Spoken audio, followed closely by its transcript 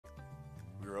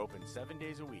are open 7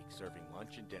 days a week, serving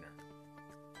lunch and dinner.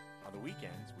 On the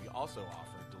weekends, we also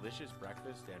offer delicious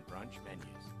breakfast and brunch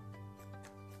menus.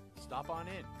 Stop on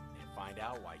in and find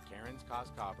out why Karen's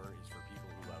Coscobber is for people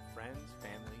who love friends,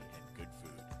 family, and good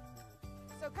food.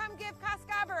 So come give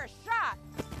Coscobber a shot!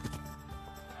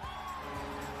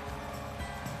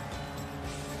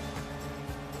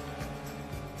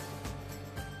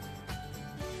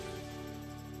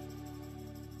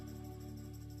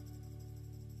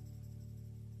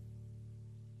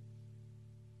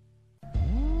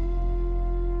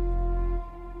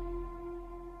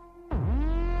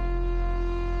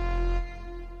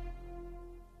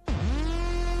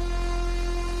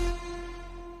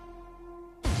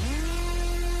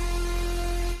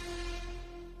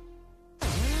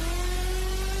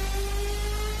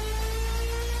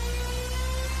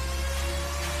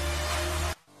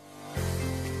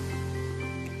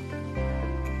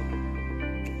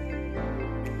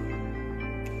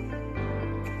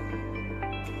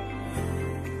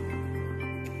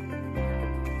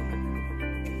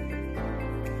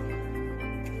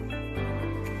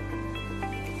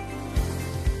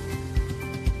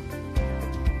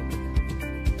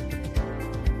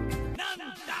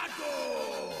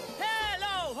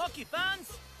 Fans,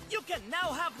 you can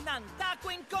now have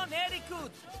Nantaco in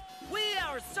Connecticut. We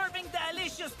are serving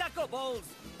delicious taco bowls,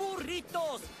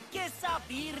 burritos,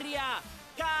 quesabirria,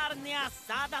 carne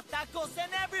asada tacos,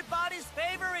 and everybody's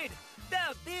favorite,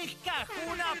 the Big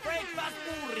Kahuna Breakfast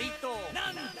Burrito.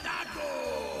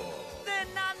 Nantaco! The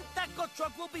Nantaco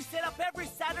truck will be set up every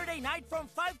Saturday night from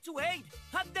 5 to 8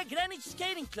 at the Greenwich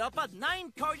Skating Club at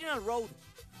 9 Cardinal Road.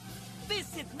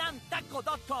 Visit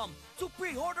nantaco.com to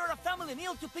pre-order a family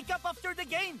meal to pick up after the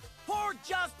game, or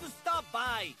just to stop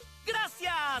by.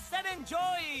 Gracias and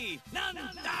enjoy!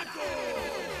 Nantaco!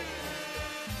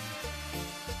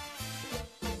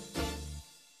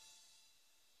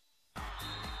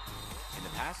 In the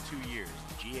past 2 years,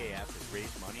 the GAF has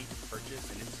raised money to purchase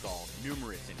and install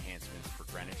numerous enhancements for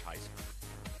Greenwich High School,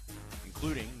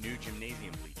 including new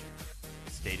gymnasium bleachers,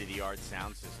 a state-of-the-art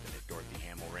sound system at Dorothy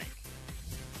Hamill Rink,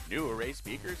 new array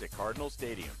speakers at Cardinal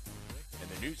Stadium, and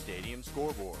the new stadium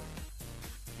scoreboard.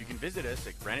 You can visit us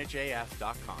at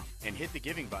GreenwichAF.com and hit the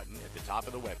giving button at the top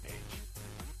of the webpage.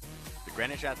 The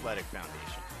Greenwich Athletic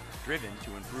Foundation, driven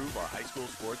to improve our high school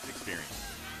sports experience.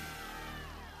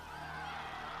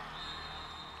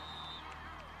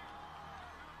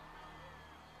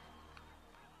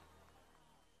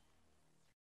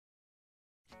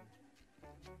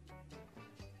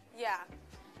 Yeah,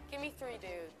 give me 3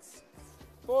 dudes.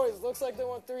 Boys, looks like they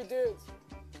want 3 dudes.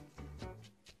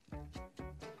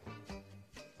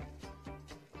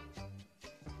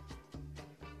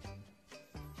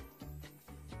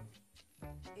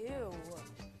 Ew.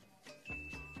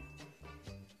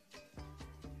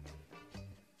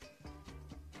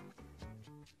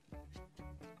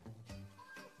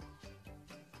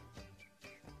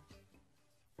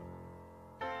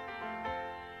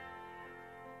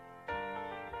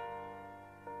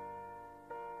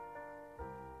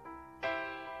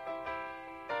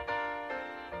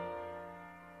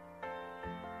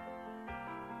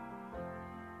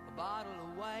 A bottle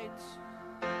of white,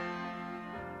 a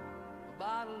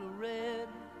bottle of red,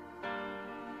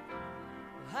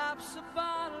 perhaps a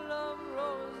bottle of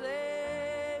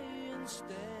rosé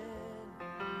instead.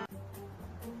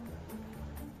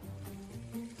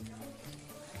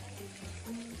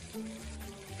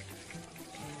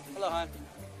 Hello, hon.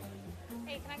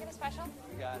 Hey, can I get a special?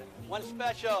 You got it. One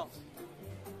special.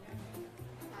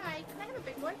 Hi, can I have a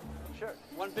big boy? Sure.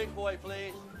 One big boy,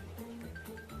 please.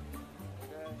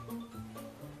 Okay.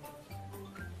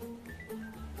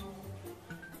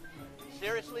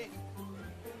 Seriously?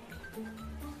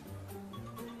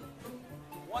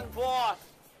 One boss.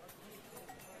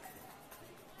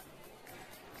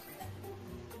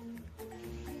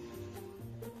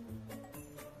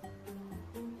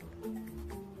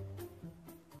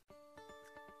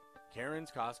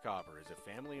 Karen's Coscobber is a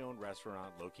family-owned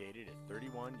restaurant located at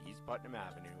 31 East Putnam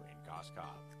Avenue in Coscob.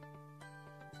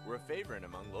 We're a favorite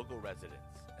among local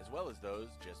residents, as well as those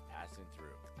just passing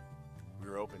through. We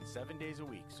are open 7 days a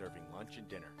week, serving lunch and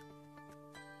dinner.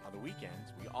 On the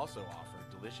weekends, we also offer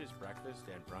delicious breakfast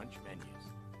and brunch menus.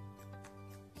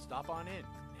 Stop on in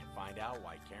and find out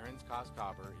why Karen's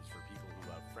Coscobber is for people who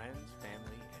love friends,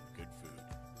 family, and good food.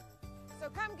 So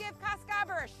come give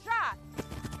Coscobber a shot!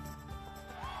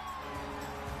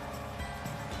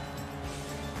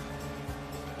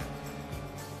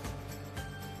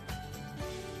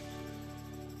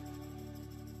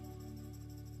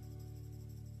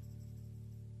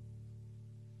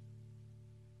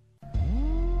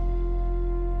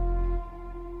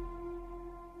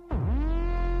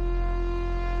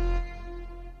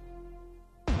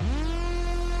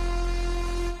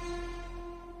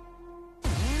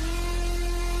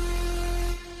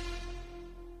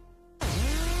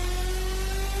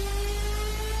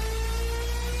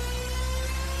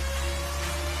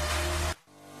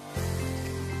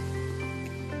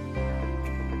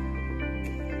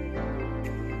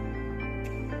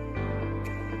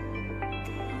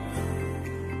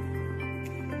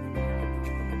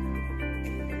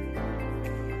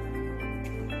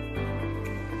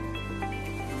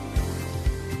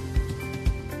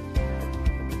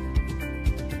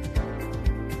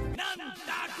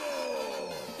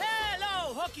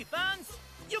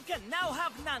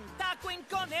 ng taco in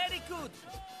Connecticut.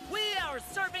 We are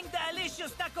serving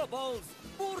delicious taco bowls,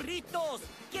 burritos,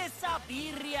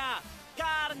 quesabirria,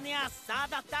 carne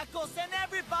asada tacos, and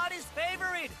everybody's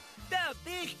favorite, the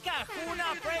Big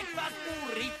Kahuna Breakfast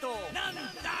Burrito.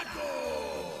 Nantaco!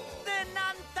 The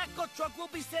Nantaco truck will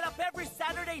be set up every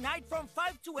Saturday night from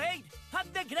 5 to 8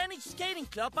 at the Greenwich Skating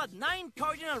Club at 9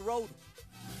 Cardinal Road.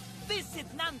 Visit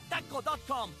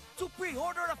nantaco.com to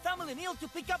pre-order a family meal to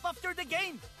pick up after the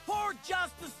game or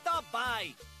just to stop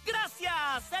by.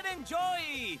 Gracias and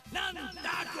enjoy!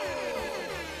 Nantaco!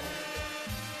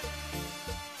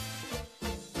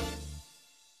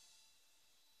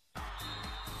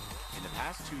 In the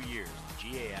past 2 years, the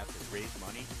GAF has raised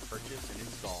money to purchase and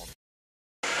install.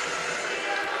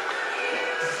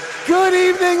 Good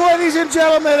evening, ladies and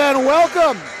gentlemen, and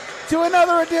welcome to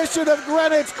another edition of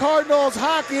Greenwich Cardinals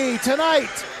hockey. Tonight,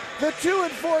 the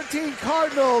 2-14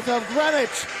 Cardinals of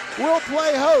Greenwich will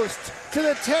play host to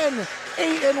the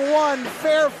 10-8-1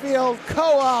 Fairfield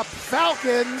Co-op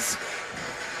Falcons.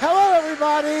 Hello,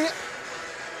 everybody.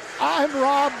 I'm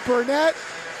Rob Burnett.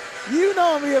 You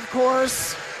know me, of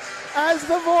course, as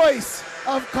the voice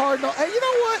of Cardinal. And you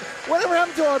know what? Whatever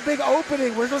happened to our big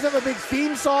opening? We're supposed to have a big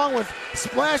theme song with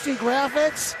splashy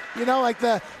graphics. You know, like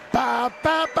the ba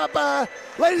ba ba ba.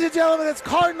 Ladies and gentlemen, it's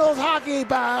Cardinals hockey.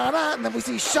 Ba da, and then we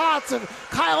see shots of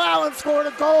Kyle Allen scoring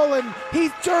a goal, and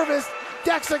Heath Jervis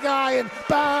decks a guy, and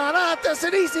ba da da.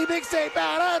 Sinisi big save.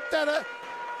 Ba da da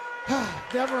da.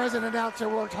 Never has an announcer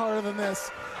worked harder than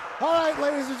this. All right,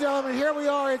 ladies and gentlemen, here we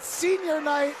are. It's senior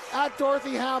night at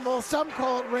Dorothy Hamill. Some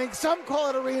call it rink, some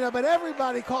call it arena, but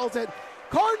everybody calls it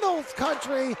Cardinals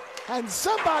country, and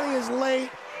somebody is late.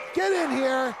 Get in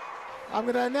here. I'm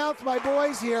going to announce my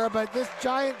boys here, but this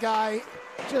giant guy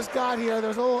just got here.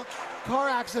 There's a little car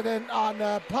accident on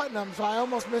Putnam, so I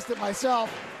almost missed it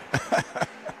myself.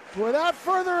 Without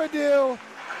further ado,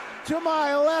 to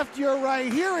my left, your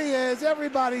right, here he is,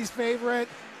 everybody's favorite.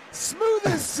 Smooth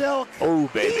as silk, oh,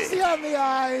 baby. Easy on the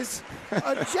eyes,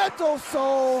 a gentle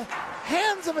soul,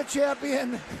 hands of a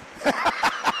champion.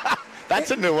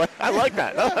 That's a new one. I like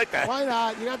that. I like that. Why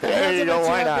not? You got the There hands you of go. a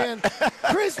Why champion.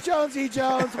 Chris Jonesy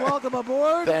Jones, welcome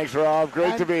aboard. Thanks, Rob.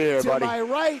 Great to be here, buddy. To my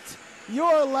right,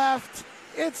 your left,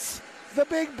 it's the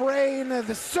big brain,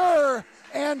 the Sir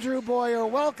Andrew Boyer.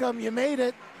 Welcome. You made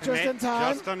it just in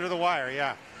time. Just under the wire,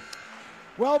 yeah.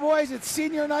 Well, boys, it's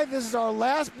senior night. This is our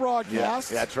last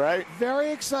broadcast. Yeah, that's right.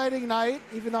 Very exciting night,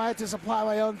 even though I had to supply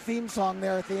my own theme song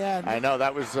there at the end. I know.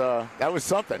 That was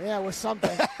something. Yeah, it was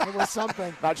something. It was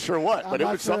something. Not sure what, but it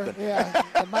was something. Yeah,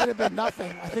 it might have been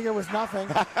nothing. I think it was nothing.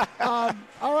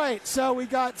 All right, so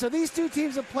these two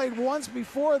teams have played once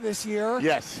before this year.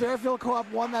 Yes. Fairfield Co-op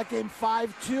won that game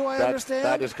 5-2, I understand.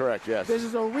 That is correct, yes. This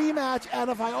is a rematch, and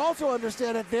if I also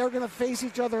understand it, they're going to face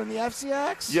each other in the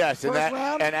FCX. Yes, first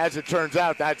round. And as it turns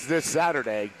out, that's this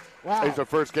Saturday. Wow. It's the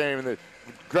first game. And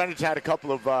Greenwich had a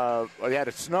couple of they had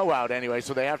a snow out anyway,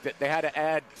 so they had to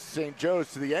add St.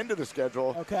 Joe's to the end of the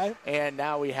schedule. Okay. And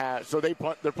now we have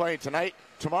they're playing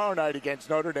tomorrow night against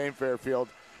Notre Dame Fairfield,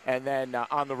 and then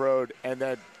on the road, and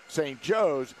then St.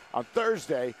 Joe's on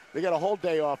Thursday. They got a whole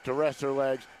day off to rest their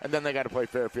legs, and then they got to play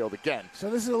Fairfield again. So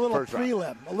this is a little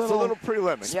prelim, a little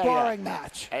prelim, sparring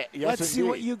match. Yes, let's see indeed.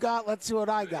 what you got. Let's see what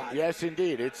I got. Yes,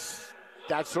 indeed.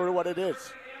 That's sort of what it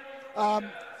is. All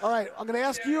right, I'm going to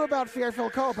ask you about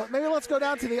Fairfield Co-op, but maybe let's go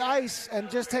down to the ice and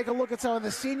just take a look at some of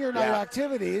the senior night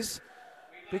activities,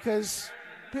 because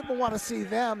people want to see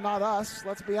them, not us.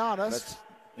 Let's be honest.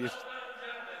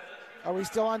 Are we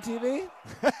still on TV?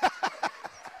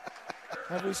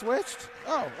 Have we switched?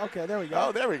 Oh, okay, there we go.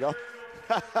 Oh, there we go.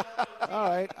 All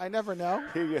right, I never know.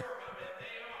 Here you.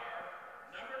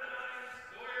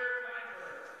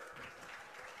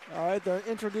 All right, they're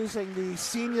introducing the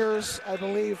seniors, I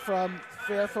believe, from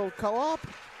Fairfield Co-op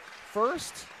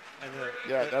first. And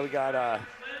we got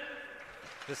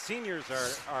the seniors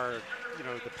are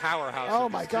the powerhouse. Oh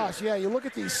my gosh, yeah! You look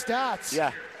at these stats.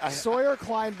 Yeah. Sawyer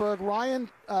Kleinberg, Ryan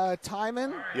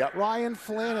Timon, Ryan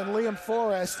Flynn, and Liam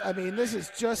Forrest. I mean, this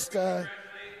is just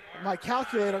my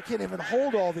calculator can't even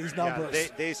hold all these numbers. Yeah,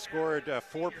 they scored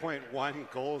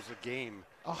 4.1 goals a game.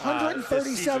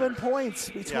 137 points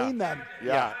between them.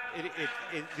 Yeah.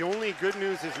 The only good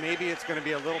news is maybe it's going to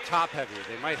be a little top heavy.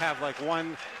 They might have like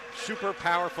one super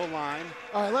powerful line.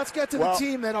 All right, let's get to the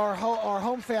team that our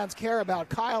home fans care about.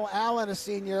 Kyle Allen, a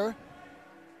senior.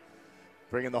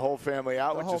 Bringing the whole family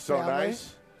out, which is so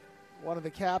nice. One of the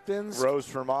captains. Rose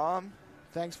for mom.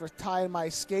 Thanks for tying my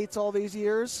skates all these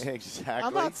years. Exactly.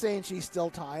 I'm not saying she's still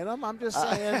tying them. I'm just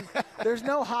saying there's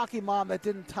no hockey mom that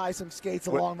didn't tie some skates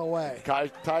along the way.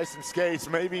 Tie some skates,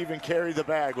 maybe even carry the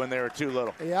bag when they were too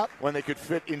little. Yep. When they could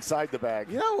fit inside the bag.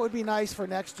 You know what would be nice for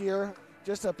next year?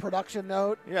 Just a production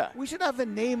note. Yeah. We should have the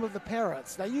name of the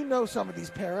parents. Now, you know some of these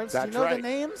parents. That's Do you know right. the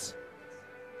names?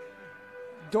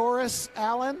 Doris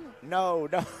Allen? No.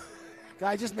 Can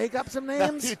I just make up some No,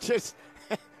 names? you just.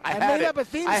 I made up a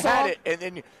theme I song. had it,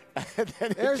 and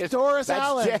then. There's Doris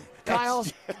Allen. Kyle.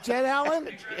 Jen Allen?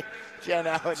 Jen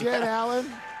Allen. Jen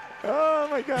Allen. Oh,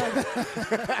 my God.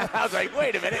 I was like,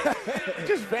 wait a minute. It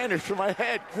just vanished from my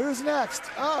head. Who's next?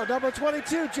 Oh, number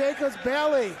 22, Jacobs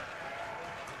Bailey.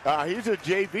 He's a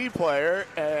JV player,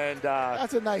 and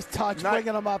That's a nice touch,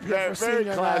 bringing him up here for very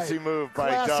senior classy night. move by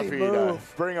Classy Duffy move.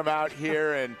 to bring him out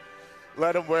here and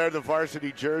let him wear the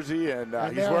varsity jersey, and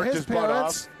he's there are worked his butt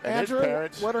parents. off. And Andrew, his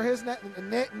parents. what are his Nick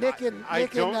and I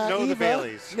Nick don't and know the Eva.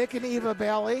 Baileys. Nick and Eva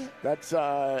Bailey. That's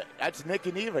Nick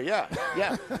and Eva,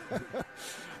 yeah.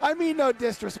 I mean, no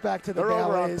disrespect to the They're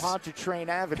over on Baileys. Pontchartrain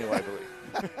Avenue, I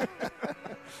believe.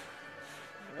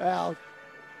 Well,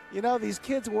 you know, these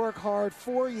kids work hard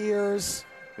 4 years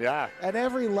Yeah. at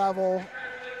every level.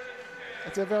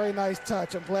 It's a very nice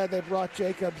touch. I'm glad they brought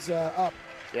Jacobs up.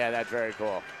 Yeah, that's very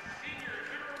cool.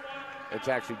 It's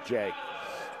actually Jay.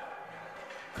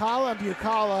 Colin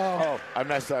Bucalo. Oh, I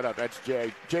messed that up. That's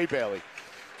Jay. Jay Bailey.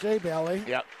 Jay Bailey.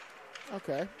 Yep.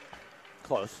 Okay.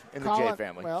 Close. In the Colin, Jay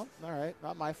family. Well, all right.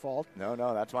 Not my fault. No,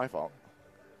 that's my fault.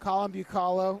 Colin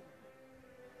Bucalo.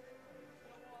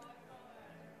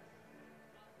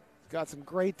 Got some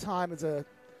great time as a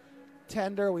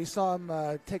tender. We saw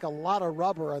him take a lot of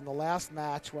rubber in the last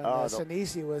match when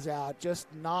Sinisi was out. Just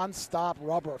nonstop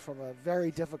rubber from a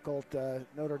very difficult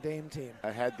Notre Dame team.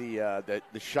 I had the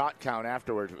shot count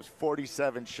afterwards. It was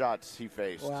 47 shots he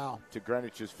faced. Wow. To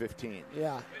Greenwich's 15.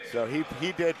 Yeah. So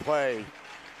he did play.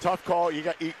 Tough call. He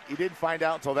didn't find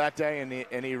out until that day,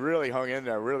 and he really hung in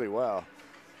there really well.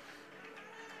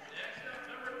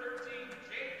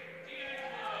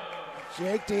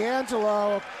 Jake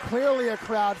D'Angelo, clearly a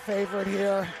crowd favorite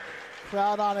here.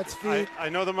 Crowd on its feet. I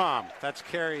know the mom. That's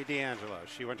Carrie D'Angelo.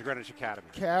 She went to Greenwich Academy.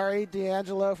 Carrie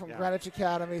D'Angelo from Greenwich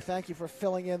Academy. Thank you for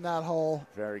filling in that hole.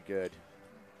 Very good.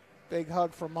 Big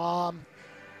hug for mom.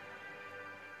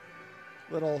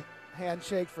 Little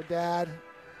handshake for dad.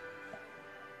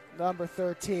 Number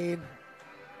 13.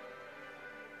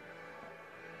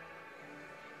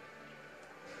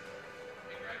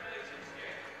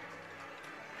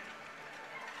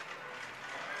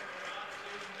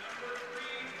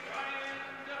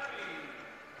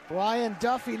 Brian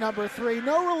Duffy, number 3.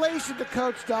 No relation to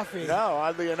Coach Duffy. No,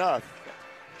 oddly enough.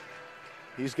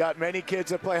 He's got many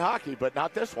kids that play hockey, but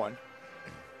not this one.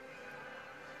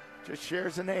 Just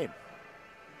shares a name.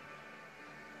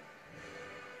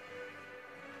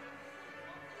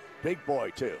 Big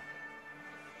boy, too.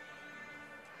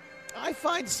 I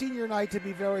find senior night to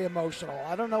be very emotional.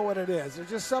 I don't know what it is. There's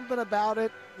just something about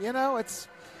it. You know, it's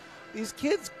these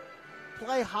kids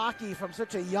play hockey from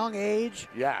such a young age.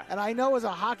 Yeah. And I know as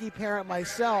a hockey parent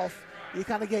myself, you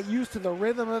kind of get used to the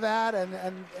rhythm of that. And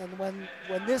when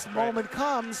this moment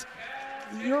comes,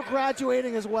 you're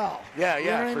graduating as well. Yeah, You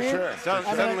know what I for mean? sure. So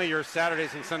suddenly your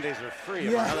Saturdays and Sundays are free,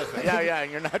 among other things. Yeah,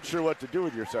 and you're not sure what to do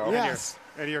with yourself. Yes.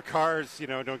 And your cars,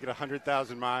 don't get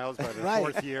 100,000 miles by the Right.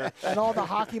 fourth year. And all the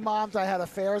hockey moms I had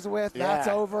affairs with, that's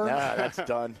over. Yeah, that's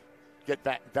done. Get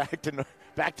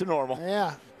back to normal.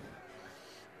 Yeah.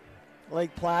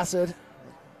 Lake Placid.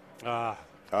 What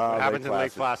Lake happens in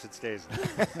Lake Placid. Placid stays.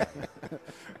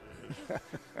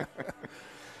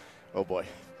 Oh, boy.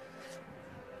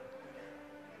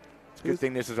 It's a good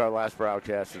thing this is our last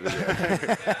broadcast of the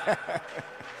year.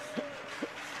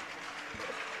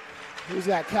 Who's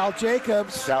that? Cal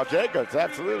Jacobs. Cal Jacobs,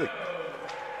 absolutely.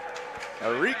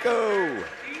 Rico.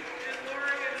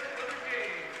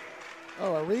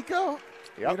 Oh, Arico?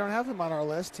 Yep. We don't have him on our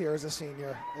list here as a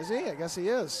senior. Is he? I guess he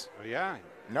is. Oh, yeah.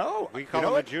 No. We call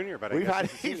him a junior, but I guess he's a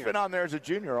he's senior. been on there as a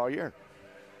junior all year.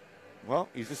 Well,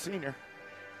 he's a senior.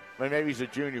 Well, maybe he's a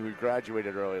junior who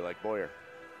graduated early like Boyer.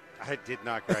 I did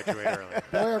not graduate early.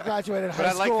 Boyer graduated But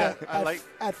high I like school that.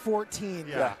 at 14.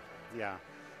 Yeah.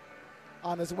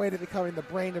 On his way to becoming the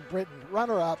brain of Britain.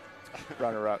 Runner-up.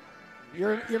 Runner-up.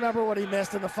 You remember what he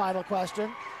missed in the final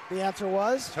question? The answer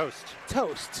was? Toast.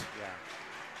 Toast. Yeah.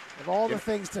 Of all the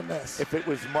things to miss. If it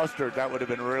was mustard, that would have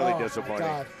been really disappointing.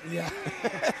 My God. Yeah.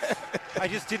 I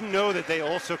just didn't know that they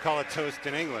also call it toast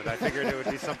in England. I figured it would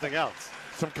be something else.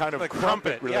 Some kind of Like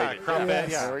crumpet crumpet. Yeah, related. crumpet.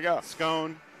 Yes. Yeah. There we go.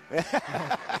 Scone.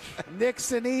 Nick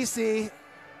Sinisi.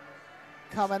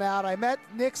 coming out. I met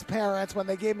Nick's parents when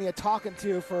they gave me a talking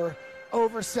to for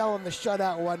overselling the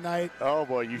shutout one night. Oh,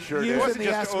 boy, you sure It did. wasn't the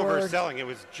just S-word. overselling, it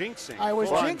was jinxing. I was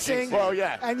jinxing. Well,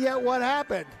 yeah. And yet what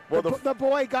happened? Well, the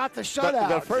boy got the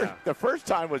shutout. The first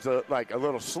time was like a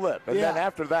little slip, and Yeah. then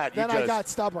after that, I got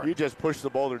stubborn. You just pushed the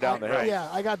boulder down the hill. Yeah,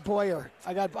 I got Boyer.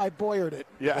 I Boyered it.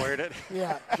 Yeah. Boyered it?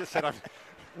 Yeah. Just said,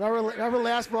 Remember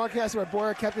last broadcast where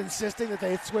Boyer kept insisting that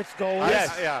they had switched goalies?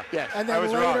 Yes. And I then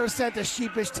was later wrong. sent a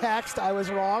sheepish text, I was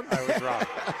wrong. I was wrong.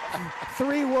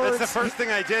 3 words. That's the first thing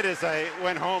I did is I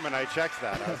went home and I checked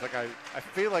that. I was like, I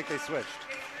feel like they switched.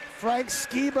 Frank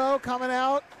Skibo coming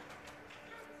out.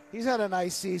 He's had a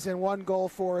nice season. 1 goal,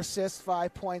 4 assists,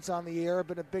 5 points on the year.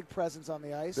 Been a big presence on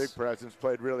the ice. Big presence,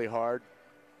 played really hard.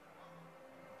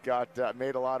 Got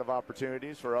made a lot of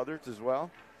opportunities for others as well.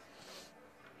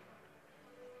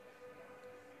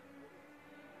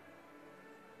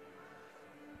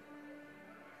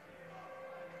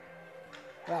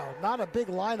 Wow, not a big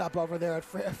lineup over there at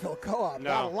Fairfield Co-op. No.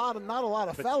 Not a lot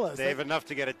of But fellas. they have enough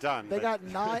to get it done. They got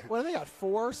 9. What do they got?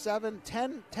 4, 7,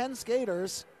 10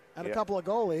 skaters and a couple of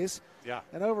goalies. Yeah.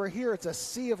 And over here, it's a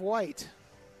sea of white.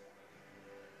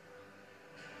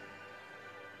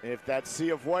 If that sea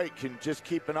of white can just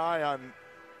keep an eye on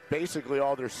basically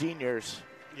all their seniors,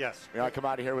 yes, you know, I come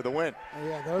out of here with a win.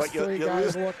 Yeah, those But three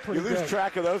guys look pretty You lose good.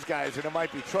 track of those guys, and it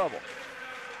might be trouble.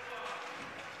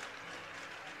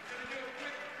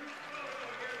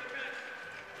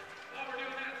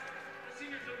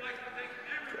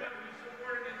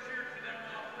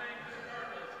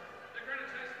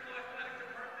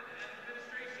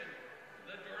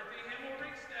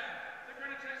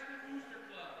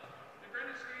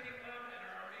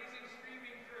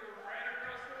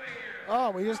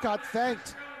 Oh, we just got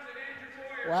thanked.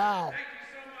 Wow.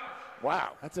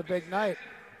 Wow. That's a big night.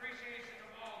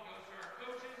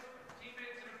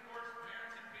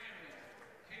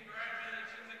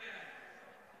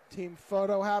 Team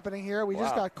photo happening here. We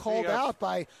just Wow. got called See, out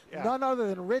by none other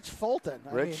than Rich Fulton.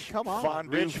 I mean, Rich come on.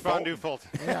 Fondue Rich Fondue Fulton.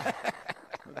 Yeah.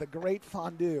 The great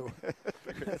fondue.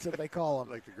 That's what they call him.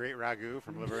 Like the great ragu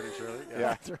from Laverne and Shirley. Yeah.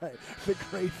 That's right. The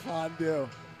great fondue.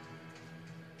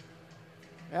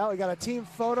 Well, we got a team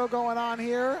photo going on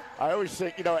here. I always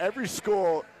think, you know, every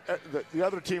school, the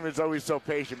other team is always so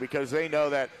patient because they know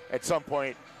that at some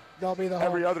point They'll be the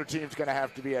every home. other team's going to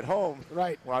have to be at home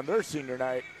Right. on their senior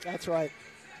night. That's right.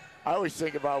 I always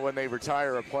think about when they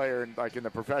retire a player, in the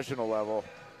professional level,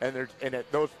 and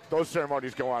those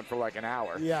ceremonies go on for like an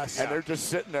hour. Yes. And they're just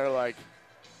sitting there like,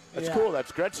 that's Yeah. cool,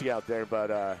 that's Gretzky out there,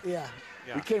 but Yeah.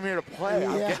 we came here to play.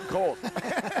 I'm Yeah. getting cold.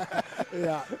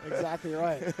 Yeah, exactly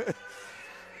right.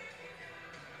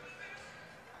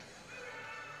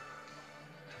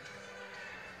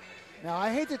 Now,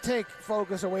 I hate to take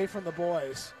focus away from the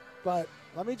boys, but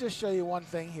let me just show you one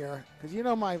thing here, because you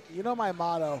know my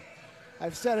motto.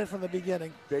 I've said it from the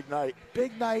beginning. Big night.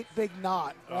 Big night, big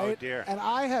knot, Oh, right? dear. And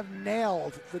I have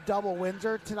nailed the double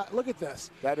Windsor tonight. Look at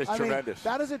this. That is tremendous.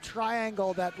 That is a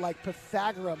triangle that, like,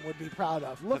 Pythagoras would be proud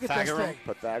of. Look at this Pythagoras? thing.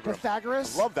 Pythagoras.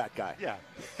 Pythagoras? Love that guy. Yeah.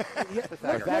 Yeah, look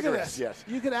at Pythagoras, this. yes.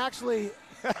 You could actually,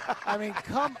 I mean,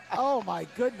 oh my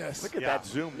goodness. Look at Yeah. that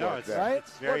zoom No, work it's there. Right?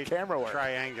 It's very What camera work.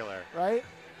 triangular. Right?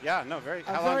 Yeah, no, very.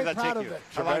 I'm How long very did that proud take of you? it.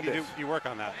 How long did Tremendous. you work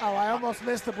on that? Oh, I almost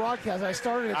missed the broadcast. I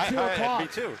started at 2 o'clock. Me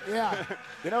too. Yeah.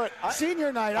 You know what?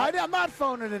 Senior night. I'm not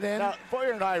phoning it in. Now,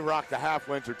 Boyer and I rock the half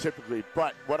Windsor typically,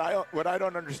 but what I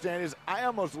don't understand is I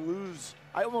almost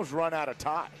run out of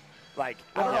tie. Like,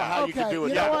 I don't know how you can do it.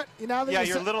 You know what? Now that Yeah, you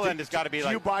your said, little end has got to be Do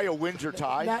like. you buy a Windsor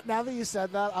tie? now that you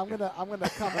said that, I'm gonna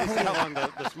come clean. How long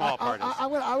the small part is?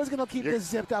 I was gonna keep You're- this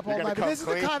zipped up you're all gonna night, but come this is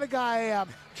clean? the kind of guy I am.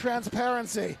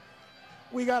 Transparency.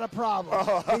 We got a problem.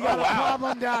 Oh, we got a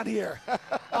problem down here.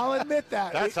 I'll admit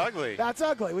that. That's ugly. That's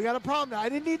ugly. We got a problem. I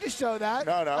didn't need to show that.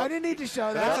 No. I didn't need to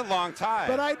show that. That's a long time.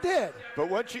 But I did. But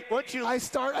once you I didn't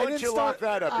once you start. lock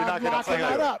that up, you're not I'm going to locking play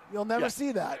that it. up. You'll never Yeah.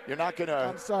 see that. You're not gonna.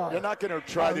 I'm sorry. You're not gonna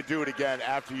try to do it again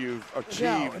after you've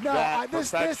achieved No, that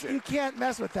this perfection. you can't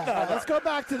mess with that. No, All right, no. let's go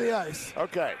back to the ice.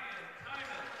 Okay.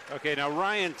 Okay, now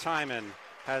Ryan Timon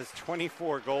has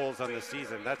 24 goals on the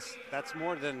season. That's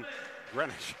more than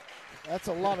Greenwich. That's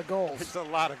a lot of goals. It's a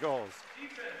lot of goals.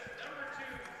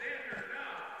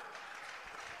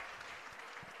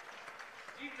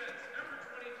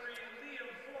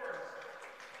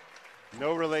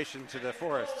 No relation to the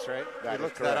Forests, right? That We is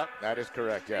looked correct. that up. That is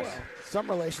correct. Yes. Some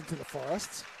relation to the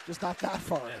forests, just not that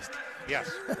forest.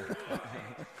 Yes.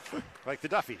 Like the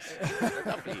Duffies.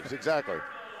 Yes, exactly.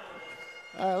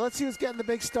 All right, let's see who's getting the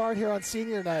big start here on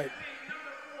senior night.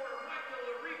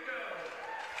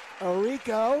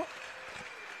 Orico.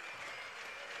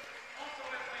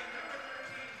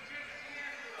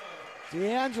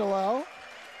 D'Angelo.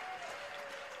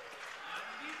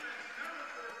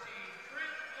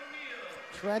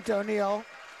 Trent O'Neill.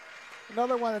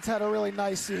 Another one that's had a really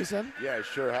nice season. Yeah, it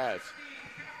sure has.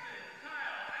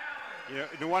 You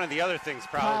know, one of the other things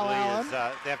probably is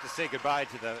they have to say goodbye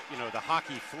to the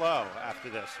hockey flow after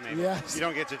this. Maybe Yes. you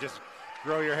don't get to just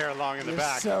grow your hair long in the You're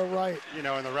back. so right. In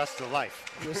the rest of life.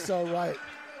 You're so right.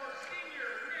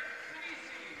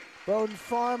 Bowden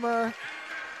Farmer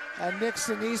and Nick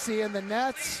Sinise in the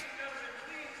nets.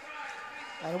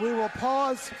 And we will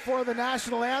pause for the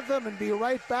national anthem and be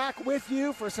right back with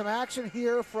you for some action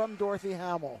here from Dorothy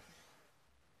Hamill.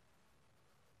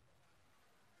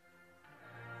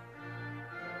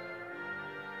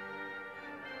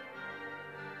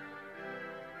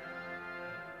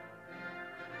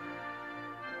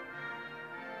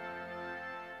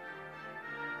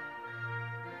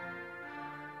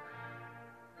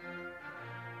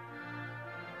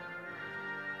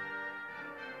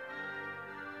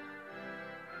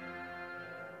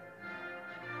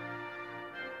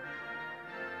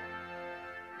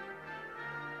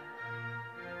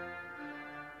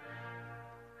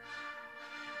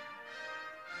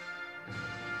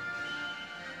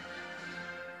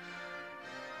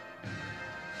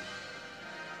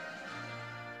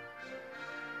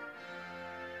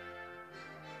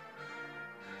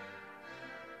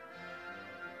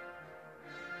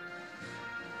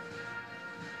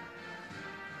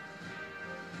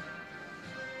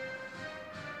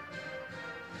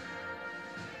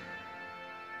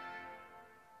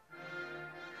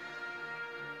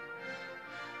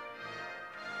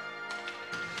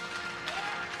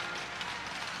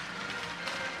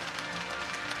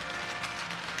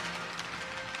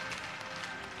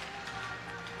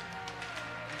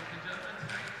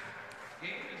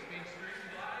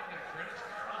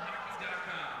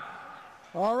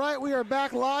 All right, we are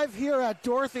back live here at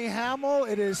Dorothy Hamill.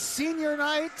 It is senior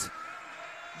night.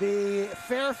 The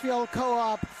Fairfield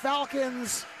Co-op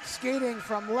Falcons skating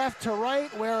from left to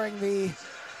right, wearing the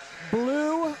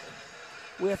blue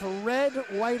with red,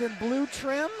 white, and blue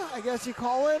trim, I guess you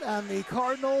call it, and the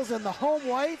Cardinals in the home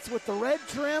whites with the red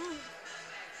trim.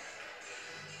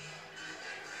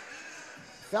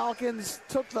 Falcons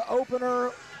took the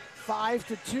opener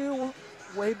 5-2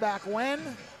 way back when.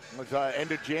 It was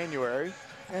end of January.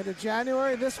 End of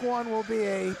January. This one will be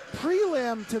a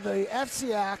prelim to the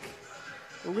FCAC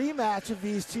rematch of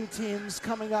these two teams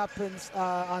coming up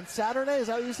on Saturday. Is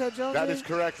that what you said, Jonesy? That is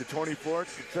correct, the 24th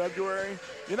of February.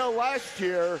 You know, last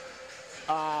year,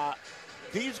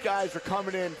 these guys are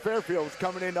coming in, Fairfield was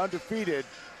coming in undefeated,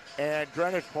 and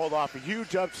Greenwich pulled off a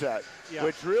huge upset,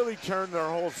 which really turned their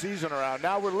whole season around.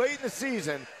 Now we're late in the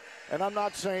season, and I'm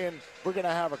not saying we're going to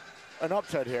have an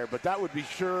upset here, but that would be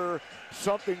sure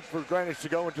something for Greenwich to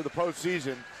go into the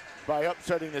postseason by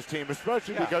upsetting this team,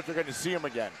 especially because they're going to see them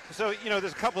again. So,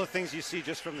 there's a couple of things you see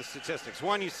just from the statistics.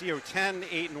 One, you see a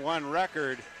 10-8-1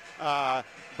 record,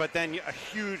 but then a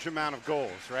huge amount of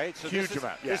goals, right? So Huge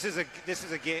amount, yeah. This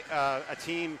is a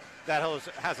team that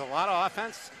has a lot of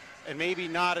offense and maybe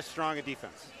not as strong a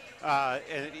defense.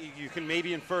 And you can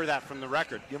maybe infer that from the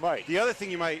record. You might. The other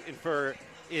thing you might infer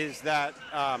is that,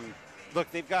 look,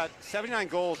 they've got 79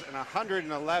 goals and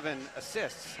 111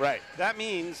 assists. Right. That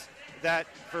means that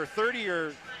for 30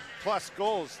 or plus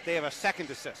goals, they have a second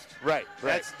assist. Right.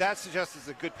 That suggests it's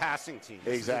a good passing team.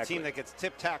 It's a team that gets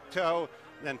tip-tac-toe,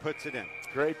 then puts it in.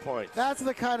 Great point. That's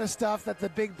the kind of stuff that the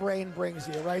big brain brings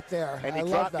you right there. And I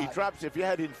love that. He drops, if you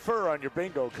had infer on your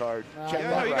bingo card, check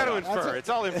that you right got to out. infer. It's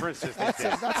all inferences. That's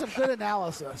some good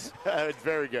analysis. It's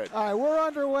very good. All right, we're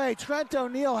underway. Trent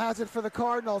O'Neill has it for the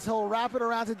Cardinals. He'll wrap it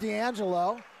around to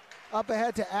D'Angelo. Up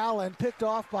ahead to Allen, picked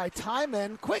off by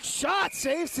Timon. Quick shot,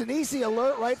 saves Sinise,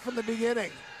 alert right from the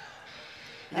beginning.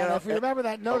 And if you remember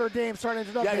that Notre Dame, starting to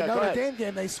interrupt, the Notre Dame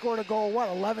game, they scored a goal,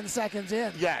 11 seconds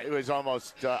in? Yeah, it was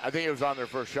almost, I think it was on their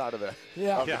first shot of the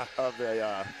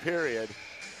period.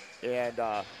 And,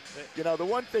 the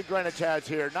one thing Greenwich has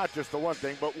here, not just the one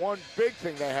thing, but one big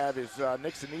thing they have is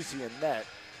Nick Sinise in net.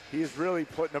 He is really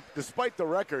despite the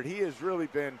record, he has really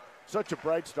been such a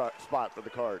bright spot for the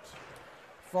Cards.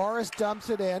 Forrest dumps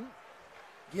it in.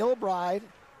 Gilbride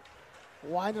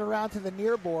winding around to the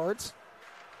near boards.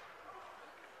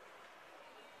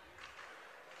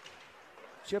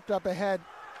 Chipped up ahead.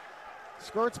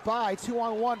 Skirts by.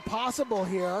 2-on-1 possible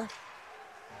here.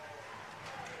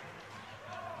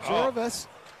 Jervis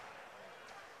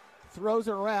throws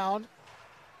it around.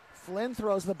 Flynn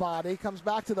throws the body. Comes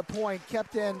back to the point.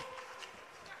 Kept in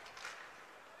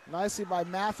nicely by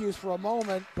Matthews for a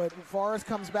moment, but Forrest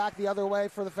comes back the other way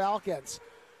for the Falcons.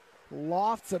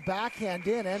 Lofts a backhand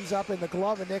in, ends up in the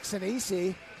glove of Nick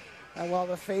Sinise. And we'll have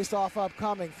a face-off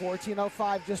upcoming.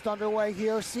 14:05 just underway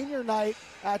here. Senior night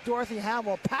at Dorothy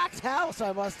Hamill. Packed house,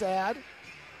 I must add.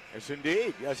 Yes,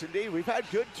 indeed. Yes, indeed. We've had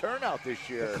good turnout this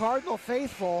year. The Cardinal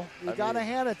faithful, you got to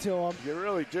hand it to them. You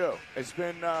really do. It's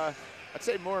been, I'd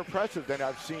say, more impressive than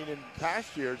I've seen in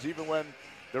past years, even when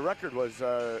the record was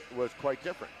quite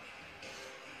different.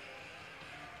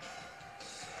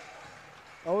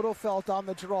 Odelfelt on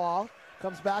the draw.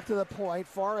 Comes back to the point.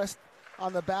 Forrest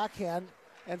on the backhand.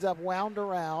 Ends up wound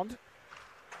around.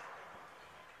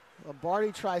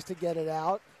 Lombardi tries to get it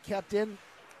out. Kept in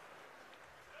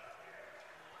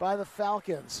by the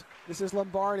Falcons. This is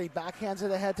Lombardi. Backhands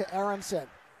it ahead to Aronson.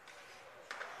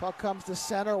 Puck comes to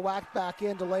center. Whacked back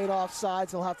in. Delayed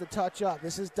offsides. He'll have to touch up.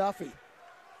 This is Duffy.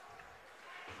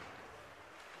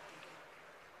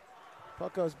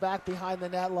 Puck goes back behind the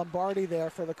net. Lombardi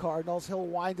there for the Cardinals. He'll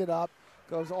wind it up.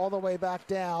 Goes all the way back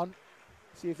down.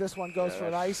 See if this one goes for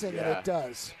an icing, and it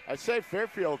does. I'd say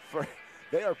Fairfield,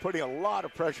 they are putting a lot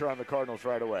of pressure on the Cardinals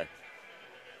right away.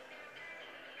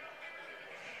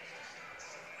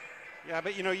 Yeah,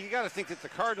 but, you got to think that the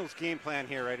Cardinals' game plan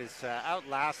here, right, is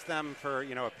outlast them for,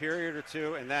 a period or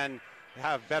two and then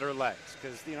have better legs.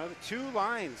 Because, the two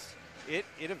lines, it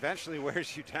eventually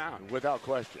wears you down. Without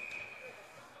question.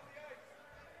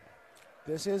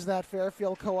 This is that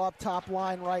Fairfield co-op top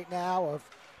line right now of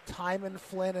Timon,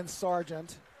 Flynn, and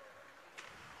Sargent.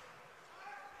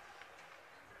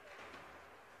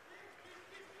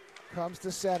 Comes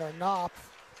to center. Knopf.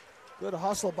 Good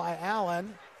hustle by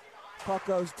Allen. Puck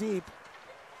goes deep.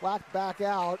 Whacked back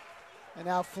out. And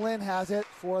now Flynn has it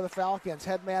for the Falcons.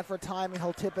 Headman for Timon.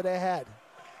 He'll tip it ahead.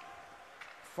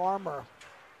 Farmer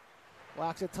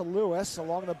whacks it to Lewis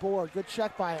along the board. Good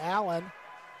check by Allen.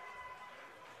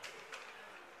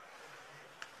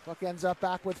 Puck ends up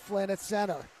back with Flynn at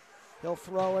center. He'll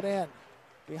throw it in.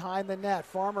 Behind the net,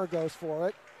 Farmer goes for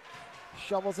it.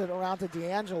 Shovels it around to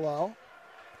D'Angelo.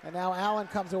 And now Allen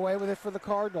comes away with it for the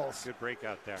Cardinals. Good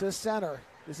breakout there. To center.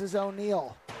 This is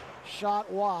O'Neal.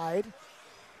 Shot wide.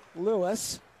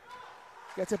 Lewis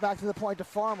gets it back to the point to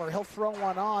Farmer. He'll throw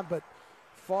one on, but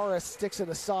Forrest sticks it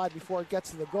aside before it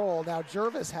gets to the goal. Now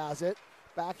Jervis has it.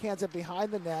 Backhands it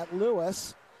behind the net.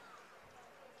 Lewis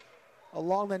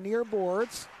along the near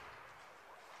boards.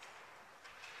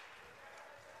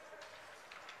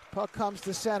 Puck comes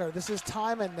to center. This is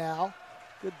Timon now.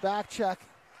 Good back check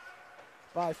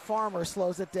by Farmer.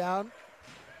 Slows it down.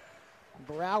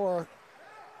 Brower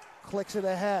clicks it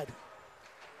ahead.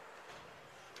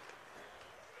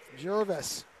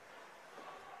 Jervis.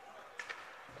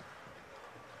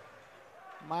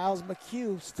 Miles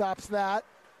McHugh stops that.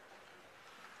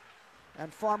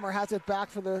 And Farmer has it back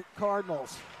for the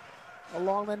Cardinals.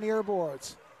 Along the near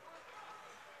boards.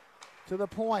 To the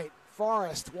point.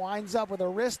 Forrest winds up with a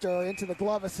wrister into the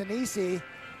glove of Sinisi.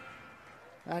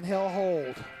 And he'll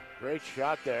hold. Great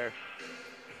shot there.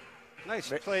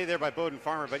 Nice play there by Bowden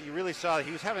Farmer, but you really saw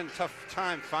he was having a tough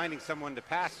time finding someone to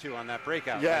pass to on that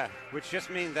breakout. Yeah. Right? Which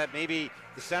just means that maybe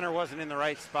the center wasn't in the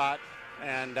right spot,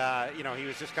 and he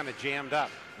was just kind of jammed up.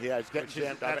 Yeah, he's getting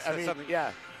jammed up. I mean,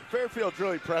 yeah, Fairfield's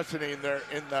really pressing in their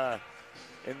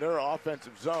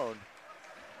offensive zone,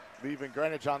 leaving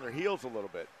Greenwich on their heels a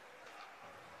little bit.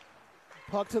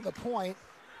 Puck to the point.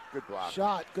 Good block.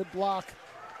 Shot. Good block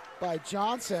by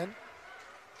Johnson.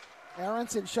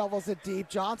 Aronson shovels it deep.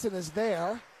 Johnson is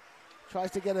there. Tries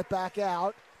to get it back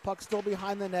out. Puck still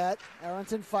behind the net.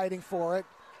 Aronson fighting for it.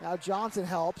 Now Johnson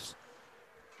helps.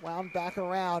 Wound back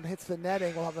around. Hits the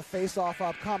netting. We'll have a face-off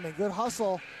upcoming. Good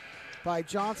hustle by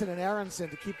Johnson and Aronson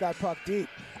to keep that puck deep.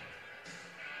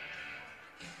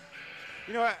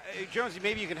 Jonesy,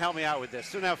 maybe you can help me out with this.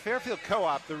 So now Fairfield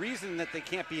Co-op, the reason that they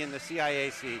can't be in the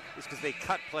CIAC is because they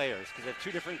cut players, because they have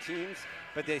two different teams,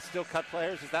 but they still cut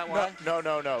players. Is that why?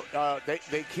 No.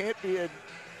 They can't be in.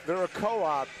 They're a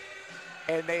co-op,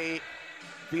 and the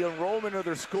enrollment of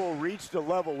their school reached a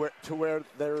level where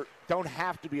they don't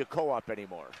have to be a co-op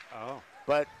anymore. Oh.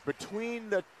 But between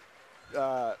the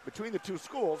two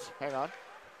schools, hang on.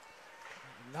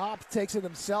 Knopf takes it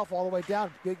himself all the way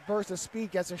down. Big burst of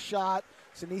speed, gets a shot.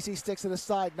 Sinisi sticks it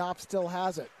aside. Knopf still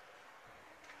has it.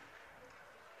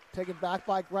 Taken back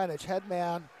by Greenwich.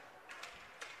 Headman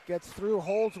gets through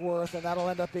Holdsworth, and that'll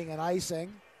end up being an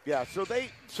icing. Yeah,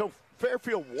 so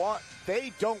Fairfield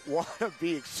don't want to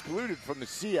be excluded from the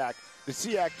SEAC. The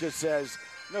SEAC just says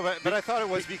no, but I thought it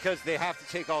was because they have to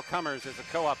take all comers as a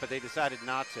co-op, but they decided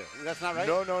not to. That's not right?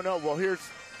 No. Well,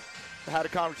 had a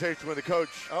conversation with the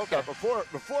coach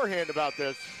beforehand about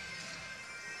this.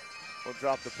 We'll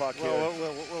drop the puck here.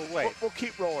 We'll wait. We'll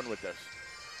keep rolling with this.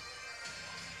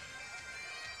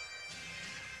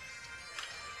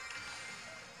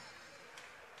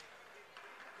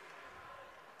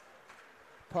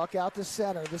 Puck out to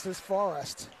center. This is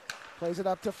Forrest. Plays it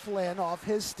up to Flynn off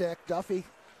his stick. Duffy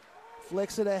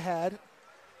flicks it ahead.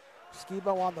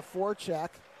 Skibo on the forecheck.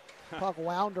 Puck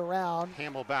wound around.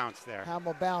 Hamill bounced there.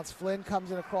 Hamill bounce. Flynn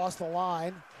comes in across the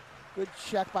line. Good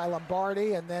check by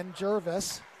Lombardi and then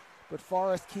Jervis, but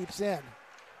Forrest keeps in.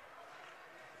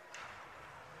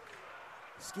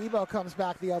 Skibo comes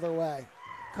back the other way.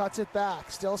 Cuts it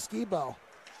back. Still Skibo.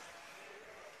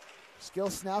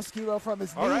 Now Skibo from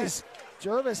his knees. Right.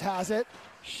 Jervis has it.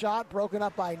 Shot broken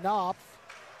up by Knopf.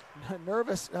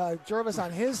 Jervis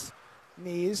on his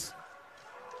knees.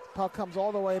 Puck comes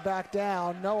all the way back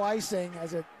down. No icing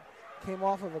as it came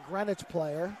off of a Greenwich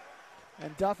player.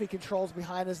 And Duffy controls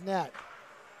behind his net.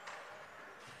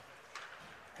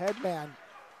 Headman.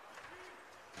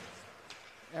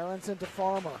 Aronson to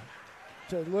Farmer.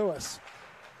 To Lewis.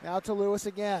 Now to Lewis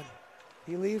again.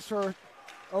 He leaves for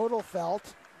Odelfelt.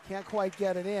 Can't quite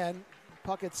get it in.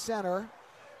 Puck at center.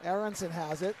 Aronson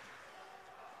has it.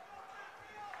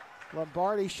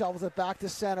 Lombardi shovels it back to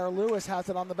center. Lewis has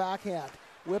it on the backhand.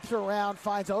 Whips around,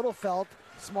 finds Odelfelt.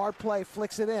 Smart play,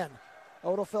 flicks it in.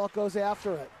 Odelfelt goes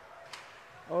after it.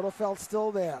 Odelfelt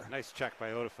still there. Nice check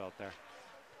by Odelfelt there.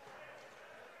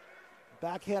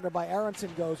 Backhander by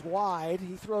Aronson goes wide.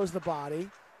 He throws the body.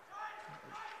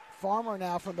 Farmer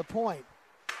now from the point.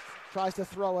 Tries to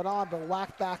throw it on, but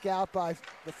whacked back out by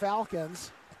the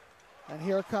Falcons. And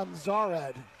here comes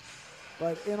Zared.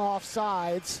 But in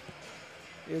offsides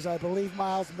is, I believe,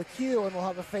 Miles McHugh, and we'll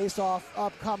have a face-off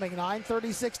upcoming.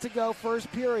 9:36 to go,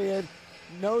 first period.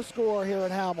 No score here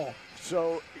at Hamill.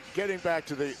 So getting back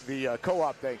to the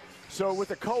co-op thing. So with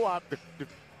the co-op, the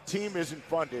team isn't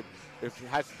funded. They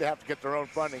have to get their own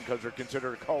funding because they're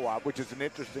considered a co-op, which is an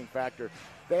interesting factor.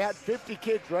 They had 50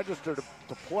 kids registered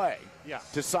to play,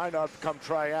 to sign up, come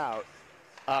try out.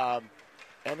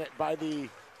 And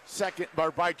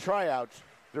by tryouts,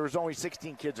 there was only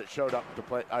 16 kids that showed up to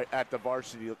play at the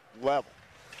varsity level.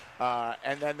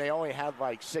 And then they only had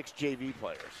like 6 JV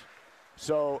players.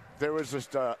 So there was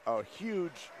just a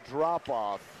huge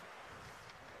drop-off.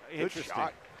 Interesting.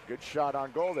 Good shot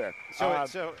on goal there.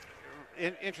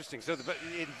 Interesting. So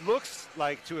it looks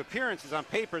like, to appearances on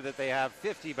paper, that they have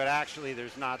 50, but actually they're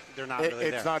not really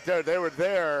there. It's not there. They were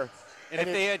there. And if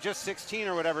they had just 16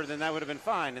 or whatever, then that would have been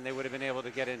fine, and they would have been able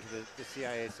to get into the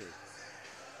CIAC.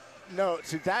 No,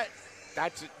 see,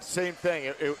 that's the same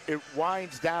thing. It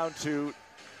winds down to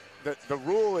the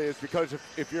rule is, because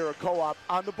if you're a co-op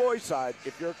on the boys' side,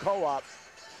 if you're a co-op,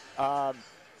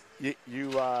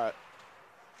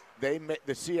 the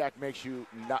SEAC makes you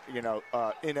not,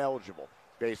 ineligible,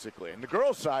 basically. And the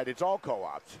girls' side, it's all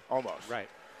co-ops, almost. Right.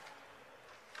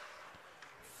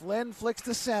 Flynn flicks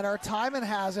to center. Timon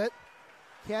has it.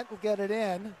 Can't get it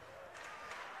in.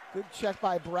 Good check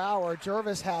by Brower.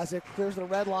 Jervis has it. Clears the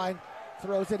red line.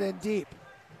 Throws it in deep.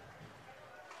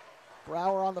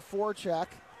 Brower on the forecheck.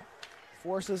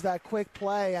 Forces that quick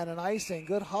play and an icing.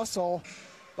 Good hustle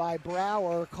by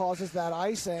Brower causes that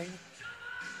icing.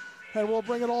 And we'll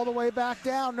bring it all the way back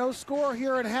down. No score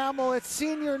here at Hamill. It's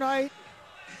senior night.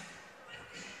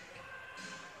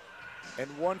 And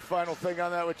one final thing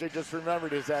on that, which I just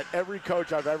remembered, is that every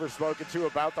coach I've ever spoken to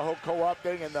about the whole co-op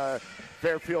thing and the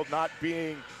Fairfield not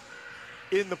being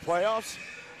in the playoffs,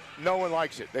 no one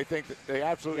likes it. They think that they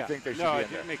absolutely think they should be in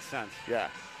there. It makes sense. Yeah.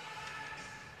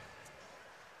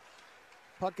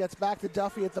 Puck gets back to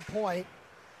Duffy at the point.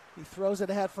 He throws it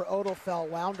ahead for Odelfelt,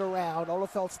 wound around.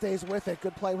 Odelfelt stays with it.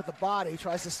 Good play with the body.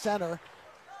 Tries to center.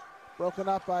 Broken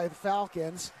up by the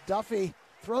Falcons. Duffy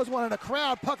throws one in the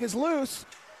crowd. Puck is loose.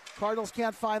 Cardinals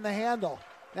can't find the handle.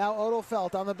 Now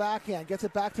Odelfelt on the backhand. Gets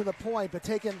it back to the point, but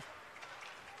taken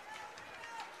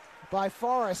by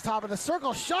Forrest. Top of the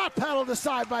circle. Shot paddled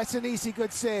aside by Sinisi.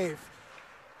 Good save.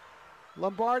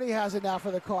 Lombardi has it now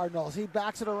for the Cardinals. He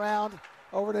backs it around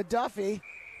over to Duffy.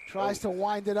 Tries to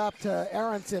wind it up to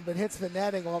Aronson, but hits the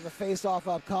netting. We'll have a face-off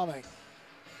upcoming.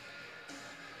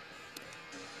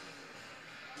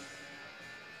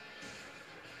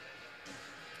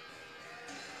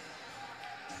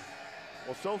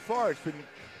 Well, so far it's been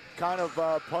kind of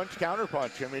punch,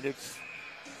 counter-punch. I mean, it's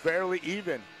fairly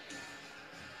even.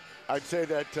 I'd say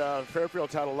that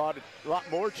Fairfield's had a lot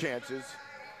more chances,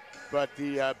 but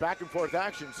the back-and-forth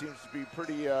action seems to be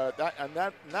pretty, in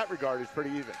that regard, is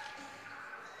pretty even.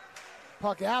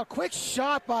 Puck out. Quick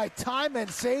shot by Timon.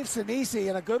 Saves Sinisi,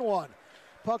 and a good one.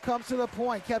 Puck comes to the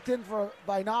point. Kept in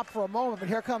by Knopf for a moment, but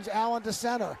here comes Allen to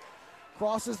center.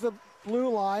 Crosses the blue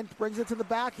line. Brings it to the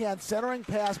backhand. Centering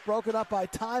pass broken up by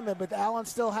Timon, but Allen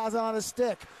still has it on his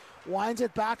stick. Winds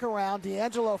it back around.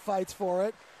 D'Angelo fights for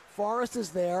it. Forrest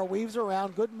is there. Weaves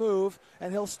around. Good move,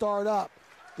 and he'll start up.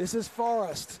 This is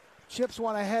Forrest. Chips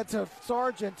one ahead to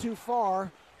Sargent, too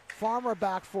far. Farmer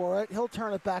back for it. He'll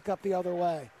turn it back up the other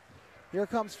way. Here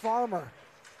comes Farmer.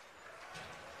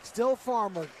 Still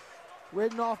Farmer.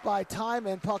 Ridden off by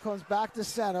Timon. Puck comes back to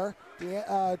center.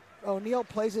 O'Neal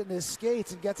plays it in his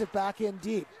skates and gets it back in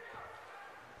deep.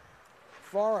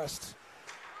 Forrest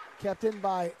kept in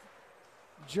by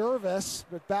Jervis,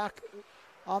 but back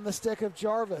on the stick of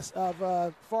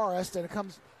Forrest, and it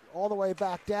comes all the way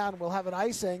back down. We'll have an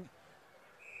icing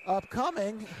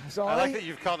upcoming. Sorry. I like that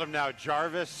you've called him now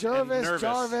Jarvis and nervous.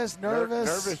 Jarvis,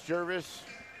 nervous. Jervis.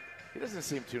 He doesn't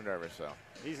seem too nervous, though.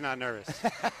 He's not nervous.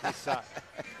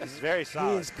 He's very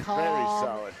solid. He is calm Very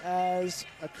solid. as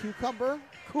a cucumber.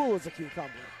 Cool as a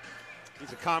cucumber.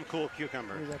 He's a calm, cool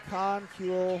cucumber. He's a calm,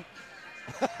 cool.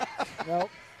 Nope. All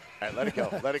right, let it go.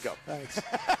 Let it go. Thanks.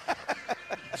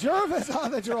 Jervis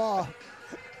on the draw.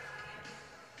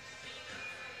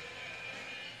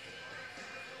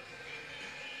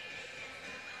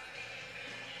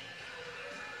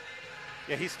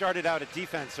 Yeah, he started out at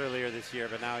defense earlier this year,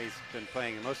 but now he's been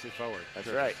playing mostly forward. That's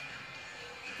right.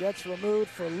 Gets removed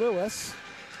for Lewis.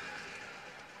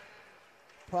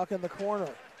 Puck in the corner.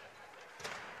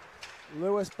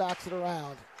 Lewis backs it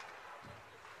around.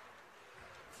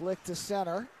 Flick to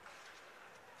center.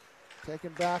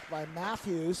 Taken back by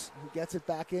Matthews, who gets it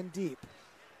back in deep.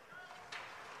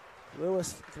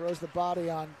 Lewis throws the body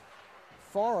on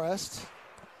Forrest.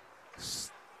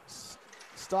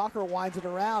 Stalker winds it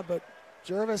around, but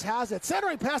Jervis has it.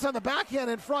 Centering pass on the backhand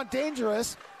in front,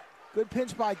 dangerous. Good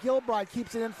pinch by Gilbride,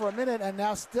 keeps it in for a minute, and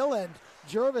now still in.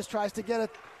 Jervis tries to get it.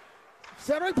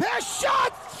 Centering pass,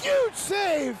 shot! Huge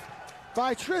save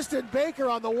by Tristan Baker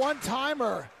on the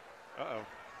one-timer. Uh-oh.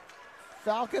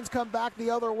 Falcons come back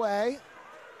the other way.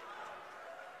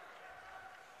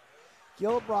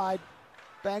 Gilbride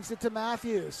banks it to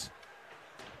Matthews.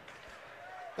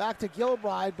 Back to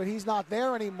Gilbride, but he's not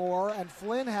there anymore, and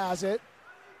Flynn has it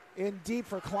in deep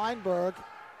for Kleinberg.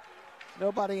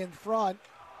 Nobody in front.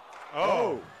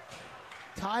 Oh.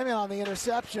 Timon on the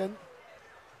interception.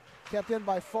 Kept in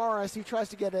by Forrest. He tries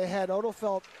to get ahead.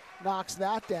 Odelfelt knocks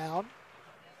that down.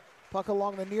 Puck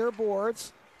along the near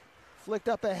boards. Flicked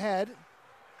up ahead.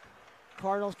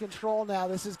 Cardinals control now.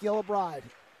 This is Gilbride.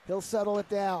 He'll settle it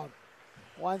down.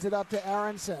 Winds it up to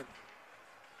Aronson.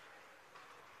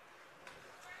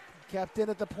 Kept in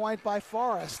at the point by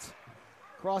Forrest.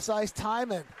 Cross ice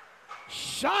Timon.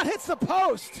 Shot hits the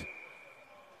post.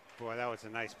 Boy, that was a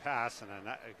nice pass and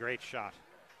a great shot.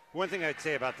 One thing I'd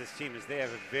say about this team is they have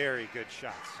a very good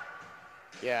shots.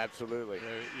 Yeah, absolutely.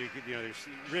 There's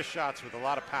wrist shots with a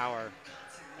lot of power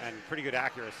and pretty good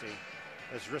accuracy.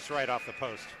 There's wrist right off the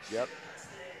post. Yep,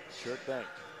 sure thing.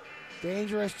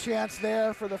 Dangerous chance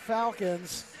there for the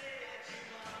Falcons.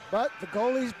 But the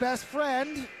goalie's best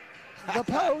friend, the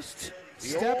post,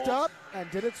 stepped up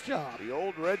and did its job. The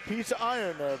old red piece of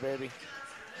iron there, baby.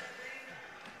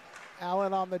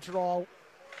 Allen on the draw.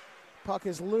 Puck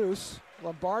is loose.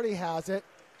 Lombardi has it.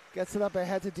 Gets it up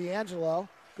ahead to D'Angelo.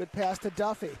 Good pass to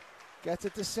Duffy. Gets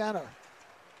it to center.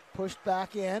 Pushed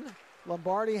back in.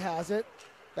 Lombardi has it.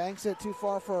 Banks it too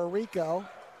far for Arico.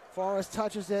 Forrest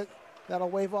touches it. That'll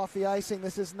wave off the icing.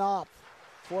 This is Knopf.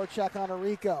 Forecheck on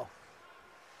Arico.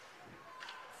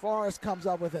 Forrest comes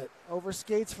up with it. Over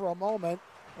skates for a moment.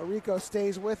 Arico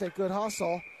stays with it. Good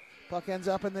hustle. Puck ends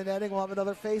up in the netting. We'll have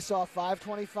another face-off.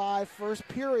 5:25 first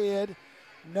period.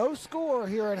 No score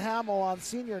here at Hamel on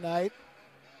senior night.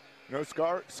 No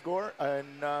score,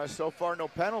 and so far no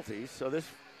penalties. So this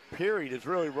period is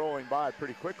really rolling by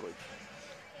pretty quickly.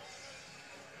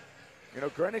 You know,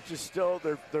 Greenwich is still,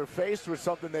 they're faced with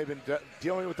something they've been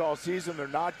dealing with all season. They're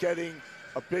not getting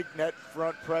a big net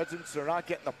front presence. They're not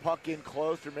getting the puck in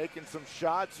close. They're making some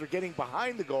shots. They're getting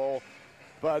behind the goal,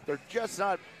 but they're just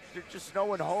no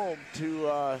one home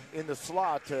to in the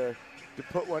slot to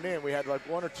put one in. We had like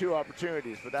one or two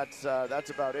opportunities, but that's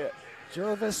about it.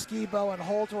 Jervis, Skibo, and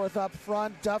Holtorth up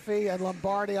front. Duffy and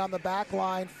Lombardi on the back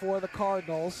line for the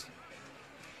Cardinals.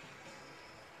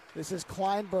 This is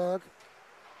Kleinberg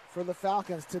for the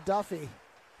Falcons to Duffy.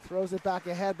 Throws it back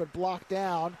ahead, but blocked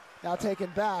down. Now taken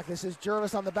back. This is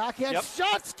Jervis on the backhand. Yep.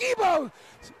 Shot, Skibo!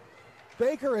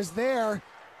 Baker is there.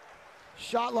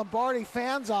 Shot Lombardi,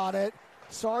 fans on it.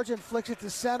 Sargent flicks it to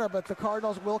center, but the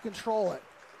Cardinals will control it.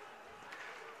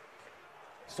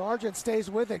 Sargent stays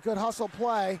with it. Good hustle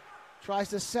play. Tries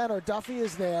to center. Duffy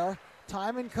is there.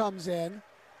 Timon comes in.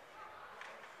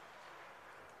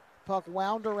 Puck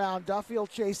wound around. Duffy will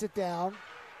chase it down.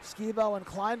 Skibo and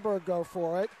Kleinberg go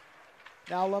for it.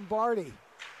 Now Lombardi.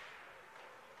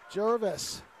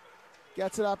 Jervis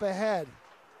gets it up ahead.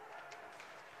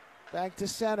 Back to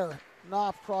center.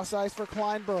 Knopf cross ice for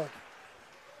Kleinberg.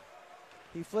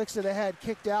 He flicks it ahead,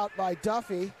 kicked out by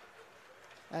Duffy.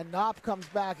 And Knopf comes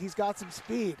back. He's got some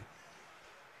speed.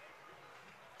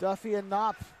 Duffy and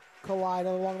Knopf collide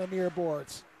along the near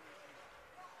boards.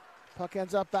 Puck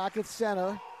ends up back at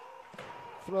center.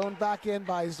 Thrown back in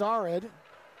by Zarid.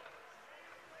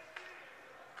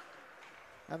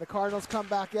 And the Cardinals come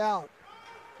back out.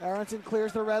 Aronson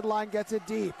clears the red line, gets it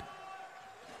deep.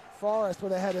 Forrest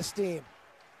with a head of steam.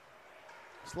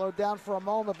 Slowed down for a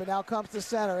moment, but now comes to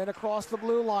center. In across the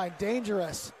blue line.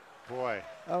 Dangerous. Boy.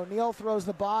 O'Neal throws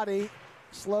the body.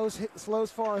 Slows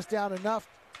Forrest down enough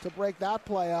to break that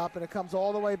play up, and it comes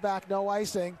all the way back, no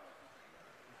icing.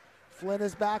 Flynn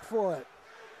is back for it.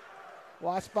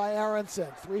 Watched by Aronson.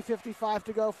 3:55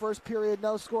 to go, first period,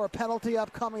 no score. Penalty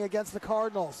upcoming against the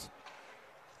Cardinals.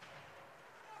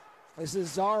 This is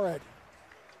Zarid.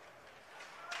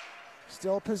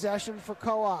 Still possession for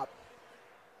Co-op.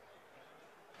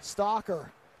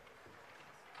 Stalker.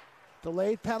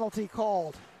 Delayed penalty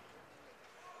called.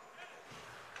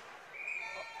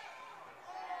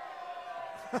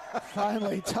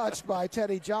 Finally touched by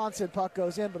Teddy Johnson. Puck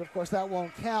goes in, but of course that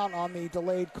won't count on the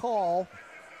delayed call.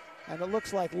 And it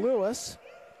looks like Lewis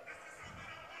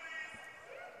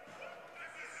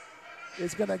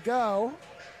is going to go.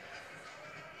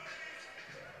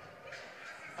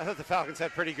 I thought the Falcons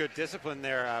had pretty good discipline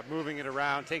there, moving it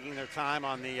around, taking their time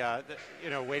on the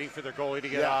waiting for their goalie to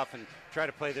get off and try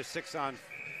to play their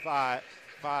 6-on-5,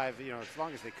 as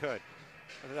long as they could.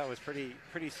 I thought that was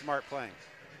pretty smart playing.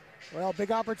 Well,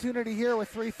 big opportunity here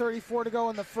with 3:34 to go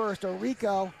in the first.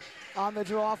 Orico on the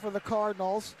draw for the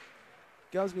Cardinals.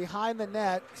 Goes behind the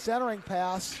net, centering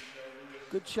pass.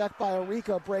 Good check by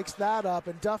Orico, breaks that up,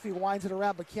 and Duffy winds it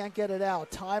around but can't get it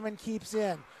out. Timon keeps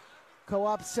in.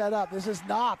 Co-op set up. This is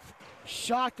Knopf.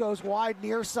 Shot goes wide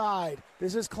near side.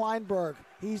 This is Kleinberg.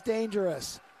 He's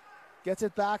dangerous. Gets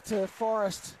it back to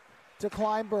Forrest, to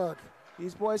Kleinberg.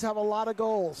 These boys have a lot of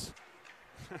goals.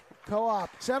 Co-op,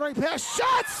 centering pass,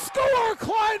 shot, score,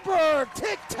 Kleinberg,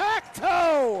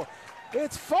 tic-tac-toe.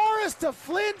 It's Forrest to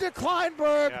Flynn to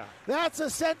Kleinberg. Yeah. That's a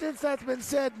sentence that's been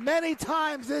said many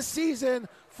times this season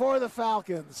for the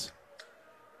Falcons.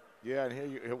 Yeah, and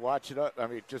here you watch it up. I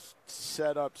mean, just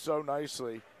set up so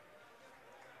nicely.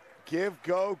 Give,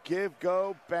 go,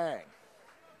 bang.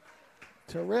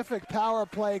 Terrific power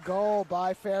play goal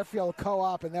by Fairfield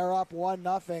Co-op, and they're up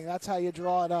 1-0. That's how you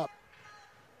draw it up.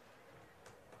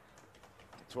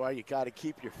 That's why you got to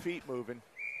keep your feet moving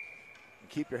and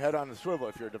keep your head on the swivel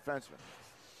if you're a defenseman.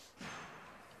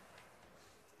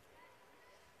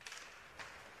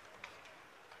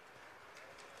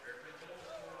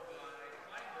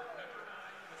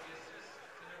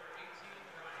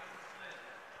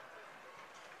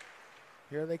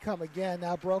 Here they come again,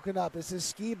 now broken up. This is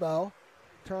Skibo.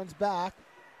 Turns back.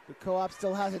 The Co-op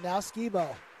still has it now.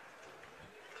 Skibo.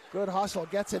 Good hustle,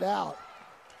 gets it out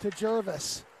to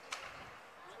Jervis.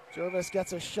 Jervis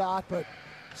gets a shot, but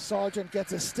Sargent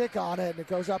gets a stick on it, and it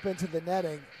goes up into the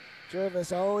netting.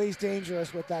 Jervis always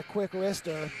dangerous with that quick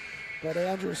wrister, but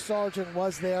Andrew Sargent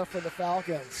was there for the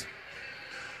Falcons.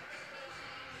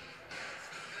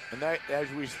 And that, as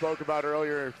we spoke about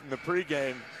earlier in the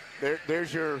pregame,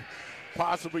 there's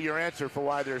possibly your answer for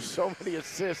why there's so many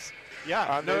assists.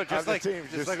 Yeah, on the team.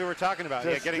 Just like we were talking about.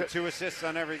 Getting 2 assists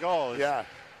on every goal.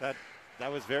 That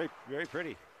was very, very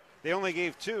pretty. They only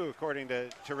gave 2 according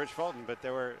to Rich Fulton, but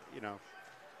there were,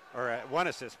 1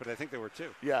 assist, but I think there were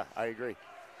 2. Yeah, I agree.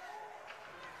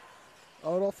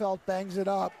 Odelfelt bangs it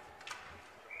up.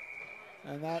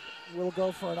 And that will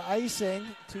go for an icing.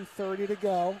 2:30 to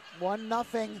go.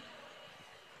 1-0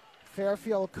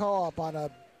 Fairfield Co-op on a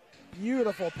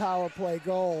beautiful power play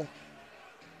goal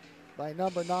by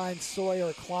number 9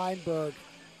 Sawyer Kleinberg.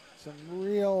 Some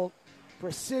real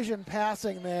precision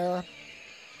passing there.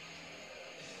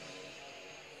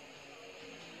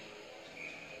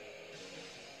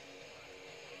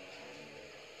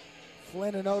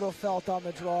 Flynn and Odelfelt on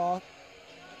the draw.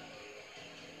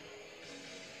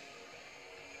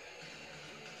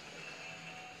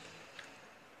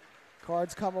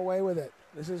 Cards come away with it.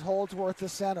 This is Holdsworth to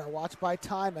center, watched by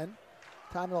Timon.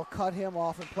 Timon will cut him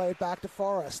off and play it back to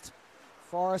Forrest.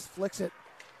 Forrest flicks it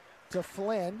to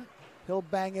Flynn. He'll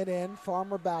bang it in.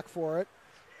 Farmer back for it.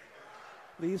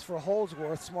 Leaves for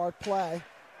Holdsworth. Smart play.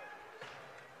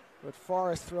 But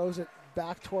Forrest throws it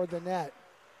back toward the net.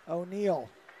 O'Neal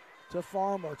to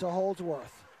Farmer to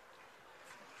Holdsworth.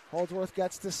 Holdsworth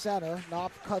gets to center.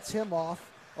 Knopf cuts him off.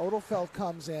 Odelfelt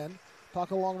comes in.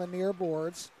 Puck along the near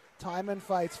boards. Timon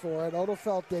fights for it.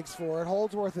 Odelfelt digs for it.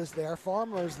 Holdsworth is there.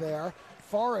 Farmer is there.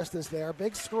 Forrest is there.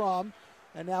 Big scrum.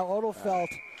 And now Odelfelt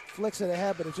flicks it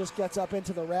ahead, but it just gets up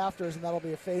into the rafters, and that'll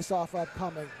be a face-off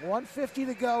upcoming. 1:50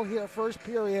 to go here, first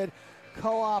period.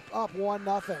 Co-op up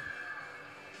 1-0.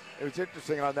 It was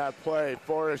interesting on that play.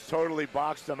 Forrest totally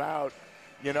boxed him out.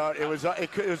 You know, it was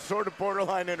sort of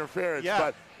borderline interference,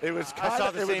 but it was kind I saw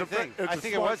of the same thing. I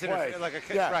think it was like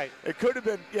a right. It could have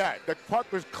been. Yeah, the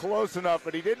puck was close enough,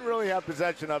 but he didn't really have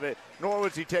possession of it. Nor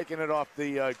was he taking it off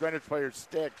the Greenwich player's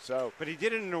stick. So, but he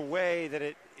did it in a way that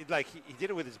he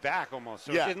did it with his back almost.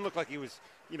 So it didn't look like he was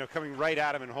coming right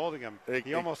at him and holding him.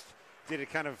 He almost did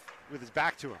it kind of with his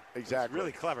back to him. Exactly.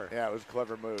 Really clever. Yeah, it was a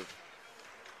clever move.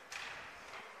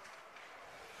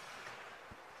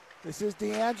 This is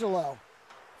D'Angelo.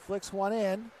 Flicks one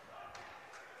in.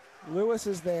 Lewis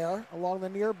is there along the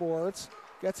near boards.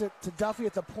 Gets it to Duffy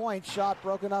at the point. Shot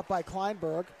broken up by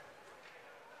Kleinberg.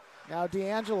 Now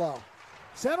D'Angelo.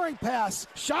 Centering pass.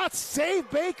 Shot save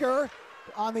Baker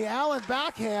on the Allen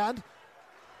backhand.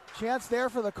 Chance there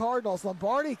for the Cardinals.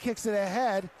 Lombardi kicks it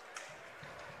ahead.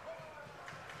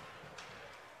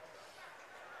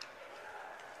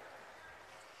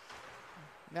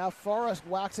 Now Forrest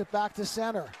whacks it back to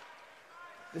center.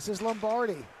 This is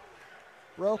Lombardi.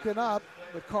 Broken up,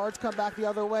 but Cards come back the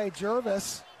other way.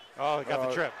 Jervis. Oh, he got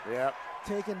the trip. Yep.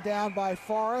 Taken down by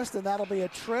Forrest, and that'll be a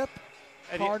trip.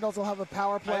 And Cardinals will have a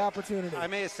power play opportunity. I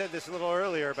may have said this a little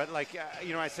earlier, but I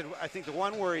said I think the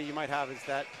one worry you might have is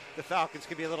that the Falcons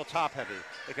could be a little top-heavy.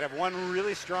 They could have one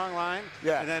really strong line,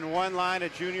 and then one line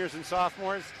of juniors and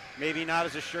sophomores, maybe not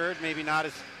as assured, maybe not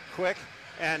as quick.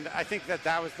 And I think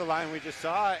that was the line we just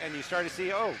saw, and you started to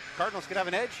see, Cardinals could have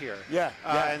an edge here.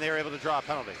 And they were able to draw a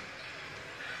penalty.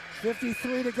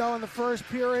 53 to go in the first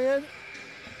period.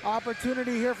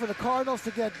 Opportunity here for the Cardinals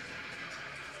to get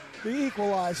the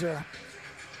equalizer.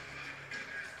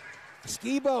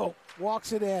 Skibo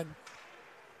walks it in.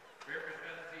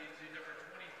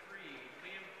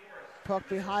 Puck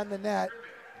behind the net.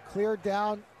 Cleared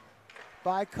down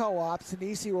by Co-op.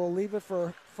 Sinisi will leave it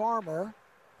for Farmer.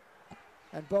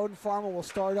 And Bowden Farmer will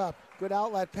start up. Good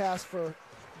outlet pass for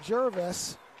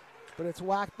Jervis, but it's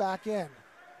whacked back in.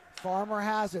 Farmer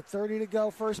has it, 30 to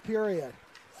go, first period.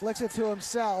 Flicks it to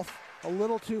himself, a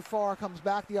little too far, comes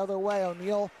back the other way.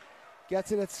 O'Neal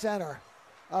gets it at center.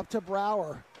 Up to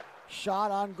Brower. Shot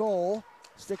on goal,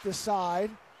 stick to side.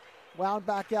 Wound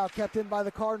back out, kept in by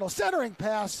the Cardinals. Centering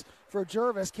pass for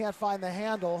Jervis, can't find the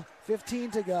handle. 15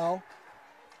 to go.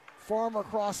 Farmer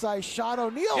cross ice, shot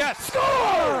O'Neal. Yes!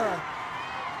 Score!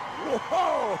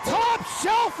 Whoa. Top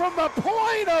shelf from the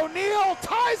point. O'Neal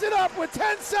ties it up with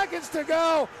 10 seconds to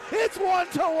go. It's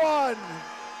 1-1.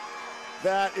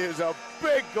 That is a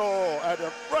big goal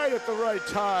right at the right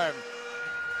time.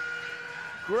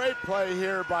 Great play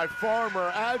here by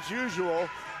Farmer, as usual.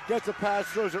 Gets a pass,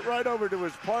 throws it right over to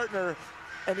his partner,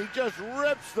 and he just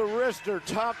rips the wrister,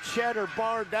 top cheddar,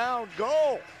 bar down,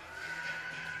 goal.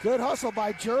 Good hustle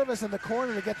by Jervis in the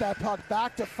corner to get that puck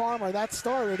back to Farmer. That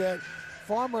started it.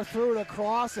 Farmer threw it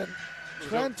across, and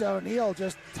Trent O'Neal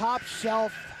just top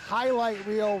shelf, highlight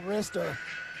reel wrister.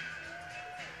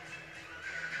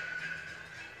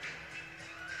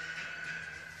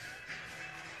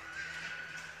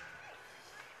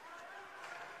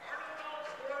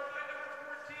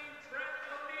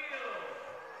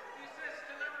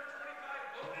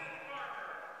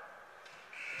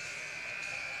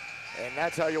 And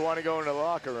that's how you want to go into the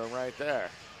locker room right there.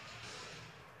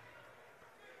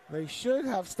 They should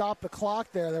have stopped the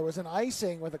clock there. There was an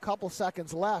icing with a couple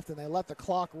seconds left, and they let the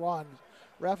clock run.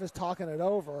 Ref is talking it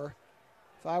over.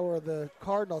 If I were the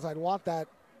Cardinals, I'd want that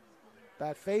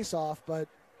face-off, but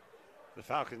the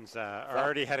Falcons are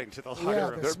already heading to the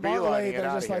locker room. They're smartly,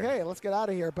 they're just like, hey, let's get out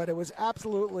of here. But it was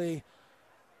absolutely,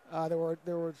 there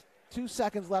were 2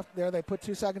 seconds left there. They put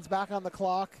 2 seconds back on the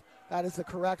clock. That is the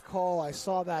correct call. I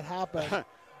saw that happen.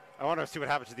 I want to see what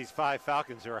happens to these 5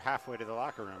 Falcons who are halfway to the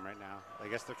locker room right now. I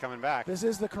guess they're coming back. This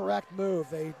is the correct move.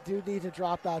 They do need to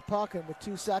drop that puck, and with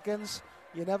 2 seconds,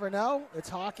 you never know. It's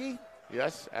hockey.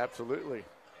 Yes, absolutely.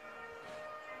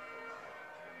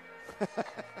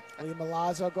 Lee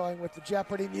Milazzo going with the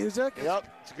Jeopardy music. Yep.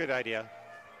 It's a good idea.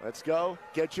 Let's go.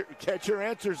 Get your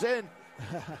answers in.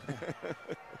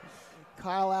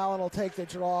 Kyle Allen will take the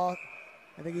draw.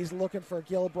 I think he's looking for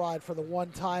Gilbride for the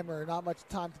one-timer. Not much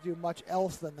time to do much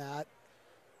else than that.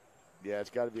 Yeah, it's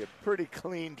got to be a pretty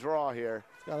clean draw here.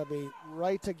 It's got to be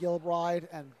right to Gilbride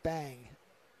and bang.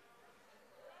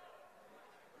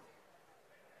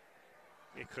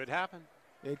 It could happen.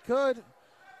 It could.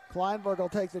 Kleinberg will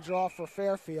take the draw for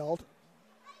Fairfield.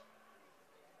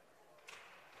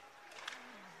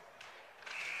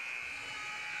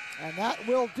 And that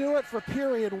will do it for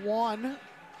period 1.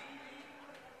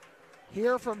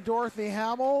 Here from Dorothy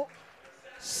Hamill,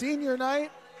 Senior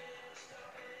night.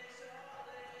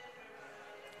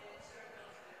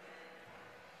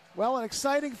 Well, an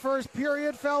exciting first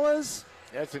period, fellas.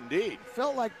 Yes, indeed.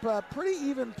 Felt like pretty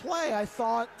even play. I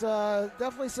thought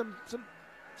definitely some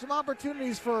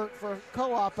opportunities for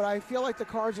co-op, but I feel like the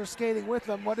Cards are skating with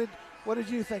them. What did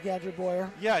you think, Andrew Boyer?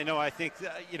 Yeah, I think,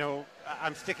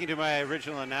 I'm sticking to my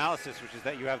original analysis, which is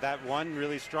that you have that one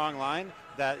really strong line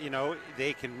that,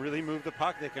 they can really move the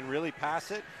puck, they can really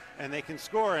pass it, and they can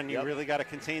score, and you really got to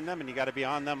contain them, and you got to be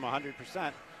on them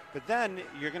 100%. But then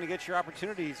you're going to get your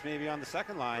opportunities maybe on the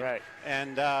second line, right?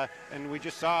 And we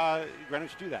just saw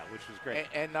Greenwich do that, which was great.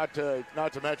 And not to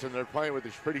mention they're playing with a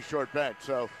pretty short bench,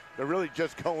 so they're really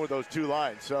just going with those two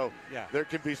lines. So there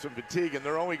can be some fatigue, and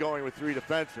they're only going with three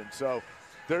defensemen. So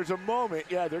there's a moment,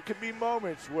 there can be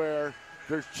moments where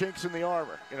there's chinks in the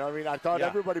armor. I thought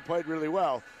everybody played really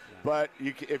well, but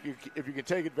if you can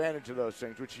take advantage of those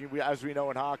things, which as we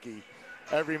know in hockey,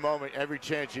 every moment, every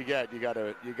chance you get, you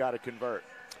gotta convert.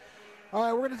 All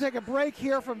right, we're going to take a break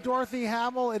here from Dorothy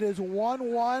Hamill. It is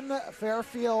 1-1,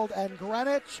 Fairfield and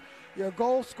Greenwich. Your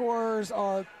goal scorers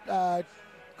are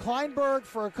Kleinberg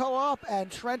for co-op and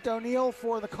Trent O'Neill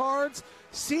for the Cards.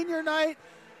 Senior night.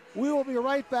 We will be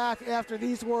right back after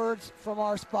these words from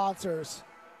our sponsors.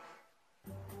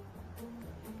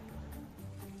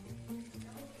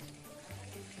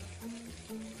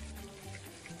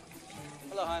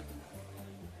 Hello, hon.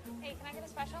 Hey, can I get a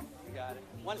special? You got it.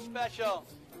 One special.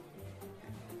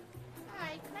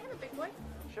 Hi, can I have a big boy?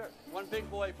 Sure. One big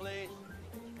boy, please.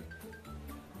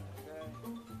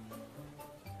 Okay.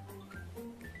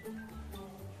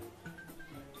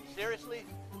 Seriously?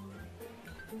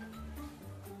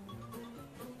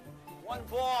 One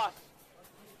boss.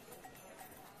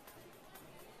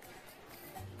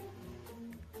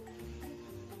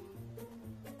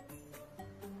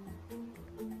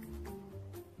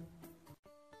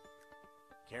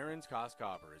 Karen's Cos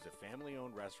Cobb is a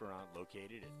family-owned restaurant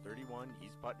located at 31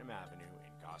 East Putnam Avenue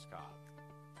in Cos Cob.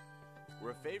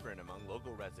 We're a favorite among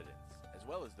local residents, as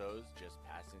well as those just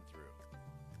passing through.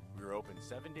 We're open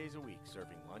 7 days a week,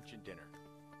 serving lunch and dinner.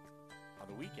 On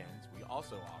the weekends, we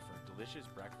also offer delicious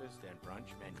breakfast and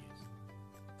brunch menus.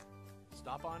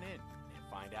 Stop on in and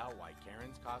find out why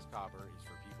Karen's Cos Cobb is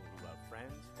for people who love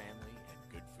friends, family,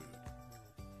 and good food.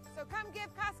 So come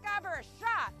give Cos Cobb a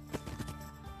shot.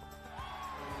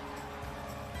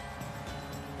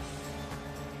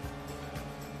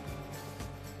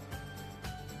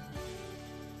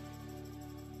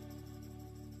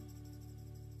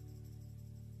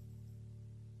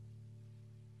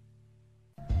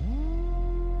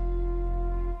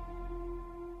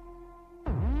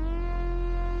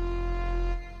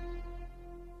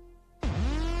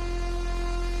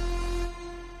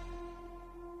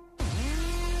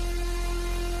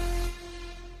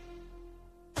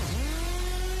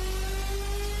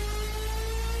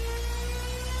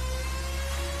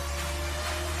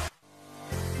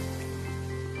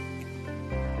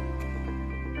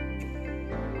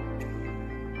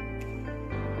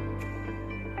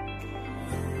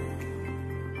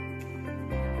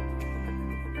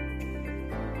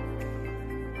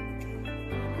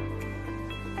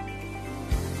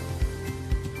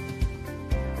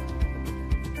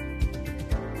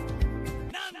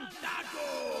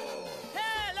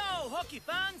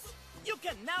 Fans, you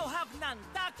can now have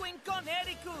Nantaco in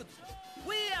Connecticut.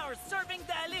 We are serving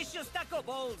delicious taco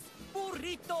bowls,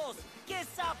 burritos,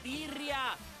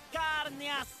 quesabirria, carne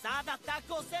asada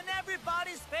tacos, and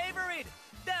everybody's favorite,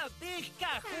 the Big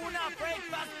Kahuna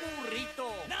Breakfast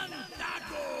Burrito.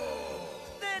 Nantaco!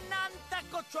 The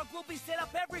Nantaco truck will be set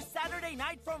up every Saturday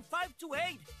night from 5 to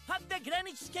 8 at the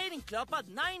Greenwich Skating Club at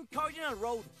 9 Cardinal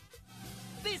Road.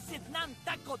 Visit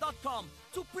nantaco.com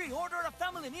to pre-order a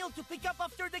family meal to pick up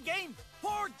after the game,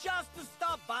 or just to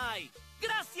stop by.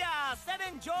 Gracias and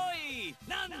enjoy!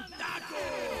 Nantaco!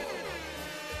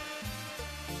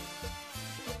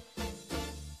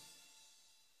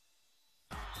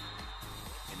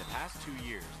 In the past 2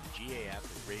 years, the GAF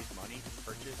has raised money to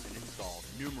purchase and install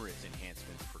numerous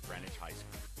enhancements for Greenwich High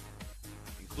School,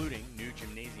 including new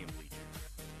gymnasium bleachers,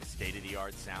 a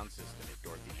state-of-the-art sound system at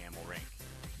Dorothy Hamill Rink,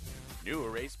 new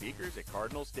array speakers at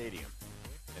Cardinal Stadium,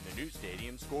 and the new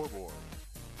stadium scoreboard.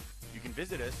 You can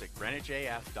visit us at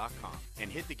GreenwichAF.com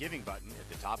and hit the giving button at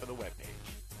the top of the webpage.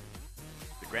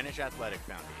 The Greenwich Athletic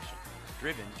Foundation,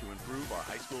 driven to improve our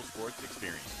high school sports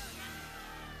experience.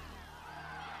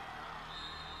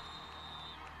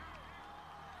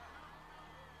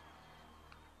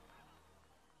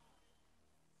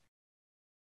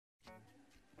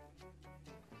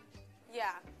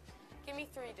 Yeah. Give me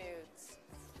 3 dudes.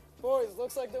 Boys,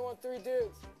 looks like they want 3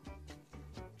 dudes.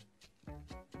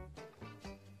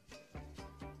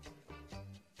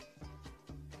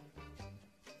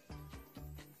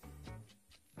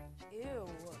 Ew.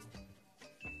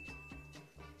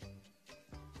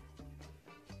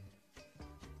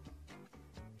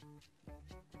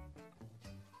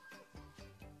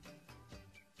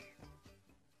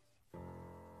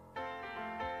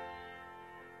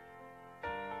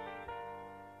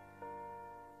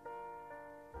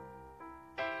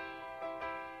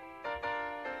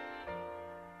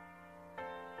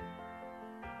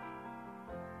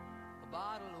 A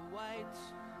bottle of white,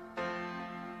 a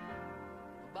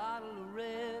bottle of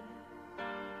red,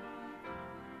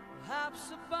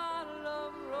 perhaps a bottle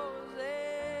of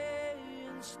rosé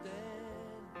instead.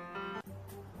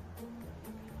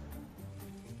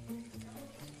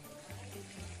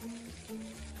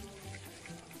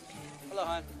 Hello,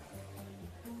 hon.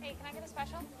 Hey, can I get a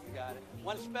special? You got it.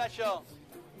 One special.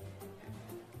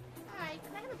 Hi,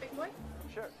 can I have a big boy?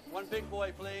 Sure. One big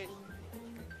boy, please.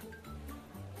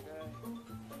 Okay.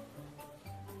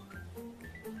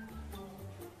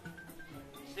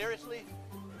 Seriously?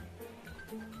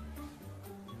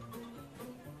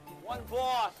 One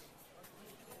boss.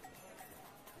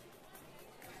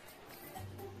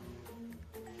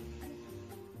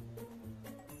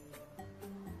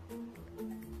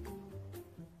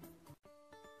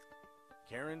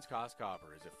 Karen's Cos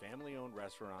Copper is a family-owned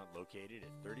restaurant located at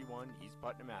 31 East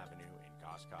Putnam Avenue in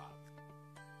Cos Cob.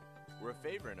 We're a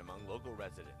favorite among local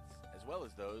residents, as well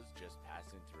as those just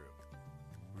passing through.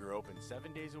 We're open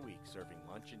 7 days a week serving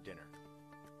lunch and dinner.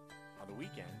 On the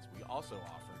weekends, we also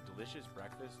offer delicious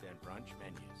breakfast and brunch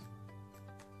menus.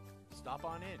 Stop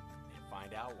on in and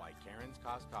find out why Karen's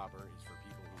Cos Copper is for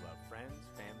people who love friends,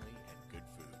 family, and good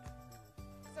food.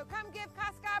 So come give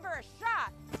Cascabber a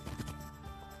shot.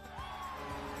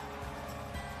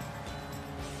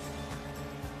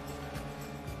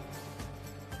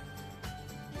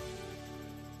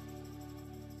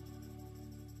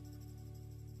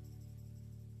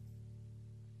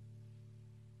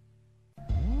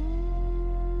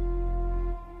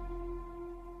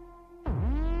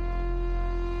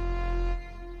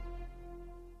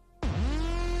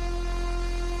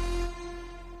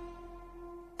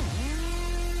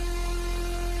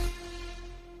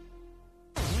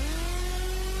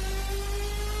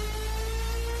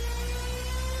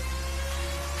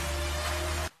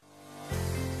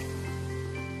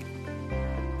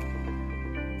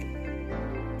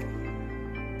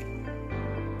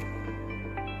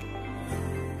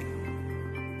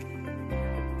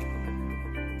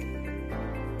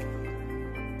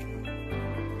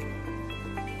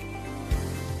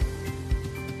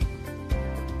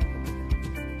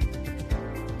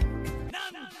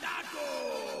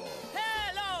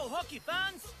 Hello, hockey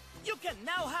fans! You can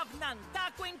now have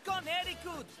Nantaco in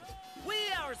Connecticut. We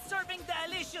are serving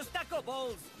delicious taco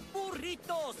bowls,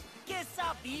 burritos,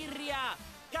 quesabirria,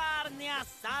 carne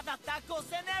asada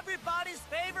tacos, and everybody's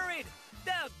favorite,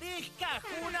 the Big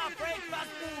Kahuna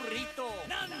Breakfast Burrito.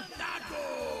 Nantaco!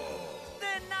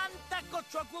 The Nantaco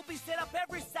truck will be set up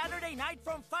every Saturday night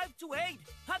from 5 to 8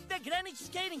 at the Greenwich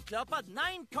Skating Club at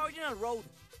 9 Cardinal Road.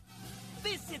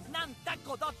 Visit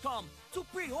nantaco.com to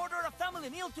pre-order a family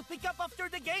meal to pick up after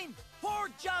the game or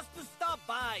just to stop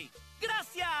by.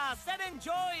 Gracias and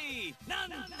enjoy!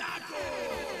 Nantaco!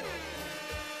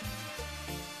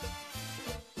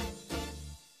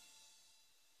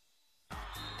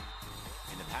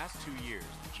 In the past 2 years,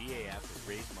 the GAF has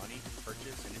raised money to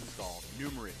purchase and install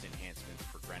numerous enhancements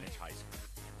for Greenwich High School,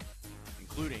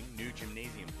 including new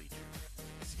gymnasium bleachers,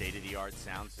 a state-of-the-art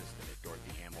sound system at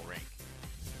Dorothy Hamill Rink,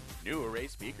 new array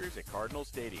speakers at Cardinal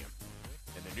Stadium,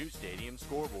 and the new stadium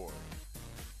scoreboard.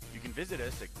 You can visit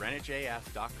us at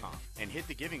greenwichaf.com and hit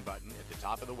the giving button at the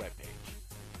top of the webpage.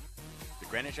 The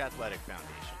Greenwich Athletic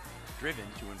Foundation, driven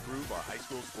to improve our high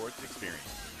school sports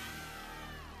experience.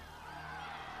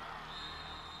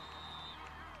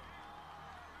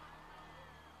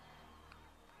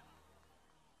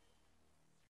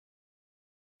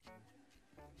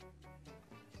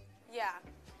 Yeah.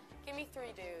 Give me 3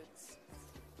 dudes.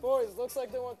 Boys, looks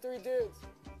like they want 3 dudes.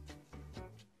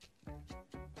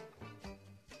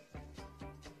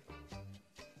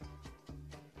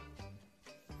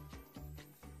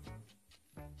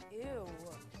 Ew.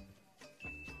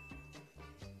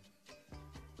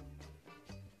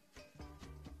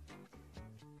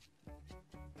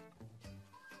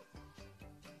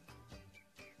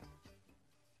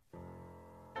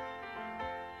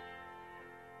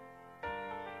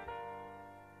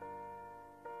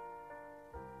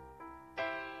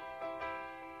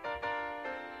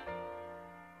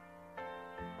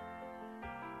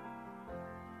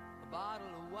 A bottle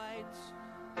of white,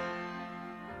 a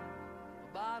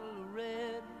bottle of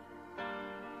red,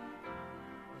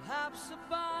 perhaps a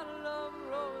bottle of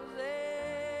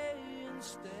rosé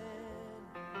instead.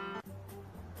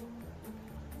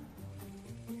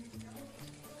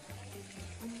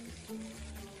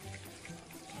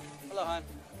 Hello, hon.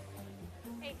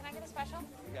 Hey, can I get a special?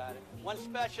 You got it. One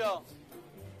special.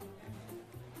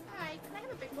 Hi, can I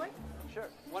have a big boy? Sure.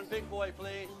 One big boy,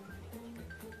 please.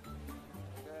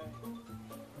 Okay.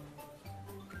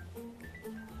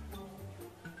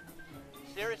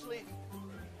 Seriously?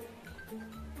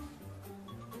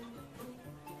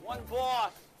 One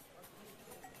boss.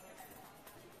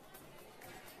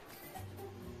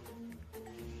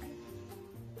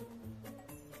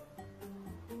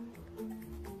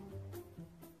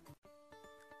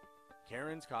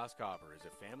 Karen's Cos Cobb is a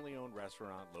family-owned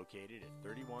restaurant located at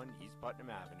 31 East Putnam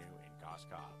Avenue in Cos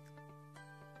Cob.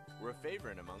 We're a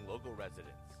favorite among local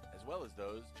residents, as well as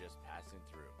those just passing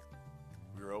through.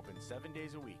 We are open 7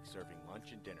 days a week, serving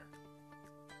lunch and dinner.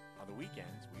 On the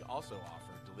weekends, we also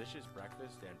offer delicious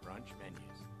breakfast and brunch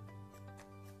menus.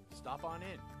 Stop on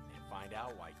in and find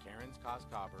out why Karen's Cos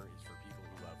Cobb is for people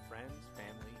who love friends,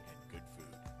 family, and good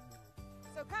food.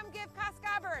 So come give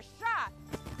Coscobber a shot.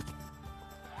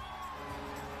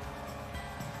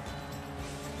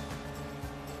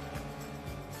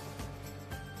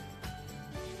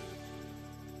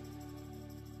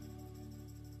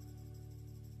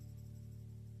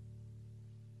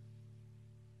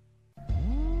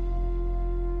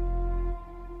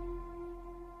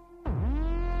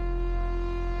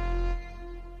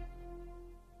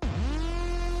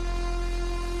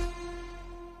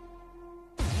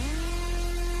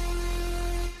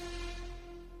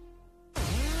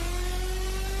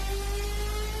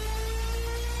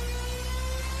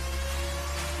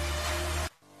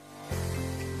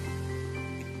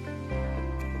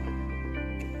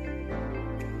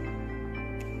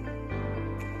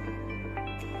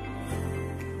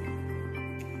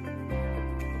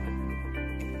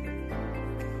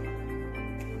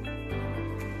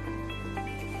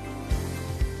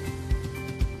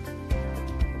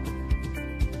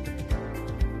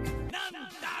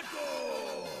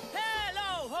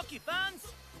 Fans,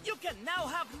 you can now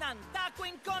have Nantaco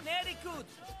in Connecticut.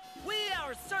 We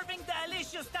are serving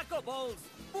delicious taco bowls,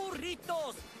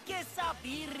 burritos,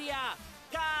 quesabirria,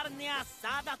 carne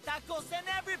asada tacos, and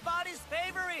everybody's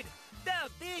favorite, the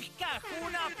Big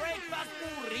Kahuna Breakfast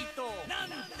Burrito.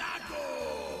 Nantaco!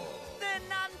 The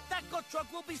Nantaco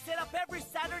truck will be set up every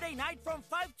Saturday night from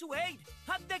 5 to 8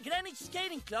 at the Greenwich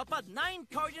Skating Club at 9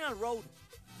 Cardinal Road.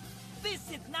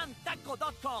 Visit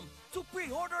nantaco.com to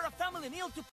pre-order a family meal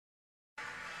to...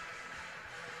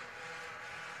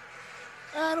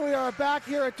 And we are back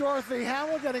here at Dorothy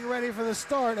Hamill getting ready for the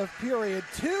start of period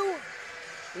 2.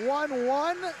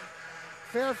 1-1.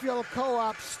 Fairfield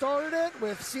Co-op started it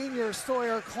with senior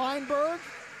Sawyer Kleinberg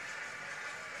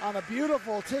on a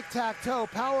beautiful tic-tac-toe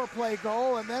power play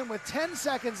goal. And then with 10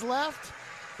 seconds left,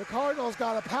 the Cardinals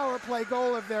got a power play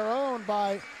goal of their own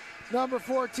by number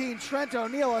 14, Trent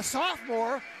O'Neill, a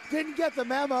sophomore. Didn't get the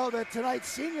memo that tonight's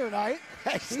senior night.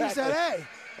 Exactly. He said,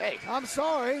 hey, I'm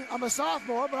sorry, I'm a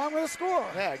sophomore, but I'm going to score.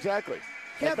 Yeah, exactly.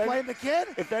 Can't blame the kid.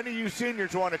 If any of you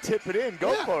seniors want to tip it in,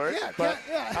 go for it. Yeah, but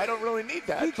I don't really need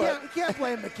that. You can't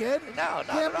blame the kid. No,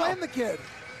 can't blame the kid.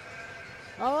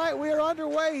 All right, we are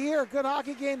underway here. Good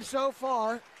hockey game so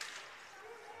far.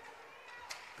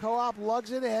 Co-op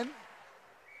lugs it in.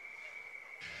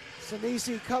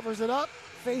 Sinisi covers it up.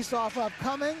 Face-off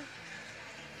upcoming.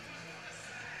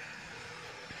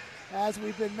 As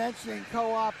we've been mentioning,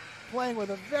 Co-op playing with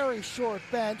a very short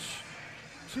bench.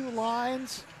 2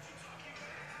 lines,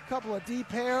 a couple of D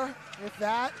pair, if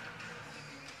that.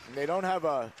 And they don't have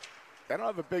a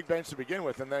big bench to begin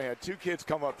with, and they had 2 kids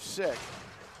come up sick.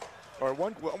 Or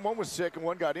one was sick and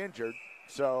one got injured,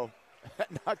 so that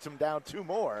knocks them down 2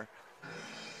 more.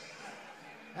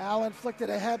 Allen flicked it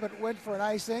ahead but went for an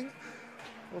icing.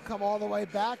 We'll come all the way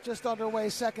back, just underway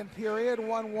second period,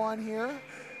 1-1 here.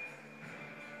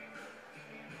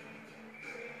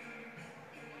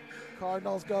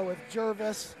 Cardinals go with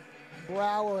Jervis,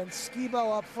 Brower, and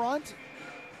Skibo up front.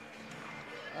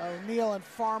 O'Neill and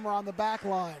Farmer on the back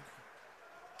line.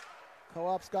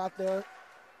 Co-op's got the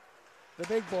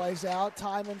big boys out,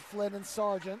 Timon, Flynn, and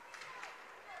Sargent.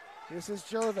 This is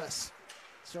Jervis,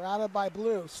 surrounded by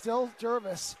blue. Still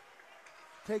Jervis.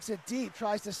 Takes it deep,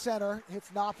 tries to center,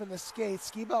 hits Knopf in the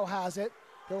skates. Skibo has it.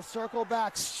 He'll circle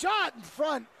back. Shot in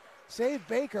front. Save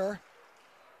Baker.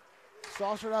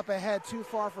 Saucered up ahead, too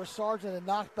far for Sargent and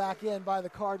knocked back in by the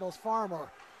Cardinals' Farmer.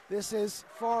 This is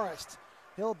Forrest.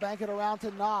 He'll bank it around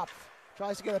to Knopf.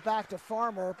 Tries to get it back to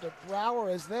Farmer, but Brower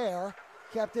is there.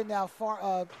 Kept in now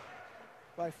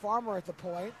by Farmer at the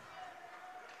point.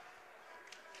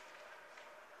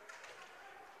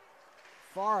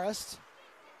 Forrest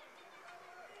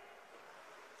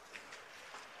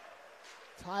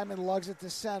Timon lugs it to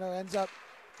center, ends up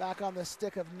back on the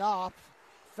stick of Knopf.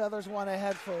 Feathers one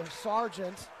ahead for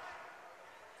Sargent.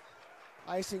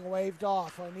 Icing waved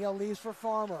off. O'Neal leaves for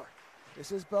Farmer.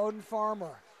 This is Bowden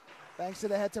Farmer. Banks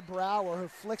it ahead to Brower, who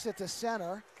flicks it to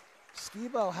center.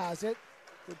 Skibo has it.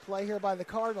 Good play here by the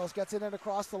Cardinals. Gets it in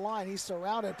across the line. He's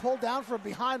surrounded. Pulled down from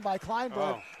behind by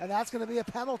Kleinberg. And that's going to be a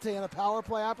penalty and a power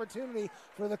play opportunity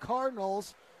for the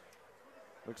Cardinals.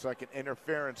 Looks like an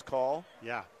interference call.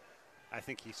 Yeah, I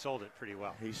think he sold it pretty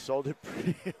well. He sold it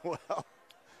pretty well.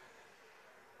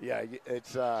 Yeah,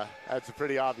 it's that's a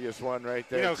pretty obvious one right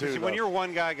there. You know, because when you're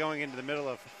one guy going into the middle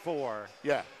of 4,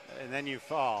 yeah, and then you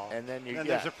fall, and then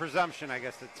there's a presumption, I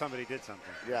guess, that somebody did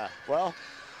something. Yeah, well,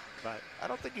 but I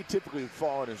don't think he typically would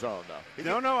fall on his own,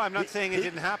 though. No, I'm not saying it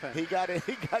didn't happen. He got it.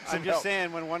 He got some I'm just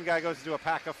saying when one guy goes to do a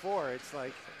pack of 4, it's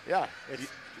like, yeah,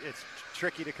 it's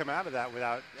tricky to come out of that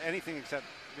without anything except.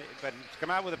 But to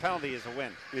come out with a penalty is a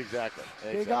win. Exactly.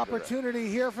 Big opportunity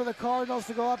here for the Cardinals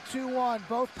to go up 2-1.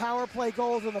 Both power play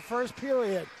goals in the first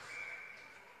period.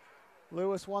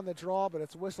 Lewis won the draw, but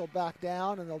it's whistled back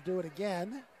down, and they'll do it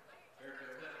again.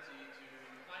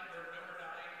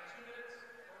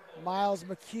 Miles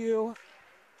McHugh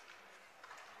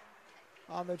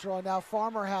on the draw. Now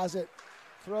Farmer has it,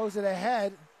 throws it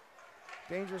ahead,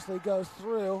 dangerously goes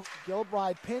through.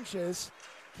 Gilbride pinches,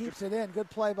 keeps it in. Good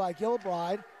play by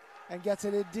Gilbride, and gets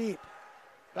it in deep.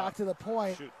 Back to the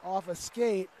point, off a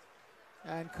skate,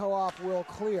 and Co-op will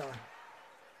clear.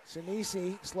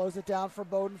 Sinisi slows it down for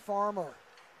Bowden Farmer.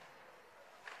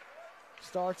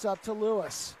 Starts up to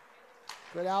Lewis.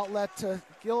 Good outlet to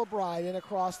Gilbride in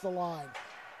across the line.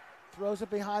 Throws it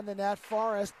behind the net.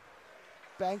 Forrest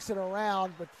banks it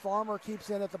around, but Farmer keeps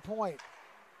in at the point.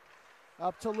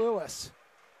 Up to Lewis.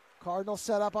 Cardinals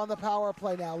set up on the power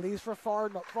play now. Leaves for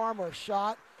Farmer.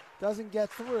 Shot doesn't get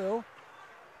through.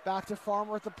 Back to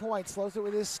Farmer at the point. Slows it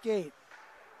with his skate.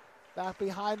 Back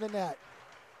behind the net.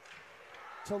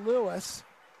 To Lewis.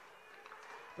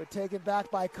 But taken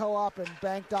back by Co-op and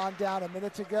banked on down. A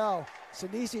minute to go.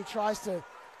 Sinisi tries to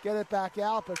get it back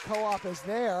out, but Co-op is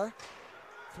there.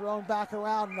 Thrown back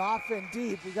around, Knopf in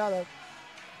deep. We got a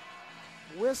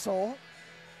whistle.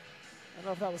 I don't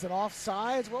know if that was an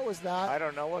offsides. What was that? I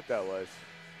don't know what that was.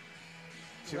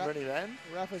 Too many men?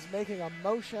 Ref is making a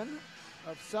motion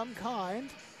of some kind.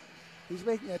 He's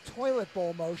making a toilet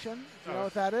bowl motion. Do you know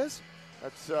what that is?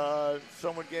 That's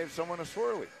someone gave someone a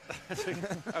swirly.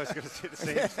 I was going to say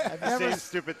the same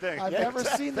stupid thing. I've never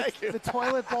seen the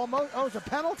toilet bowl motion. Oh, it's a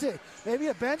penalty. Maybe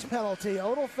a bench penalty.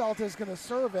 Odelfelt is going to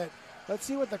serve it. Let's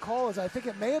see what the call is. I think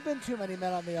it may have been too many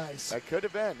men on the ice. That could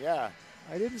have been, yeah.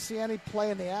 I didn't see any play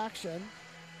in the action.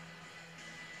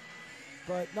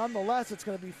 But nonetheless, it's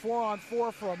going to be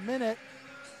 4-on-4 for a minute.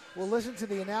 We'll listen to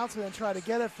the announcement and try to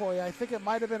get it for you. I think it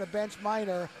might have been a bench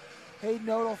minor. Hayden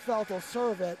Odelfelt will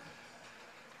serve it.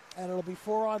 And it'll be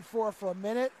 4-on-4 for a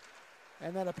minute,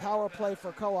 and then a power play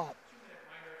for Co-op.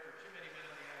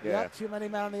 Yeah. Yep, too many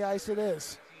men on the ice it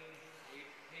is.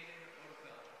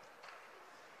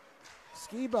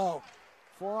 Skibo,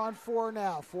 4-on-4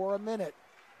 now for a minute.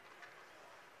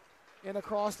 In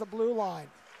across the blue line.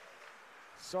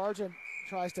 Sargent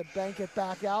tries to bank it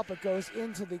back out, but goes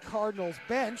into the Cardinals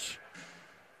bench.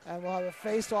 And we'll have a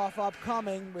face-off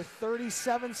upcoming with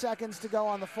 37 seconds to go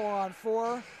on the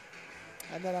 4-on-4.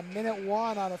 And then a minute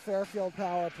 1 on a Fairfield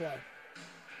power play.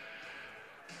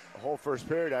 The whole first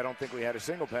period, I don't think we had a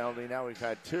single penalty. Now we've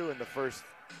had 2 in the first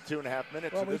 2.5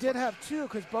 minutes. Well, we did have 2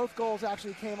 because both goals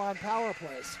actually came on power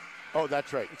plays. Oh,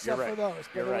 that's right. Except you're right. for those.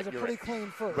 But it was a pretty clean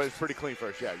first. But it's pretty clean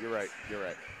first. Yeah, you're right. You're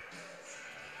right.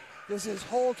 This is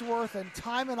Holdsworth and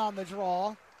Timon on the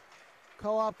draw.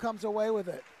 Co-op comes away with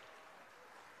it.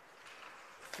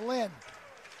 Flynn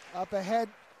up ahead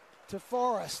to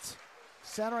Forrest.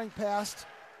 Centering pass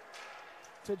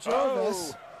to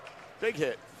Jervis. Oh, big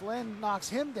hit. Flynn knocks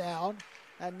him down,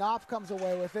 and Knopf comes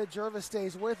away with it. Jervis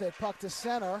stays with it. Puck to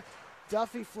center.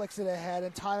 Duffy flicks it ahead,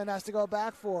 and Timon has to go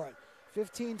back for it.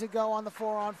 15 to go on the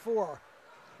 4-on-4.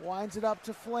 Winds it up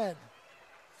to Flynn.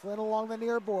 Flynn along the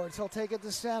near boards. He'll take it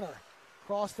to center.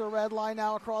 Cross the red line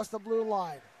now across the blue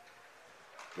line.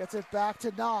 Gets it back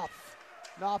to Knopf.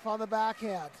 Knopf on the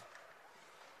backhand.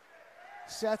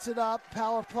 Sets it up.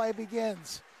 Power play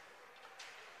begins.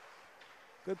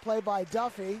 Good play by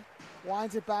Duffy.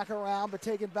 Winds it back around, but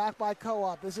taken back by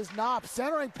Co-op. This is Knopf.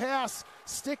 Centering pass.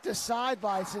 Sticked aside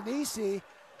by Sinisi.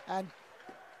 And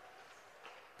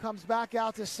comes back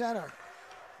out to center.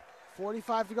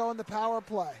 45 to go in the power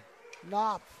play.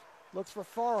 Knopf looks for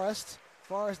Forrest.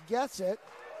 Forrest gets it.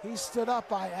 He's stood up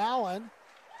by Allen.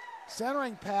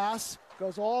 Centering pass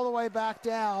goes all the way back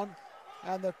down,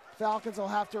 and the Falcons will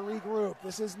have to regroup.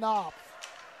 This is Knopf.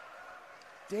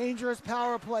 Dangerous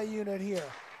power play unit here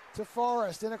to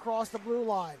Forrest, in across the blue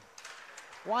line.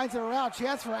 Winds it around,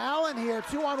 chance for Allen here,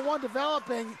 2-on-1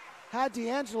 developing. Had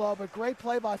D'Angelo, but great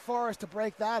play by Forrest to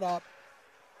break that up.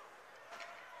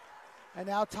 And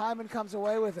now Timon comes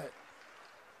away with it.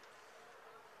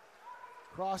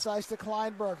 Cross ice to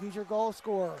Kleinberg, he's your goal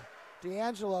scorer.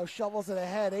 D'Angelo shovels it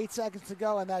ahead, 8 seconds to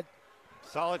go, and that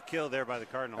solid kill there by the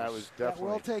Cardinals. That was definitely.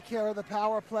 That will take care of the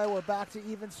power play. We're back to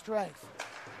even strength.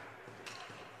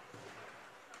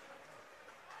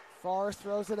 Forrest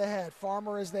throws it ahead.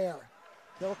 Farmer is there.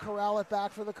 He'll corral it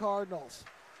back for the Cardinals.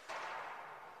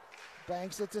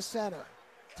 Banks it to center.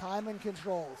 Timon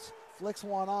controls. Flicks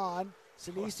one on.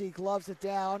 Sinisi gloves it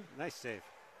down. Nice save.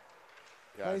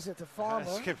 Plays it to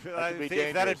Farmer. If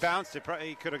that had bounced,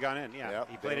 he could have gone in. Yeah, Yep,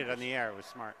 he played it on the air. It was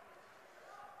smart.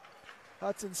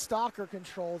 Hudson Stocker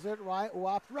controls it, right?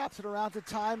 Wraps it around to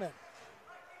Timon.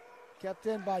 Kept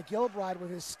in by Gilbride with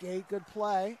his skate. Good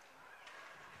play.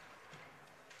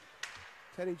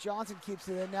 Teddy Johnson keeps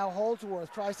it in. Now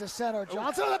Holdsworth tries to center.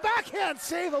 Johnson on the backhand.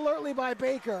 Save alertly by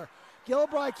Baker.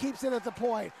 Gilbride keeps it at the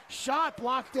point. Shot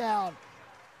blocked down.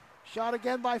 Shot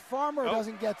again by Farmer.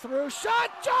 Doesn't get through.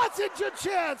 Shot Johnson. Good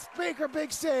chance. Baker,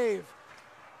 big save.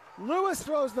 Lewis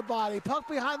throws the body. Puck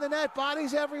behind the net.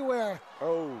 Bodies everywhere.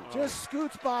 Just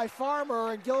scoots by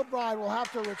Farmer, and Gilbride will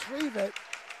have to retrieve it.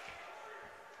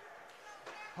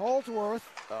 Holdsworth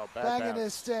banging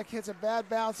his stick. Hits a bad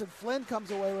bounce, and Flynn comes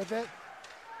away with it.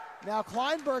 Now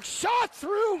Kleinberg shot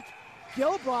through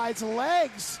Gilbride's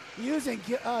legs, using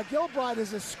Gilbride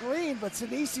as a screen, but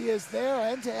Sinisi is there.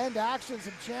 End-to-end action,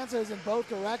 some chances in both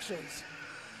directions.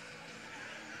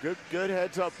 Good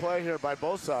heads-up play here by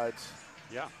both sides.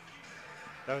 Yeah.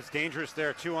 That was dangerous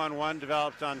there. 2-on-1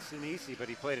 developed on Sinisi, but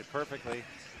he played it perfectly.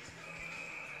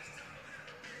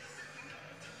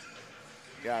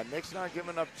 Yeah, Nick's not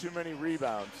giving up too many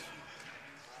rebounds.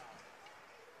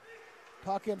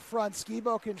 Puck in front,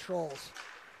 Skibo controls.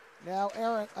 Now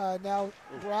now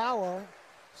Brower.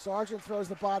 Sargent throws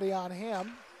the body on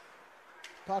him.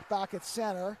 Puck back at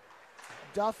center.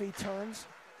 Duffy turns,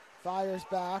 fires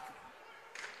back.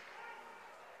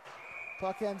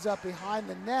 Puck ends up behind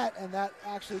the net, and that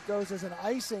actually goes as an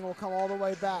icing, will come all the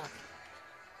way back.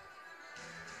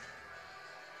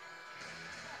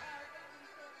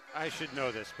 I should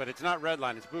know this, but it's not red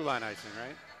line, it's blue line icing,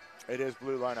 right? It is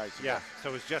blue line icing. Yeah,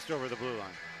 so it's just over the blue line.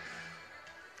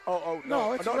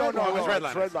 No, it's red line. It's red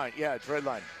line. It's red line. Yeah, it's red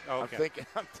line. Oh, okay.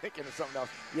 I'm thinking of something else.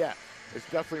 Yeah, it's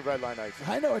definitely red line icing.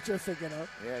 I know what you're thinking of.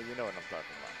 Yeah, you know what I'm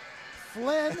talking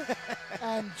about. Flynn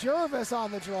and Jervis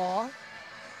on the draw.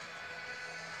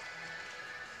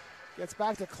 Gets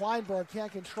back to Kleinberg,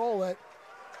 can't control it.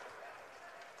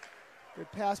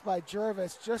 Good pass by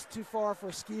Jervis, just too far for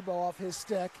Skibo off his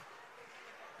stick.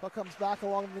 Puck comes back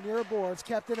along the near boards,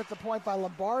 kept in at the point by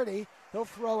Lombardi. He'll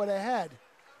throw it ahead.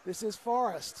 This is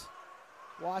Forrest.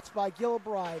 Watched by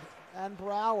Gilbride and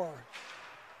Brower.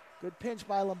 Good pinch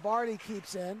by Lombardi,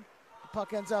 keeps in. The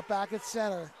puck ends up back at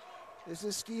center. This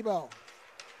is Skibo.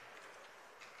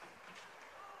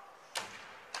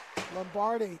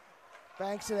 Lombardi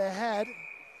banks it ahead,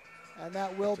 and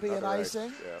that will be an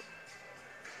icing. Yep.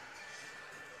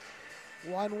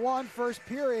 1-1 first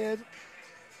period.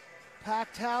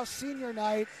 Packed house senior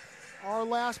night, our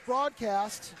last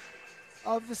broadcast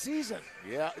of the season.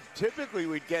 Yeah, typically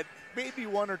we'd get maybe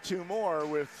one or two more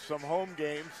with some home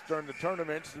games during the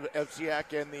tournaments, the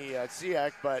FCIAC and the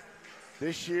SEAC, but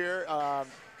this year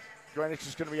Greenwich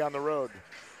is going to be on the road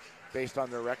based on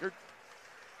their record.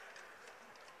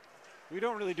 We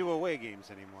don't really do away games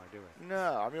anymore, do we?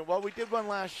 No, I mean, well, we did one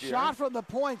last year. Shot from the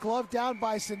point, glove down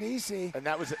by Sinisi. And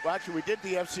that was, well, actually, we did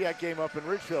the FCIAC game up in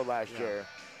Ridgefield last year,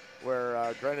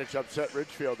 where Greenwich upset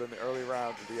Ridgefield in the early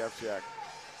rounds of the FCIAC.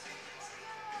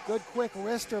 Good quick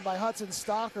wrister by Hudson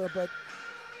Stocker, but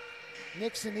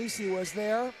Nick Sinisi was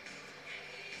there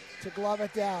to glove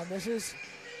it down. This is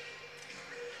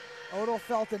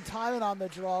Odelfelt and Timon on the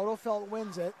draw. Odelfelt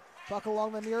wins it. Puck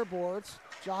along the near boards.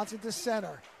 Johnson to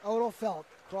center. Odelfelt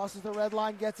crosses the red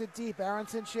line, gets it deep.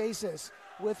 Aronson chases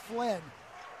with Flynn.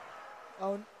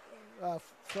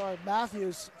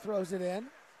 Matthews throws it in.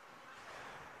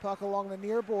 Puck along the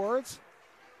near boards.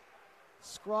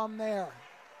 Scrum there.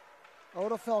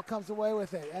 Odelfelt comes away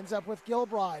with it. Ends up with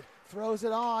Gilbride. Throws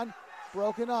it on.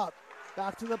 Broken up.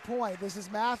 Back to the point. This is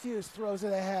Matthews. Throws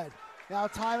it ahead. Now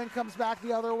Timon comes back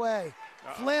the other way.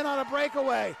 Flynn on a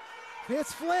breakaway.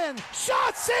 Hits Flynn.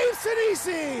 Shot, save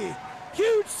Sinisi.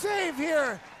 Huge save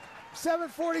here.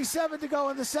 7:47 to go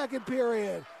in the second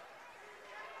period.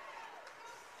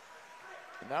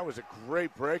 And that was a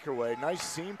great breakaway. Nice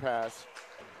seam pass.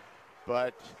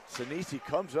 But Sinisi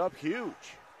comes up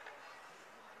huge.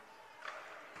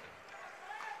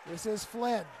 This is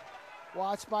Flynn,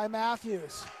 watched by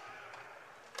Matthews.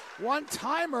 One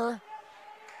timer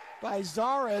by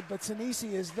Zared, but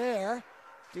Sinisi is there.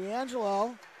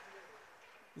 D'Angelo,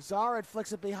 Zared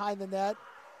flicks it behind the net.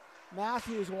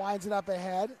 Matthews winds it up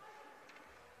ahead.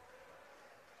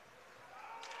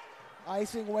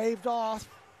 Icing waved off.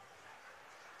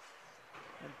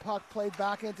 And puck played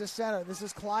back into center. This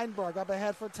is Kleinberg up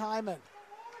ahead for Timon.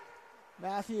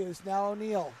 Matthews, now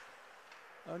O'Neill.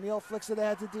 O'Neill flicks it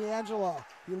ahead to D'Angelo.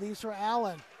 He leaves for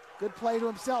Allen. Good play to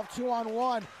himself,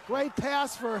 2-on-1. Great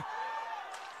pass for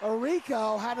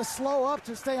Orico. Had to slow up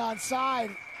to stay on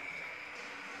side.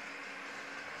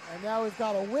 And now we've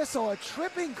got a whistle, a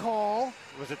tripping call.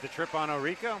 Was it the trip on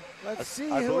Orico? Let's see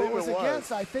who it was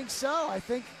against. I think so. I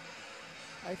think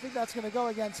that's going to go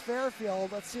against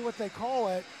Fairfield. Let's see what they call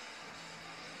it.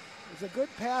 It was a good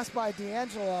pass by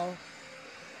D'Angelo.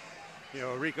 You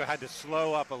know, Orico had to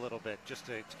slow up a little bit just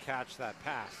to catch that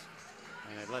pass.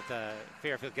 And it let the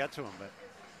Fairfield get to him. But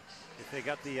if they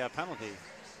got the penalty,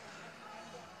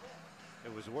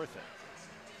 it was worth it.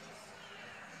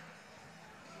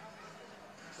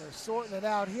 They're sorting it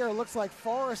out here. It looks like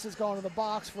Forrest is going to the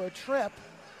box for a trip.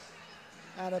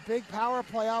 And a big power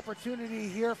play opportunity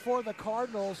here for the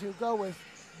Cardinals, who go with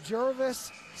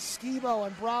Jervis, Skibo,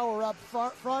 and Brower up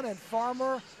front, and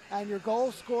Farmer and your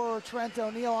goal scorer Trent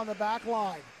O'Neill on the back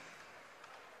line.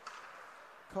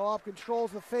 Co-op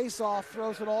controls the face-off,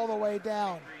 throws it all the way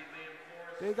down.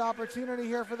 Big opportunity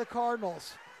here for the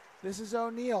Cardinals. This is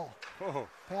O'Neill.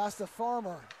 Pass to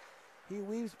Farmer. He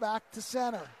weaves back to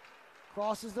center.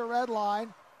 Crosses the red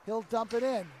line. He'll dump it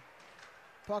in.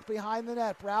 Puck behind the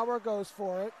net. Brower goes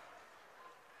for it.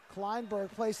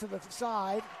 Kleinberg plays to the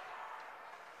side.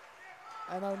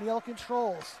 And O'Neill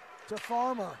controls to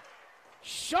Farmer.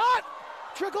 Shot!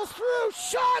 Trickles through.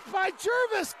 Shot by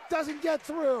Jervis. Doesn't get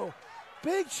through.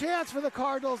 Big chance for the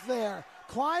Cardinals there.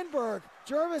 Kleinberg.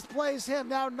 Jervis plays him.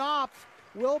 Now Knopf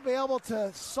will be able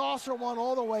to saucer one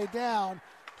all the way down.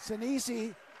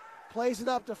 Sinisi plays it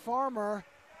up to Farmer.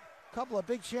 Couple of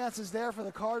big chances there for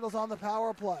the Cardinals on the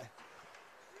power play.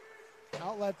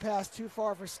 Outlet pass too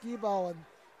far for Skibo, and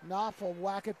Knopf will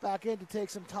whack it back in to take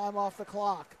some time off the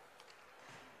clock.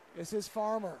 This is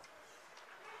Farmer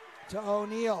to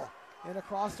O'Neill. And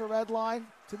across the red line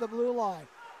to the blue line.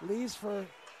 Leaves for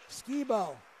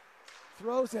Skibo.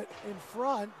 Throws it in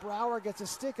front. Brower gets a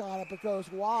stick on it, but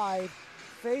goes wide.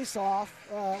 Face-off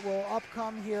will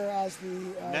upcome here as the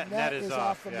net is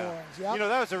off the moorings. Yep. You know,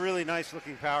 that was a really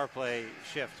nice-looking power play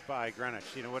shift by Greenwich.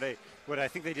 You know, what I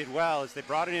think they did well is they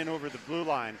brought it in over the blue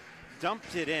line,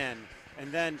 dumped it in,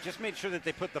 and then just made sure that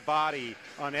they put the body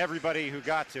on everybody who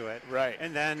got to it. Right.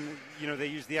 And then, you know, they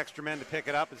used the extra men to pick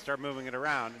it up and start moving it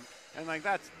around. And like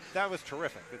that was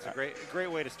terrific. It's a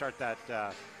great way to start that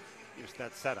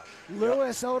that setup.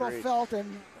 Lewis, Odelfelt,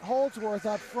 and Holdsworth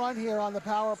up front here on the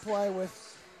power play with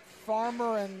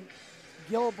Farmer and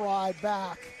Gilbride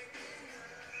back.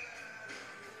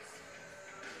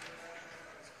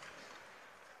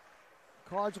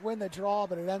 Cards win the draw,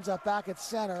 but it ends up back at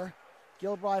center.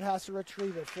 Gilbride has to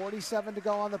retrieve it. 47 to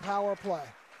go on the power play.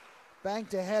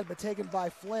 Banked ahead, but taken by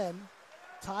Flynn.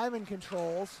 Timon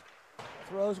controls.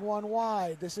 Throws one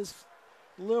wide. This is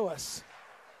Lewis.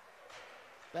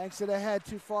 Banks it ahead,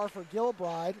 too far for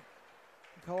Gilbride.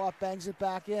 Co-op bangs it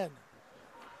back in.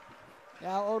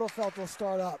 Now Odelfelt will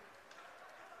start up.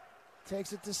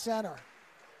 Takes it to center.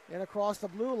 In across the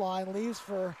blue line, leaves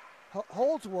for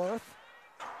Holdsworth.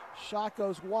 Shot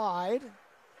goes wide.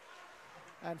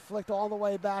 And flicked all the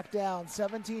way back down.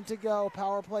 17 to go.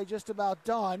 Power play just about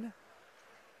done.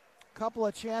 Couple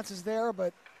of chances there,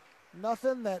 but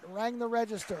nothing that rang the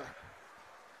register.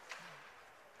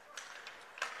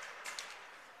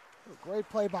 Great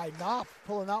play by Knopf,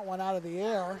 pulling that one out of the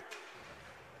air.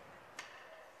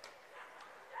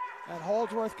 And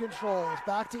Holdsworth controls.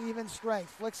 Back to even strength.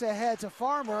 Flicks ahead to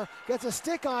Farmer. Gets a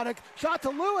stick on it. Shot to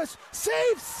Lewis.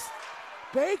 Saves!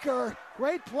 Baker.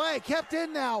 Great play. Kept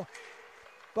in now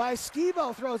by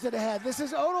Skibo. Throws it ahead. This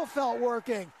is Odelfelt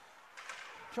working.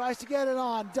 Tries to get it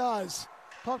on. Does.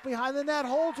 Puck behind the net.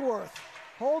 Holdsworth.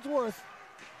 Holdsworth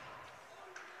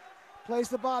plays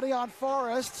the body on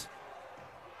Forrest.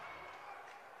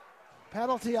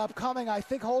 Penalty upcoming. I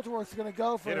think Holdsworth's going to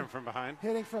go for hit him from behind.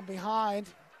 Hitting from behind.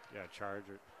 Yeah, charge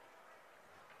it.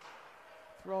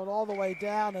 Thrown all the way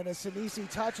down, and as Sinisi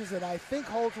touches it, I think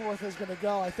Holdsworth is going to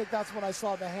go. I think that's when I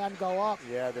saw the hand go up.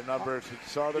 Yeah, the numbers.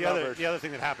 Saw the numbers. The other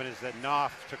thing that happened is that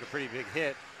Knopf took a pretty big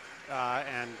hit,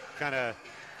 and kind of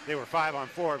they were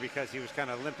 5-on-4 because he was kind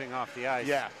of limping off the ice.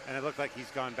 Yeah. And it looked like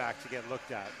he's gone back to get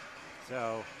looked at.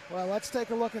 So. Well, let's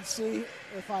take a look and see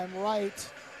if I'm right.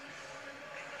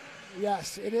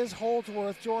 Yes, it is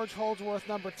Holdsworth, George Holdsworth,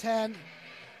 number 10,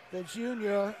 the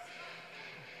junior,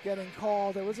 getting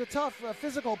called. It was a tough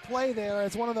physical play there.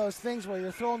 It's one of those things where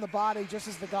you're throwing the body just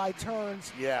as the guy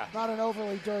turns. Yeah. Not an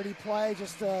overly dirty play,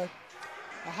 just a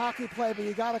hockey play, but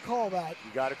you got to call that.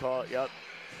 You got to call it, yep.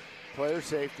 Player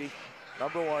safety,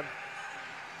 number 1.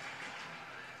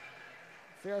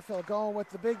 Fairfield going with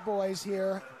the big boys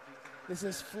here. This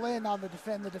is Flynn on the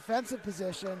defensive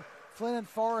position. Flynn and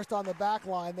Forrest on the back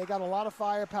line. They got a lot of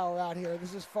firepower out here.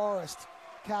 This is Forrest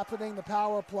captaining the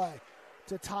power play.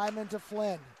 To Timon to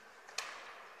Flynn.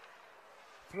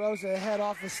 Throws a head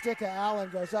off the stick of Allen,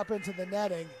 goes up into the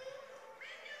netting.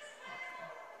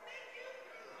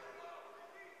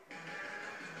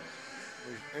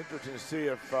 It's interesting to see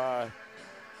if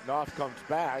Knopf comes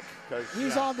back.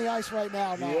 He's on the ice right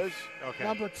now. He is? Okay.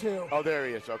 Number 2. Oh, there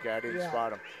he is. Okay, I didn't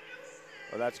spot him.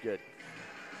 Well, that's good.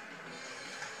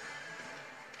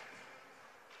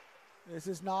 This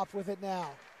is Knopf with it now.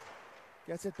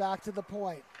 Gets it back to the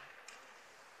point.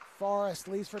 Forrest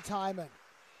leaves for Timon.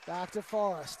 Back to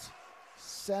Forrest.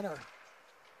 Center.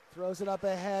 Throws it up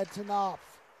ahead to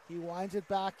Knopf. He winds it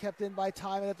back, kept in by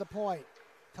Timon at the point.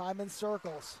 Timon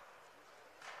circles.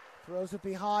 Throws it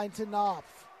behind to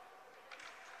Knopf.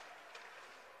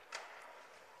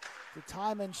 The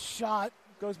Timon shot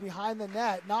goes behind the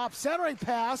net. Knopf centering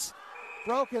pass.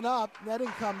 Broken up.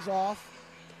 Netting comes off.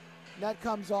 Net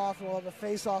comes off, and we'll have a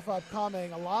face-off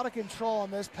upcoming. A lot of control on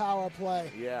this power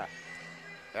play. Yeah,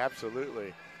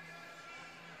 absolutely.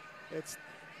 It's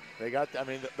They got, I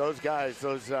mean, those guys,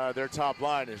 their top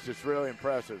line is just really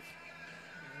impressive.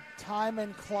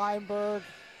 Timon, Kleinberg,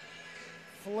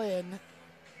 Flynn,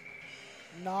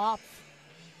 Knopf,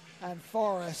 and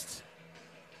Forrest.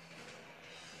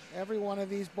 Every one of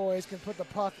these boys can put the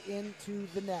puck into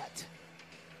the net.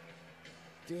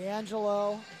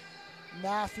 D'Angelo,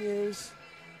 Matthews,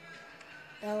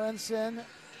 Aronson,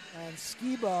 and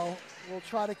Skibo will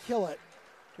try to kill it.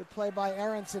 Good play by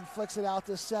Aronson, flicks it out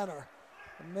to center.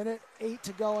 1:08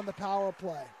 to go in the power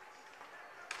play.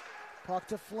 Puck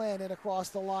to Flynn and across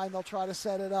the line, they'll try to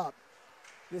set it up.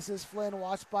 This is Flynn,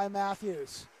 watched by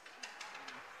Matthews.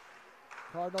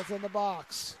 Cardinals in the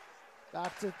box.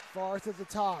 Back to Forrest at the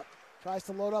top. Tries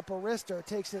to load up Arister,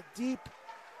 takes it deep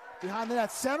behind the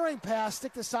net. Centering pass,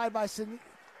 stick to side by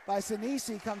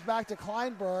Sinisi, comes back to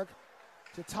Kleinberg,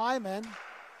 to Timon.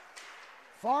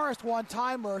 Forrest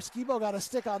one-timer. Skibo got a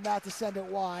stick on that to send it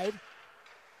wide.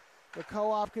 The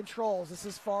co-op controls. This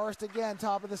is Forrest again,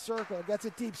 top of the circle. Gets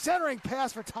it deep. Centering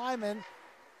pass for Timon.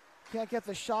 Can't get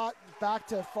the shot back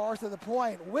to Forrest at the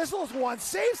point. Whistles one,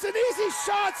 saves an easy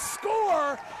shot,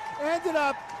 score! Ended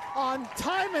up on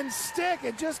Timon's stick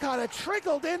and just kind of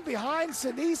trickled in behind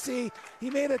Sinisi. He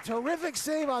made a terrific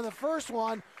save on the first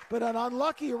one, but an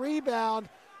unlucky rebound.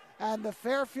 And the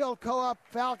Fairfield Co-op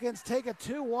Falcons take a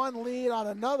 2-1 lead on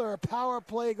another power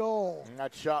play goal. And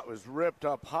that shot was ripped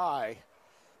up high.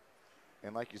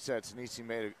 And like you said, Sinisi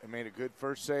made a good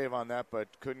first save on that, but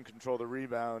couldn't control the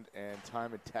rebound, and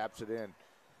Timon taps it in.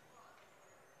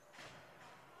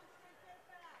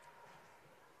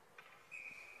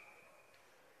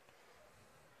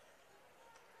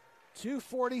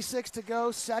 .246 to go,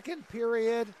 second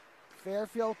period.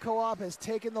 Fairfield Co-op has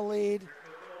taken the lead.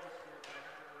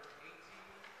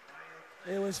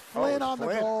 It was Flynn on the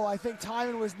goal. I think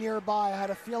Timon was nearby. I had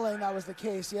a feeling that was the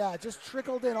case. Yeah, it just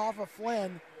trickled in off of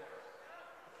Flynn.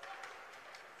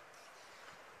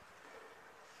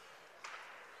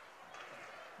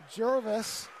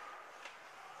 Jervis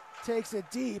takes it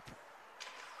deep.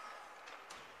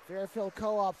 Fairfield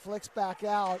Co-op flicks back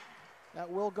out. That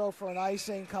will go for an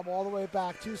icing, come all the way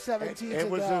back. 2:17 to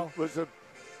go.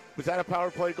 Was that a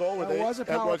power play goal? That was a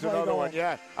power play another goal. one,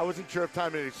 yeah. I wasn't sure if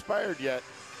time had expired yet.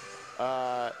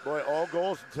 Boy, all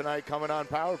goals tonight coming on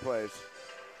power plays.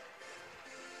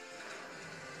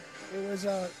 It was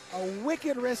a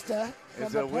wicked wrista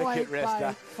from the point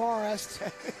by Forrest.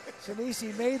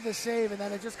 Sinisi made the save, and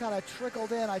then it just kind of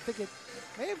trickled in. I think it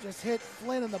may have just hit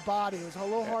Flynn in the body. It was a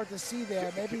little hard to see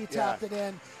there. Maybe he tapped it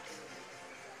in.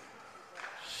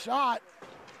 Shot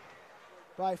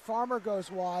by Farmer goes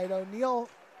wide. O'Neal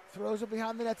throws it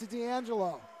behind the net to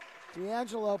D'Angelo.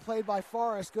 D'Angelo played by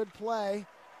Forrest. Good play.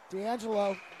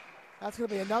 D'Angelo, that's going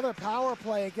to be another power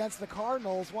play against the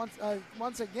Cardinals.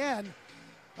 Once again,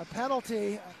 a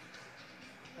penalty.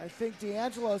 I think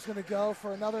D'Angelo's going to go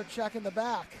for another check in the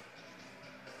back.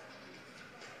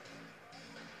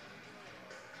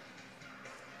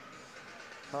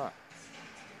 Huh.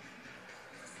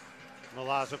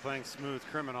 Milazzo playing smooth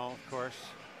criminal, of course.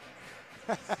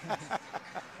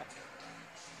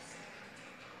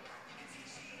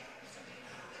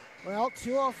 Well,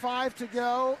 2:05 to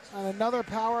go, and another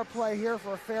power play here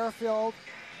for Fairfield.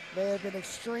 They have been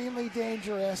extremely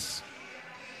dangerous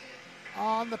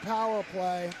on the power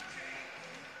play.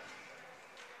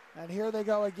 And here they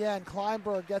go again.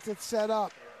 Kleinberg gets it set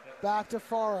up. Back to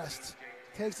Forrest.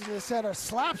 Takes it to the center.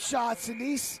 Slap shot.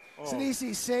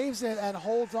 Sinisi saves it and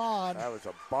holds on. That was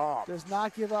a bomb. Does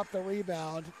not give up the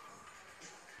rebound.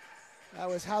 That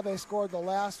was how they scored the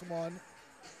last one.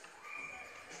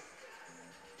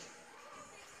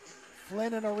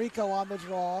 Flynn and Arico on the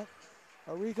draw.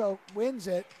 Arico wins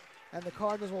it, and the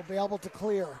Cardinals will be able to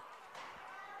clear.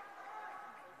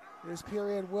 This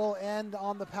period will end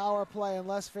on the power play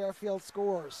unless Fairfield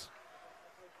scores.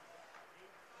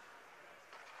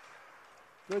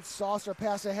 Good saucer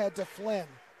pass ahead to Flynn.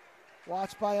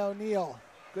 Watched by O'Neal.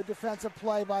 Good defensive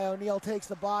play by O'Neal. Takes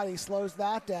the body, slows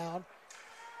that down.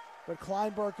 But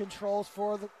Kleinberg controls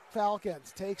for the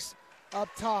Falcons. Takes up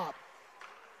top.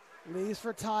 Leaves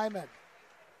for Timon.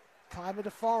 Timon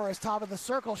to Forrest, top of the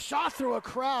circle. Shot through a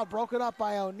crowd, broken up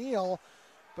by O'Neal.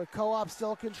 But Co-op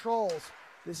still controls.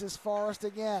 This is Forrest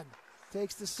again.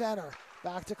 Takes the center.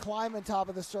 Back to Kleiman, top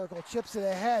of the circle. Chips it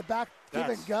ahead. Back, give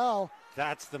and go.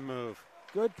 That's the move.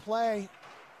 Good play,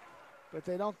 but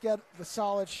they don't get the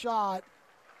solid shot.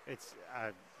 It's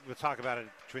we'll talk about it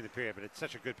between the period, but it's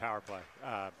such a good power play,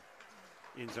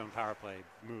 in-zone power play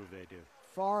move they do.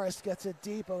 Forrest gets it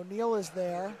deep. O'Neal is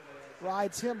there,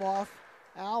 rides him off.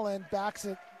 Allen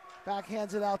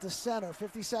backhands it out to center.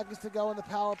 50 seconds to go in the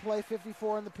power play,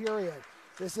 54 in the period.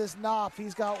 This is Knopf.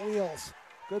 He's got wheels.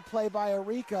 Good play by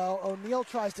Arico. O'Neal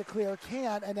tries to clear,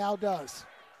 can't, and now does.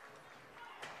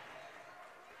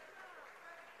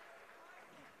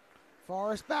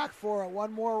 Forrest back for it.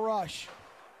 One more rush.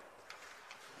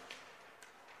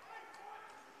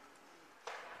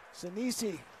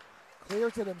 Sinisi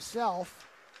clears it himself.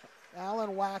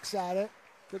 Allen whacks at it.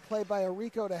 Good play by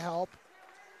Arico to help.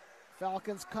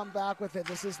 Falcons come back with it.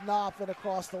 This is Knopf and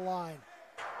across the line.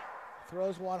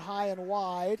 Throws one high and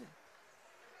wide.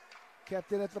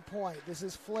 Kept it at the point. This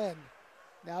is Flynn.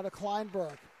 Now to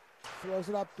Kleinberg. Throws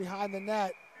it up behind the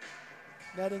net.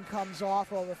 Netting comes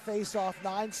off of the face-off.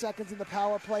 9 seconds in the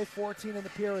power play, 14 in the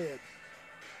period.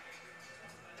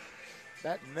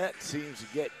 That net seems to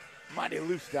get mighty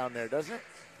loose down there, doesn't it?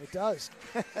 It does.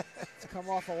 It's come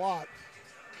off a lot.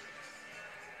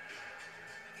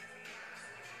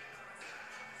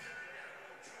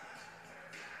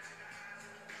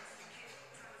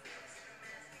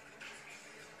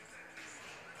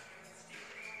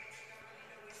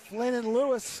 Flynn and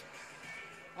Lewis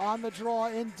on the draw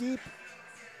in deep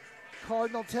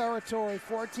Cardinal territory.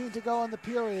 14 to go in the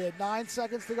period. 9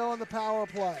 seconds to go in the power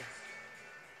play.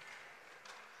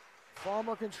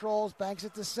 Farmer controls, banks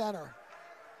it to center.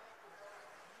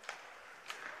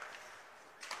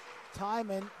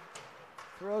 Timon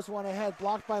throws one ahead,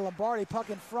 blocked by Lombardi. Puck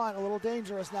in front, a little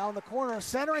dangerous now in the corner.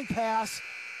 Centering pass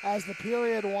as the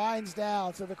period winds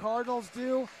down. So the Cardinals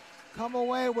do come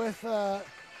away with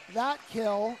that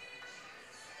kill.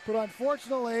 But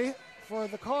unfortunately for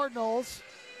the Cardinals,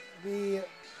 the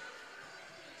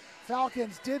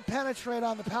Falcons did penetrate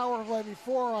on the power play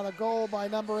before on a goal by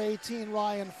number 18,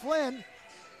 Ryan Flynn.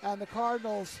 And the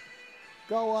Cardinals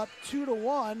go up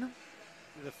 2-1.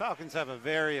 The Falcons have a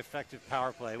very effective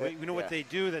power play. What they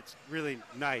do that's really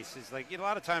nice is, like, a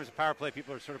lot of times the power play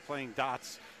people are sort of playing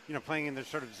dots, playing in their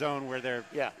sort of zone where they're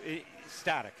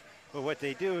static. But what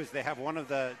they do is they have one of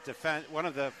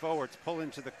the forwards pull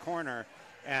into the corner,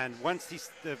 and once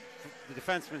the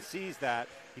defenseman sees that,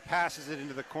 he passes it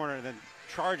into the corner and then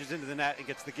charges into the net and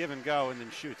gets the give and go and then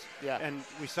shoots. Yeah. And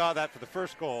we saw that for the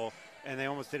first goal, and they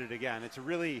almost did it again. It's a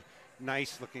really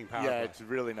nice-looking power play. Yeah, it's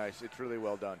really nice. It's really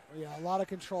well done. Yeah, a lot of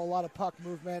control, a lot of puck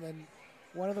movement, and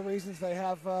one of the reasons they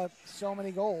have so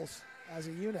many goals as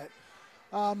a unit.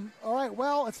 All right,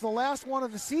 well, it's the last one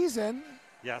of the season.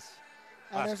 Yes.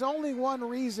 And there's only one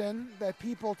reason that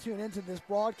people tune into this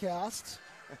broadcast.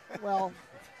 Well,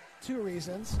 two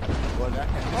reasons. Well,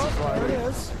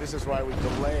 this is why we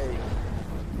delay.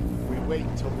 We wait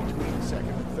until between second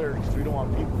and third because we don't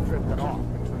want people drifting off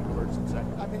between first and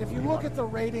second. I mean, if you look at the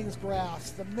ratings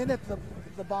graphs, the minute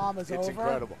the bomb is over,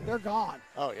 incredible. They're gone.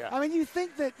 Oh, yeah. I mean, you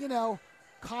think that,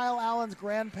 Kyle Allen's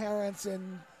grandparents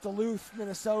in Duluth,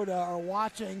 Minnesota are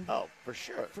watching. Oh, for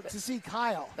sure. To see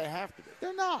Kyle. They have to be.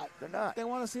 They're not. They're not. They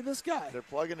want to see this guy. They're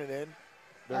plugging it in.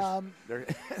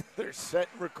 They're set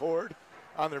and record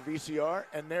on their VCR,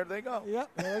 and there they go. Yep,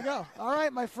 there they go. All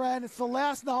right, my friend, it's the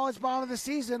last knowledge bomb of the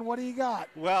season. What do you got?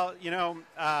 Well,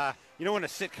 you know when a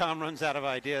sitcom runs out of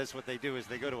ideas, what they do is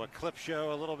they go to a clip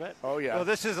show a little bit. Oh, yeah. Well,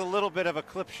 this is a little bit of a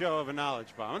clip show of a knowledge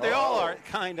bomb. They all are,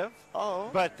 kind of. Oh.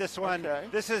 But this one, Okay.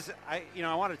 this is, I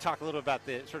want to talk a little about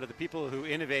the sort of the people who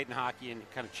innovate in hockey and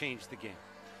kind of change the game.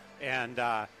 And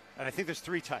I think there's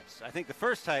 3 types. I think the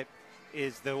first type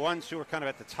is the ones who are kind of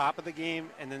at the top of the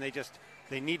game, and then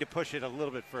they need to push it a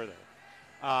little bit further.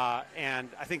 And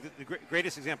I think that the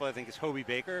greatest example, I think, is Hobie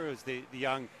Baker, who was the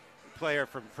young player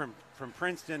from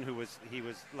Princeton, he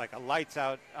was like a lights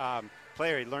out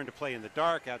player. He learned to play in the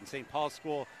dark out in St. Paul's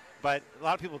School, but a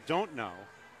lot of people don't know.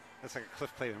 That's like a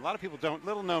Cliff Clavin. A lot of people don't.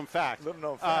 Little known fact. Cliff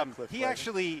He Clavin.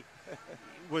 actually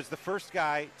was the first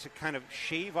guy to kind of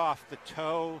shave off the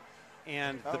toe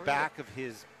and the back of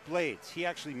his blades. He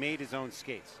actually made his own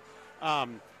skates,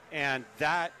 and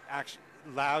that actually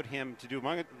allowed him to do,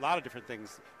 among a lot of different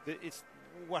things, it's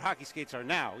what hockey skates are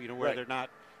now, where they're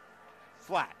not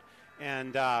flat.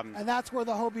 And that's where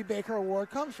the Hobie Baker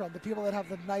Award comes from, the people that have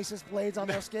the nicest blades on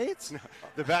their skates. No,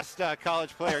 the best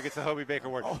college player gets the Hobie Baker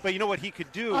Award. But you know what he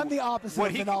could do? I'm the opposite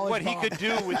of the knowledge What he bomb. could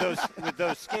do with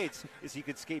those skates is he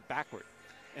could skate backward.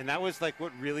 And that was like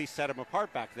what really set him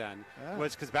apart back then,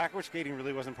 was because backward skating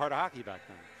really wasn't part of hockey back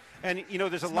then. And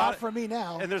there's It's a lot not for me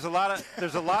now. And there's a lot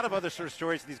of other sort of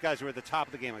stories of these guys who are at the top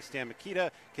of the game, like Stan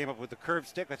Mikita came up with the curved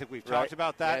stick. I think we've talked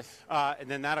about that. Yes. And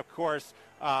then that, of course,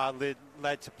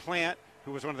 led to Plant,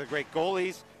 who was one of the great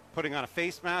goalies, putting on a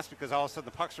face mask because all of a sudden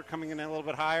the pucks were coming in a little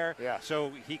bit higher. Yeah.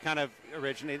 So he kind of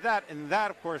originated that, and that,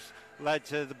 of course, led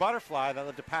to the butterfly. That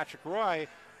led to Patrick Roy,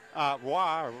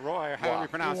 Roy, however you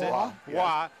pronounce Roy.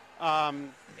 it,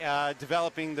 Roy,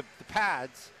 developing the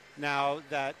pads now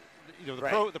that.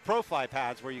 The pro fly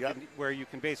pads where you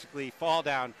can basically fall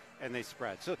down and they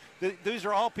spread. So these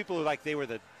are all people who they were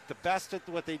the best at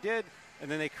what they did,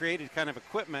 and then they created kind of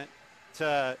equipment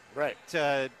to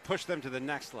push them to the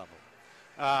next level.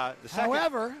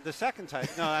 However, the second type.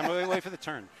 No, I'm wait for the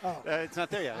turn. Oh. It's not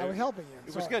there yet. I was helping you.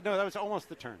 It was good. No, that was almost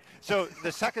the turn. So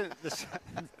the second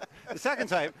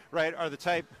type, are the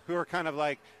type who are kind of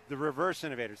like the reverse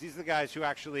innovators. These are the guys who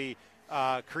actually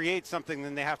create something,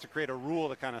 then they have to create a rule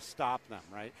to kind of stop them,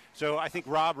 right? So I think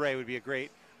Rob Ray would be a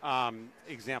great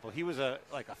example. He was a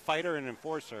fighter and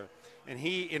enforcer, and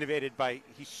he innovated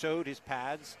he sewed his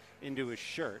pads into his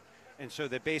shirt, and so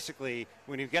that basically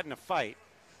when he would get in a fight,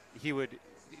 he would,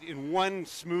 in one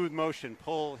smooth motion,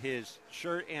 pull his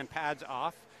shirt and pads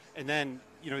off, and then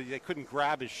they couldn't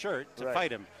grab his shirt to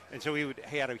fight him, and so he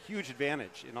had a huge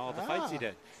advantage in all the fights he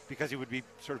did because he would be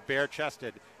sort of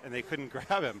bare-chested and they couldn't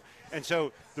grab him. And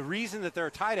so the reason that there are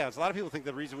tie downs, a lot of people think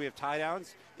the reason we have tie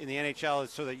downs in the NHL is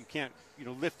so that you can't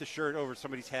lift the shirt over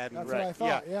somebody's head. That's what I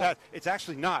thought. Yeah. It's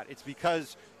actually not. It's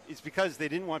because they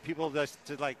didn't want people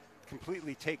to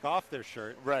completely take off their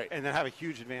shirt and then have a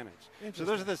huge advantage. So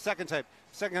those are the second type.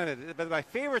 But my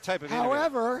favorite type of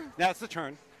innovator, that's the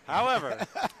turn. However,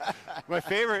 my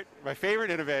favorite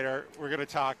innovator, we're going to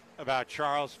talk about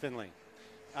Charles Finley.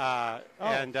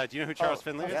 And do you know who Charles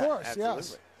Finley is? Of course, absolutely.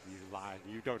 yes. You lie.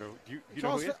 You don't know. You know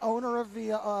Charles, who he is? owner of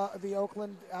the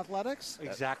Oakland Athletics.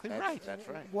 Exactly right. That's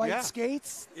right. White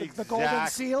skates, the Golden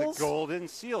Seals. The Golden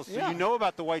Seals. So Yeah. you know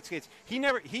about the white skates. He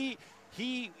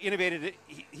innovated it.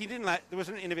 He didn't like. There was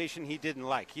an innovation he didn't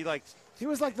like. He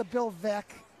was like the Bill Veeck.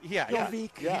 Yeah, Bill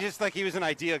yeah. Veeck. He was an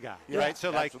idea guy, Yeah, right?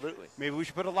 So absolutely. maybe we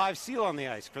should put a live seal on the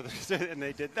ice for this, and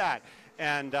they did that.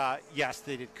 And yes,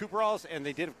 they did Cooperalls, and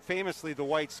they did famously the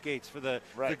white skates for the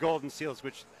Golden Seals,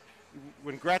 which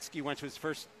when Gretzky went to his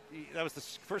first, that was the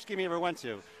first game he ever went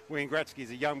to. Wayne Gretzky's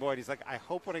a young boy, and he's like, I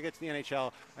hope when I get to the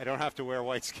NHL, I don't have to wear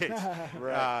white skates.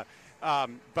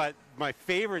 But my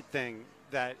favorite thing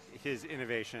that his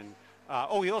innovation.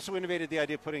 He also innovated the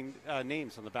idea of putting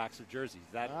names on the backs of jerseys.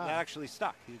 That actually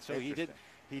stuck. So he did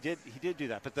do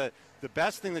that. But the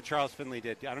best thing that Charles Finley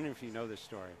did, I don't know if you know this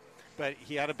story, but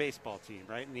he had a baseball team,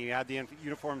 right? And he had the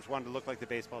uniforms wanted to look like the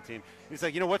baseball team. He's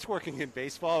like, what's working in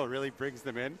baseball? It really brings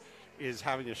them in is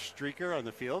having a streaker on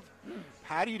the field.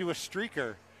 How do you do a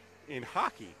streaker in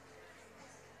hockey?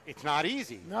 It's not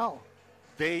easy. No.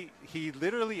 He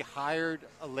literally hired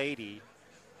a lady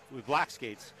with black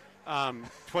skates,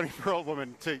 24-year-old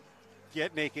woman, to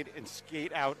get naked and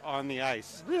skate out on the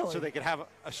ice, Really? so they could have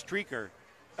a streaker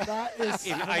That is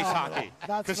in phenomenal. ice hockey.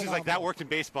 That's Because he's like, that worked in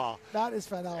baseball. That is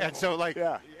phenomenal. And so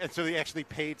and so they actually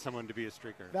paid someone to be a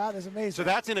streaker. That is amazing. So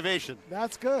that's innovation.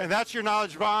 That's good. And that's your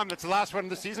knowledge bomb. That's the last one of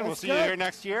the season. We'll see you here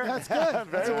next year. That's good.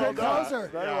 That's a good closer.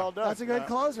 Very well done. That's a good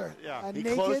closer. Yeah. And He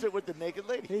naked, closed it with the naked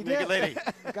lady. He Naked did. lady.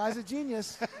 The guy's a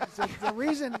genius. There's a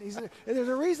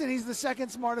reason he's the second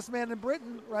smartest man in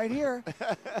Britain right here.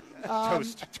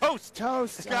 Toast.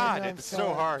 Toast. God, I know, I'm it's so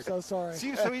sorry. hard. So sorry.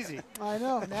 Seems so easy. I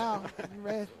know now.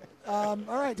 All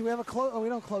right, do we have a close? Oh, we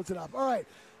don't close it up. All right.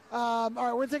 All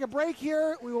right, we're going to take a break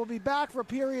here. We will be back for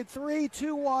period 3,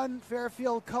 2-1,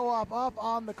 Fairfield Co-op up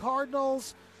on the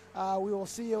Cardinals. We will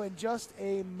see you in just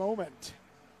a moment.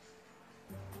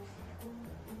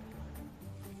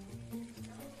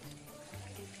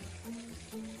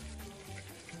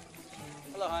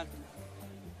 Hello, hon.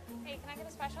 Hey, can I get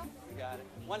a special? You got it.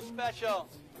 One special.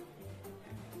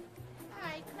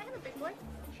 Hi, can I have a big boy?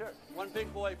 Sure. One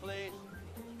big boy, please.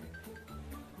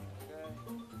 Okay.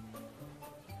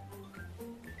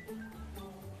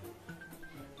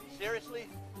 Seriously?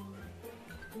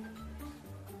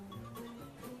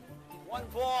 One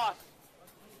boss.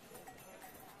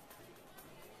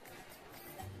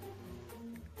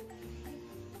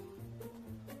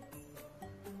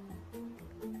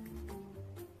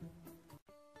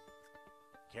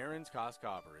 Karen's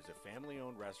Coscobber is a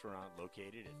family-owned restaurant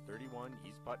located at 31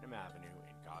 East Putnam Avenue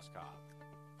in Coscob.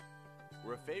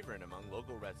 We're a favorite among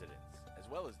local residents, as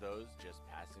well as those just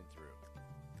passing through.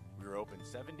 We're open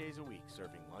 7 days a week,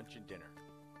 serving lunch and dinner.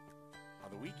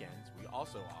 On the weekends, we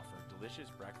also offer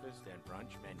delicious breakfast and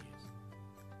brunch menus.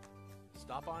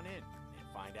 Stop on in and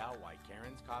find out why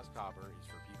Karen's Coscobber is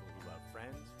for people who love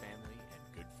friends, family,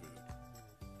 and good food.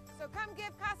 So come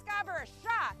give Coscobber a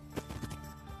shot.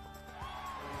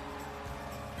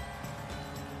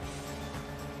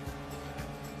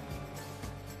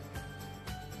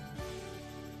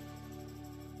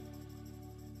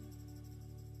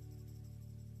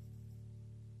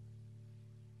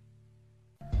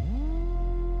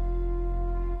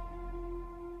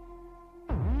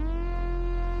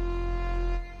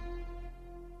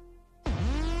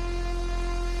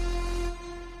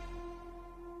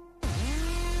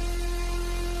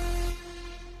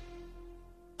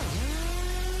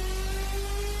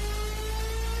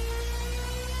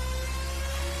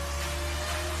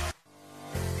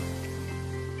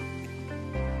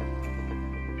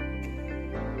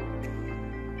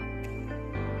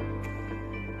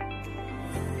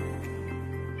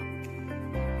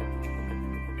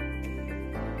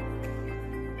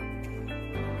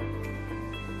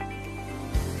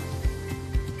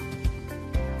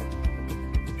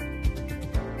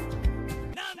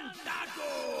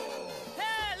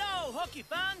 hockey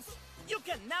fans, you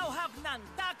can now have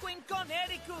Nantaco in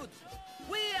Connecticut.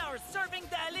 We are serving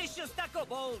delicious taco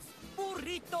bowls,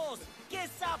 burritos,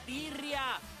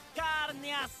 quesabirria,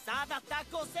 carne asada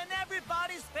tacos, and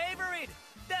everybody's favorite,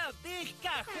 the Big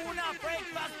Kahuna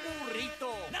Breakfast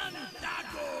Burrito.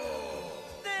 Nantaco!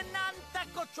 The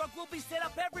Nantaco truck will be set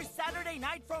up every Saturday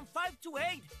night from 5 to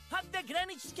 8 at the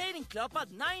Greenwich Skating Club at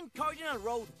 9 Cardinal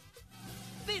Road.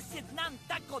 Visit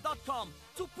nantaco.com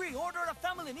to pre-order a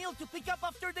family meal to pick up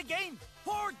after the game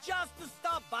or just to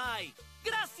stop by.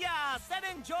 Gracias and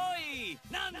enjoy!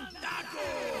 Nantaco!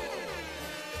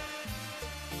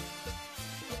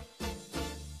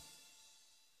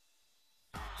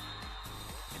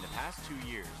 In the past 2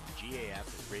 years, the GAF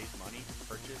has raised money to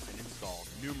purchase and install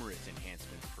numerous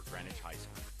enhancements for Greenwich High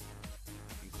School,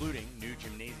 including new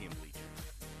gymnasium bleachers,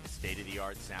 a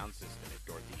state-of-the-art sound system at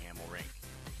Dorothy Hamill Rink,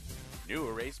 new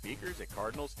array speakers at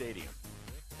Cardinal Stadium,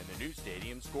 and the new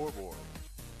stadium scoreboard.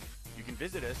 You can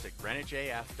visit us at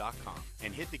GreenwichAF.com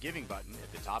and hit the giving button at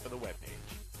the top of the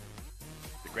webpage.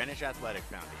 The Greenwich Athletic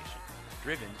Foundation,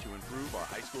 driven to improve our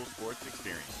high school sports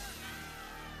experience.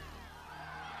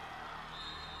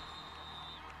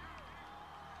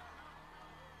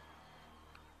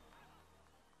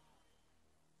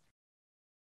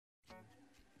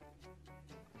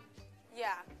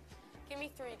 Yeah, give me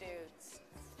 3 dudes.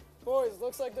 Boys,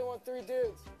 looks like they want 3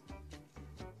 dudes.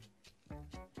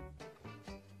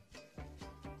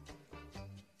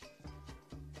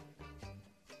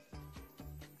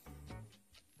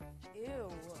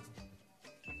 Ew.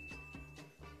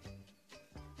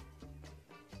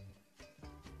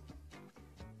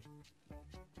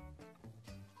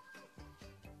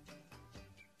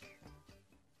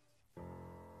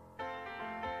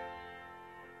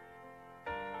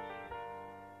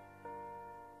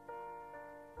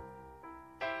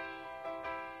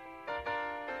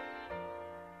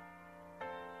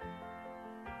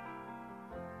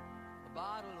 A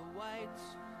bottle of white,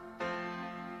 a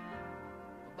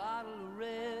bottle of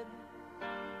red,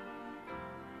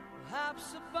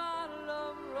 perhaps a bottle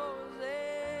of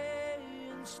rosé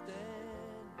instead.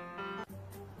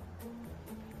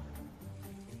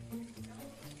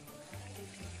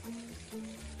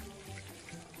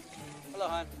 Hello,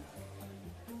 hon.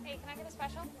 Hey, can I get a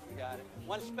special? You got it.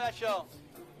 One special.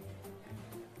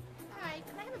 Hi,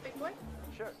 can I have a big boy?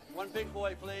 Sure. One big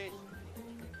boy, please.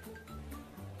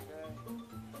 Okay.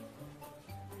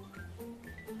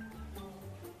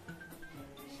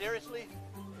 Seriously?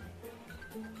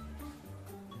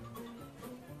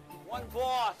 One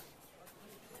boss.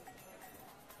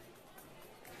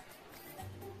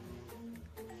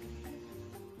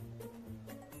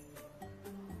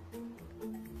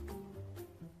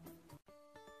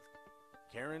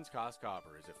 Karen's Cos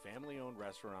Copper is a family-owned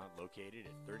restaurant located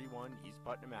at 31 East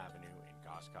Putnam Avenue in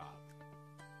Cos Cob.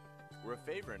 We're a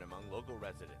favorite among local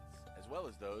residents, as well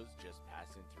as those just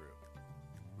passing through.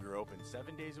 We're open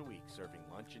 7 days a week, serving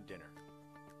lunch and dinner.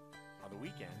 On the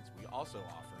weekends, we also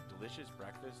offer delicious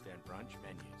breakfast and brunch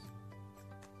menus.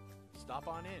 Stop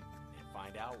on in and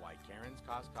find out why Karen's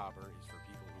Cos Copper is for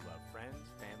people who love friends,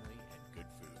 family, and good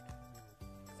food.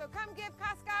 So come give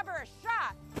Coscobber a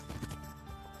shot.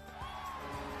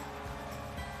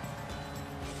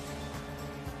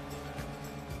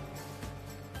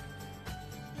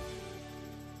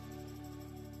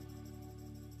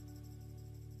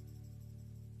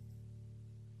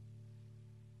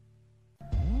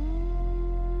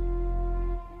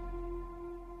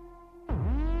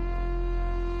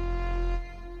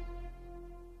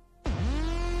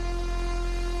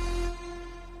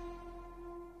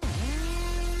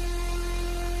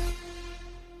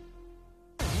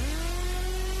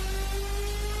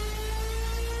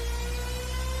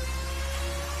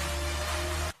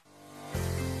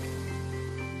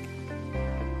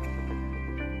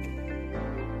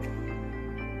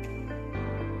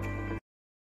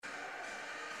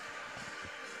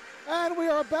 And we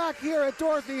are back here at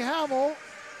Dorothy Hamill.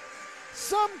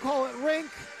 Some call it rink,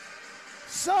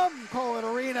 some call it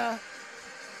arena.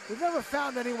 We've never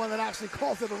found anyone that actually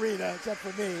calls it arena, except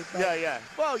for me. Yeah, yeah.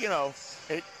 Well, you know,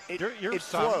 You're it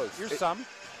some. flows. You're It- some.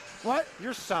 What?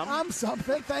 You're some. I'm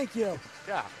something, thank you.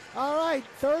 Yeah. All right,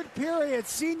 third period,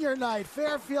 senior night.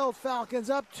 Fairfield Falcons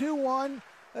up 2-1.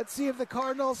 Let's see if the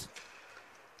Cardinals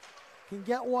can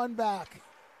get one back.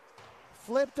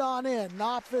 Flipped on in.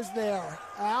 Knopf is there.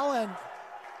 Allen,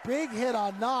 big hit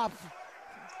on Knopf.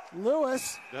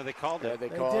 Lewis. No, they called Yeah, it. they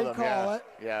They called did him. call Yeah. it.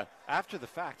 Yeah. After the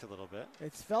fact a little bit.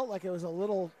 It felt like it was a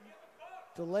little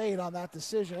delayed on that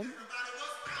decision.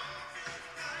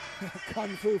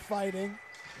 Kung Fu fighting.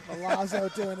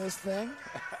 Malazzo doing his thing.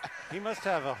 He must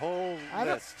have a whole I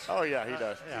don't- list. Oh, yeah, he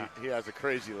does. Yeah. He has a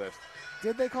crazy list.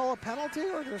 Did they call a penalty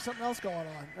or there's something else going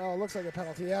on? Oh, it looks like a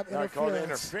penalty. Yep, I called it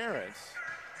interference. interference.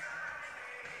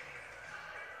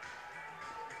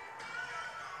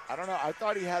 I don't know. I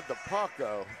thought he had the puck,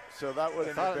 though, so that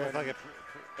wouldn't thought have it been.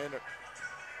 looked like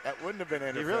That wouldn't have been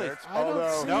He really- interference. I don't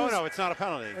although, see- No, it's not a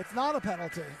penalty. It's not a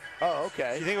penalty. oh,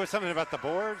 okay. You think it was something about the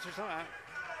boards or something?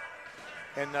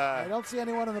 And I don't see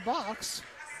anyone in the box.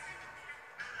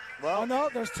 well, Oh no,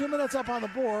 there's 2 minutes up on the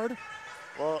board.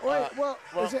 well, Wait, well,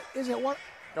 is it one?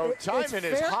 no, it's Timon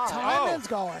is fair- hot. Timon's Oh,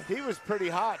 going. He was pretty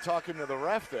hot talking to the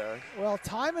ref there. Well,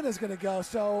 Timon is going to go.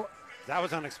 So That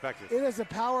was unexpected. it is a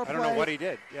power I play. don't know what he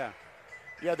did. Yeah.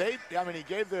 Yeah, he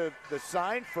gave the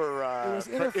sign for, It was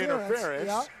for interference,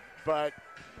 yeah. but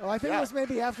Well, I think yeah. it was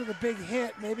maybe after the big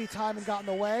hit. Maybe Timon got in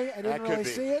the way. I that didn't could really be.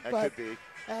 see it, That but could be.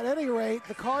 at any rate,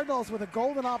 the Cardinals with a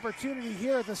golden opportunity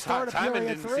here at the start of Timon period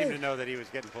didn't 3. seem to know that he was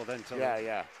getting pulled in until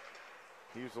Yeah.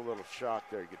 He was a little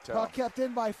shocked there, you could tell. Puck kept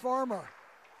in by Farmer.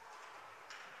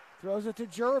 Throws it to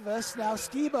Jervis. Now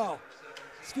Skibo.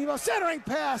 Skibo centering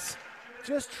pass.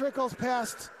 Just trickles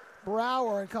past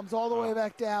Brower and comes all the way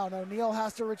back down. O'Neal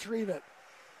has to retrieve it.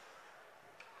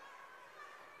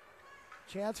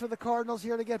 Chance for the Cardinals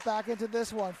here to get back into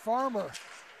this one. Farmer.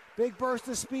 Big burst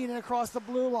of speed and across the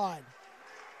blue line.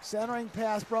 Centering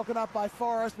pass broken up by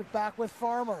Forrest, but back with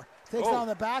Farmer. Takes down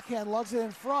the backhand, lugs it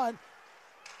in front.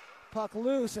 Puck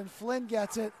loose, and Flynn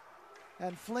gets it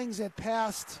and flings it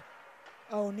past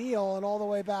O'Neal and all the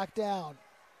way back down.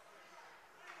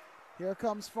 Here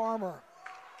comes Farmer.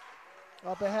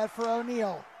 Up ahead for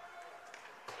O'Neal.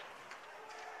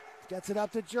 Gets it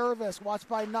up to Jervis, watched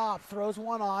by Knopf. Throws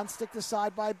one on, stick to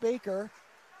side by Baker.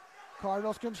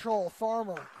 Cardinals control.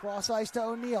 Farmer, cross ice to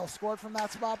O'Neal. Scored from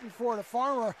that spot before to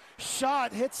Farmer.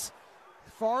 Shot, hits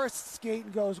Forrest's skate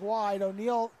and goes wide.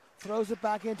 O'Neal throws it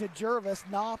back into Jervis.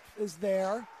 Knopf is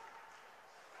there.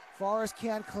 Forrest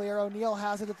can't clear. O'Neal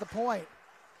has it at the point.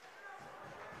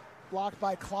 Blocked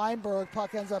by Kleinberg.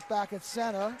 Puck ends up back at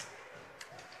center.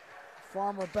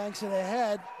 Farmer banks it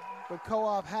ahead, but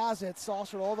Co-op has it.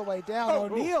 Saucered all the way down.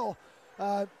 O'Neal,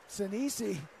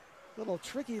 Sinisi, a little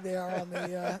tricky there on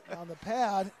the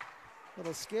pad. A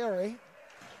little scary.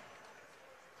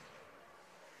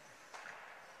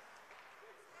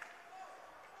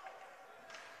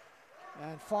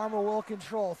 And Farmer will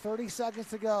control. 30 seconds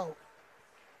to go.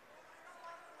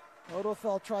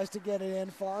 Odefeld tries to get it in.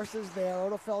 Forrest is there.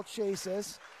 Odefeld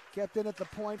chases. Kept in at the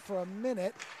point for a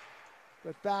minute.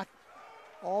 but back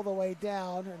all the way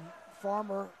down, and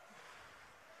Farmer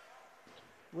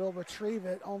will retrieve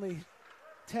it. Only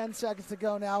 10 seconds to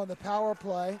go now in the power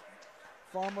play.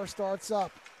 Farmer starts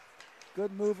up.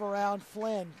 Good move around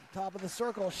Flynn. Top of the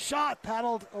circle. Shot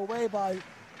paddled away by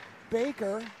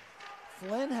Baker.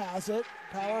 Flynn has it.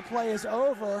 Power play is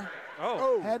over.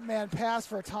 Headman pass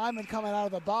for Timon coming out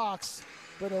of the box,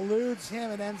 but eludes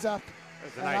him and ends up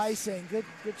an icing. Good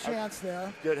chance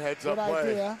there. Good heads-up play. Good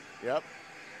idea. Yep,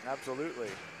 absolutely.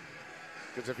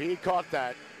 Because if he had caught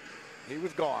that, he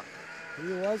was gone.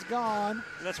 He was gone.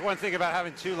 And that's one thing about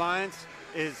having two lines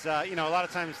is, a lot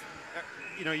of times,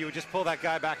 you would just pull that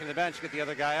guy back in the bench, get the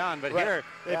other guy on. But here,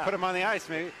 they put him on the ice.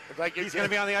 Maybe he's going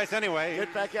to be on the ice anyway.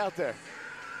 Get back out there.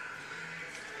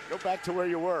 Go back to where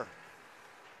you were.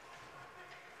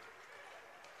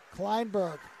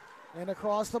 Kleinberg and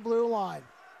across the blue line.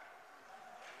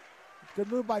 Good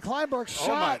move by Kleinberg. Shot.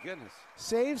 Oh, my goodness.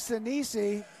 Saves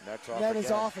Sinisi. Net is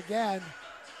off again.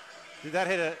 Did that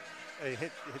hit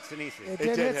hit Sinisi? It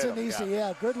did hit Sinisi,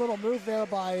 yeah. Good little move there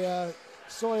by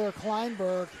Sawyer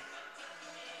Kleinberg.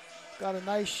 Got a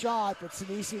nice shot, but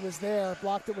Sinisi was there.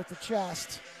 Blocked it with the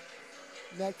chest.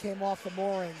 Net came off the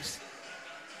moorings.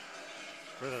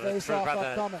 For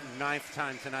about the ninth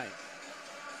time tonight.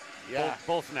 Yeah.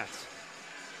 Both nets.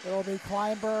 It'll be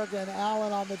Kleinberg and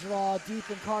Allen on the draw, deep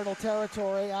in Cardinal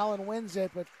territory. Allen wins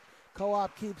it, but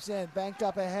Co-op keeps in, banked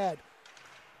up ahead.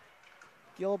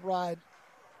 Gilbride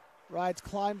rides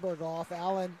Kleinberg off.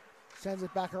 Allen sends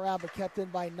it back around, but kept in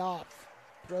by Knopf.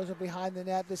 Throws it behind the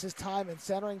net. This is Timon.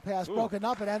 Centering pass broken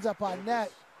up. It ends up on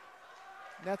net.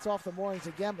 Net's off the moorings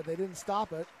again, but they didn't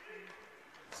stop it.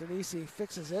 Sinisi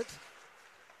fixes it.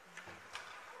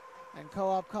 And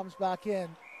Co-op comes back in,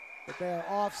 but they're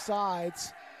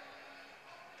offsides.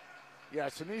 Yeah,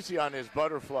 Sinisi on his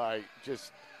butterfly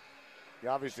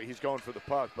obviously he's going for the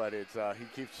puck, but it's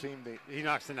he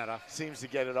knocks the net off. Seems to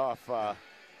get it off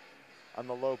on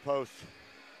the low post.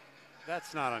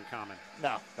 That's not uncommon.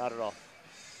 No, not at all.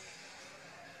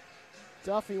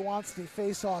 Duffy wants the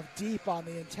face-off deep on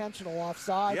the intentional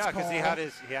offsides. Yeah, because he had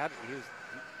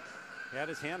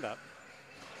his hand up.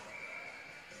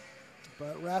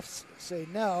 But refs say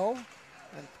no,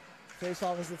 and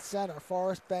face-off is at center.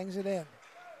 Forrest bangs it in.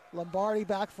 Lombardi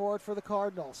back forward for the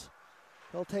Cardinals.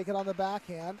 He'll take it on the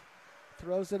backhand,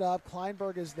 throws it up.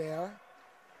 Kleinberg is there.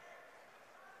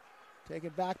 Taken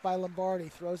back by Lombardi,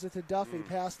 throws it to Duffy,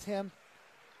 past him.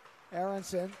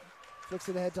 Aronson flicks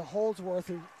it ahead to Holdsworth,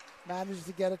 who manages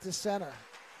to get it to center.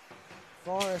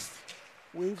 Forrest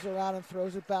weaves around and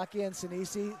throws it back in.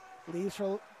 Sinisi leaves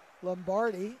for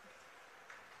Lombardi.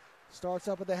 Starts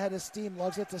up with the head of steam,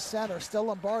 lugs it to center. Still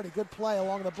Lombardi, good play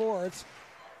along the boards.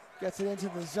 Gets it into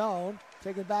the zone.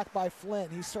 Taken back by Flynn.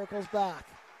 He circles back.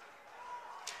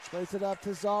 Plays it up to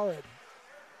Zarid.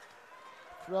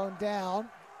 Thrown down.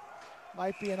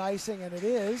 Might be an icing, and it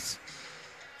is.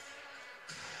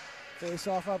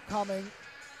 Face-off upcoming.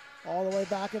 All the way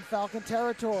back in Falcon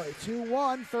territory.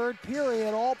 2-1, third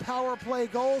period. All power play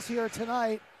goals here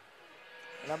tonight.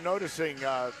 And I'm noticing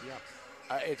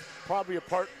it's probably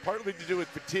partly to do with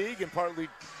fatigue and partly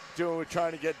doing with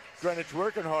trying to get Greenwich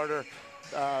working harder.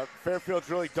 Fairfield's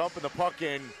really dumping the puck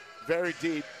in very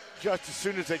deep just as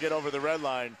soon as they get over the red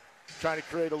line, trying to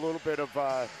create a little bit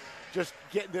of just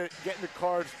getting the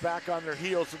Cards back on their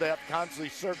heels so they have to constantly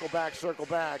circle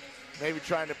back, maybe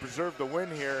trying to preserve the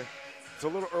win here. It's a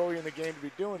little early in the game to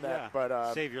be doing that,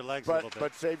 but save your legs a little bit.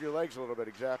 But save your legs a little bit,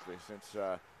 exactly, since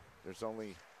there's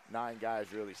only 9 guys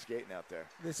really skating out there.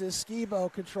 This is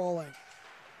Skibo controlling.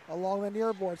 Along the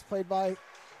near boards, played by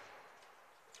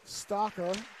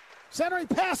Stalker. Centering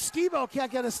pass, Skibo can't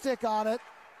get a stick on it.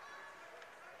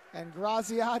 And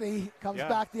Graziati comes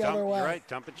back the other way. You're right,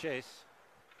 dump and chase.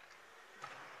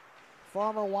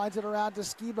 Farmer winds it around to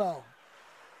Skibo.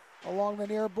 Along the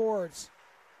near boards.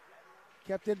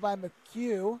 Kept in by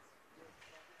McHugh.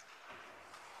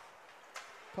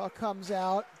 Puck comes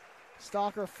out.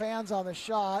 Stalker fans on the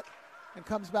shot and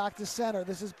comes back to center.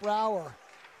 This is Brower.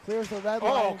 Clears the red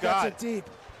line and gets it deep.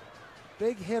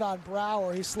 Big hit on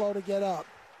Brower. He's slow to get up.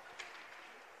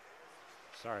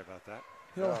 Sorry about that.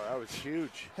 That was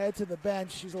huge. Head to the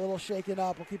bench. He's a little shaken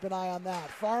up. We'll keep an eye on that.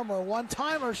 Farmer,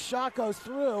 one-timer, shot goes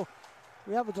through.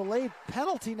 We have a delayed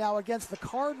penalty now against the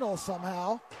Cardinals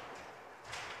somehow.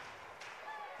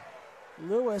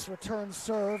 Lewis returns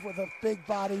serve with a big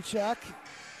body check.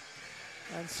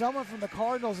 And someone from the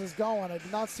Cardinals is going. I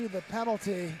did not see the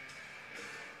penalty.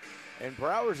 And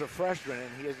Brower's a freshman, and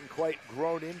he hasn't quite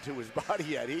grown into his body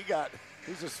yet. He got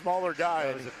He's a smaller guy.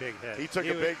 That was a big hit. He took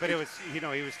a big. But it was, he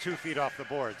was 2 feet off the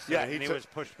board. So, yeah, he was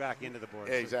pushed back into the board.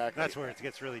 Exactly. So that's where it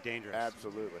gets really dangerous.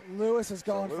 Absolutely. Lewis is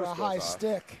going for a high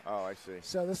stick. Oh, I see.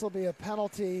 So this will be a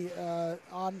penalty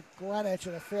on Greenwich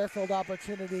and a Fairfield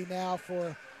opportunity now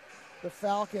for the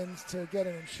Falcons to get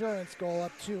an insurance goal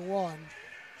up 2-1.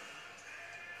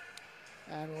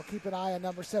 And we'll keep an eye on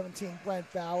number 17,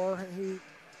 Brent Bauer. He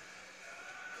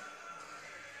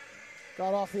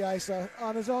got off the ice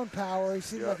on his own power. He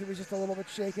seemed like he was just a little bit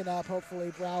shaken up.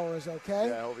 Hopefully Bauer is okay.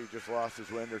 Yeah, I hope he just lost his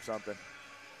wind or something.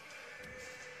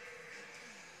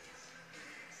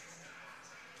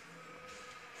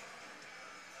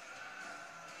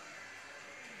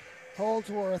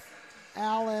 Holdsworth,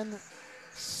 Allen,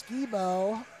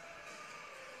 Skibo.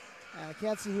 And I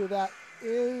can't see who that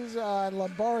is.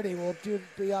 Lombardi will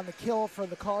be on the kill for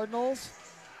the Cardinals.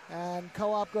 And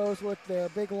Co-op goes with their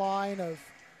big line of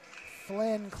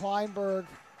Flynn, Kleinberg,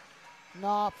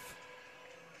 Knopf,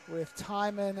 with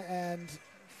Timon and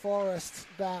Forrest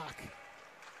back.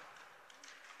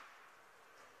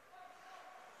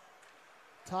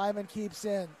 Timon keeps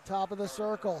in, top of the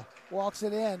circle, walks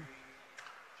it in,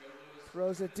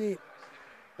 throws it deep.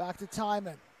 Back to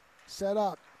Timon, set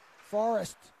up,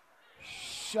 Forrest,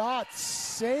 shot,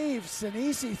 save,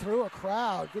 Sinisi through a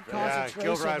crowd. Good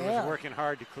concentration Gilbride there. was working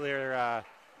hard to clear,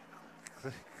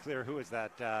 who was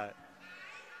that?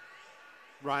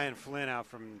 Ryan Flynn out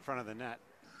from in front of the net.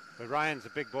 But Ryan's a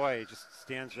big boy. He just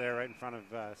stands there right in front of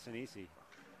Sinisi.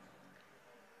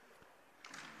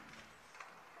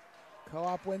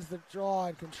 Co-op wins the draw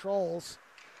and controls.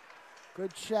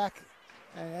 Good check,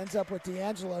 and ends up with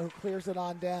D'Angelo, who clears it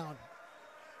on down.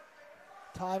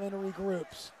 Timon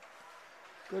regroups.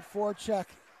 Good forecheck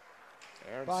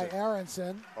by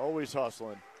Aronson. Always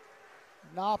hustling.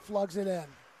 Knopf lugs it in.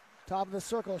 Top of the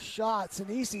circle shot.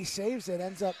 Sinisi saves it,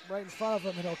 ends up right in front of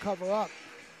him, and he'll cover up.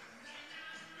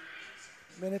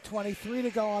 Minute 23 to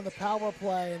go on the power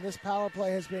play, and this power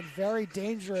play has been very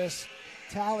dangerous,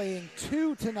 tallying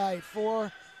 2 tonight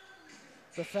for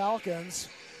the Falcons.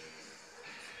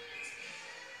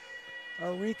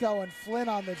 Rico and Flynn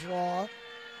on the draw.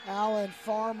 Allen,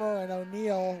 Farmer, and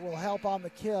O'Neill will help on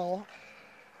the kill.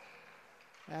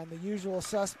 And the usual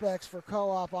suspects for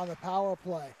Co-op on the power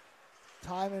play.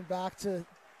 Timon back to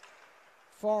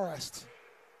Forrest.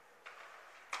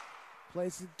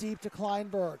 Plays it deep to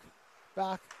Kleinberg.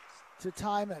 Back to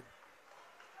Timon.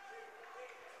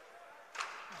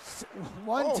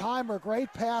 One-timer,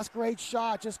 great pass, great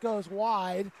shot, just goes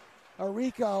wide.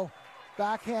 Rico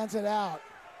backhands it out.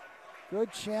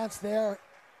 Good chance there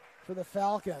for the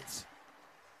Falcons.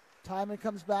 Timon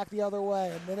comes back the other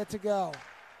way, a minute to go.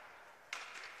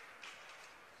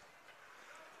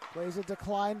 Plays it to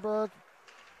Kleinberg.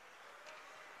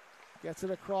 Gets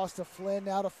it across to Flynn,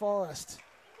 now to Forrest.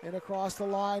 In across the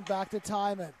line, back to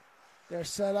Timon. They're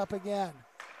set up again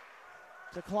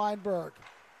to Kleinberg.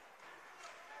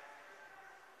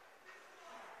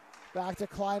 Back to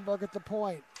Kleinberg at the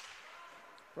point.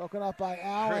 Broken up by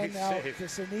Allen, Great now save. to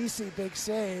Sinisi, big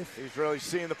save. He's really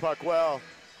seeing the puck well.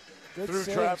 Good through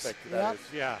saves. traffic. That is.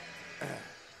 Yeah.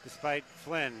 Despite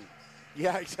Flynn.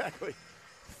 Yeah, exactly.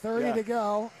 30 to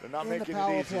go. They're not in making the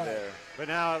power it easy play. there. But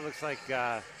now it looks like,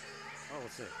 we'll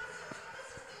see.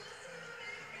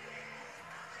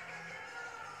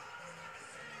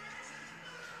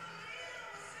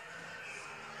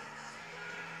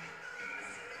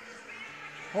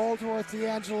 Holdsworth,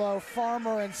 D'Angelo,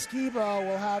 Farmer, and Skibo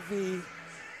will have the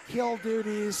kill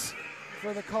duties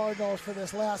for the Cardinals for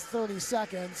this last 30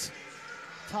 seconds.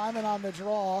 Timon on the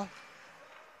draw.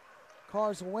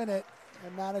 Cars win it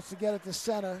and manage to get it to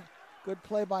center. Good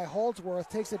play by Holdsworth.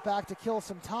 Takes it back to kill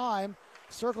some time.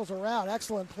 Circles around.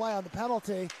 Excellent play on the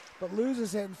penalty, but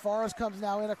loses it, and Forrest comes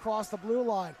now in across the blue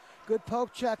line. Good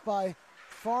poke check by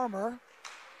Farmer.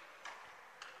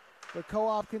 The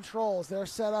Co-op controls. They're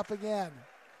set up again.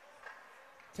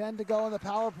 10 to go in the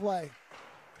power play.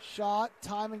 Shot.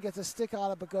 Timon gets a stick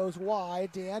on it, but goes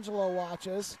wide. D'Angelo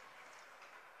watches.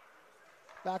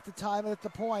 Back to Timon at the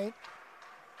point.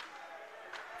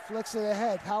 Flicks it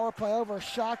ahead. Power play over.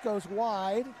 Shot goes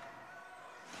wide.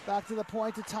 Back to the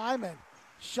point to Timon.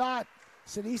 Shot.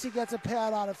 Sinisi gets a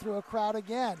pad on it through a crowd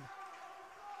again.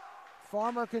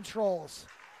 Farmer controls.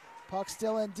 Puck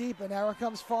still in deep, and here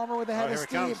comes Farmer with a head of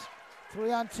steam.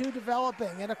 3-on-2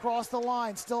 developing, and across the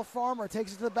line. Still Farmer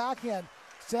takes it to the backhand.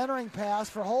 Centering pass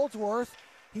for Holdsworth.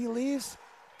 He leaves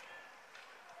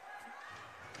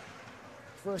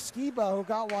for Skibo, who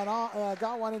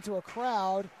got one into a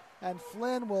crowd, and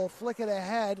Flynn will flick it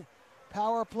ahead.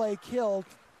 Power play killed.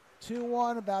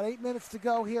 2-1, about 8 minutes to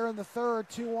go here in the third.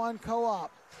 2-1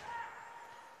 Co-op.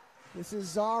 This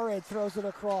is Zared, throws it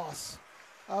across.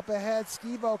 Up ahead,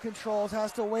 Skibo controls,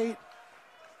 has to wait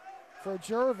for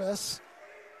Jervis.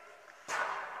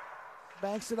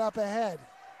 Banks it up ahead.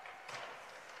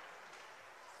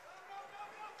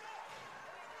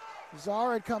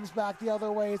 Zared comes back the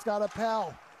other way. He's got a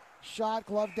Pell. Shot,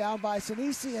 glove down by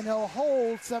Sinisi, and he'll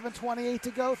hold. 7:28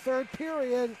 to go, third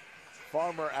period.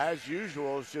 Farmer, as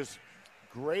usual, is just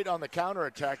great on the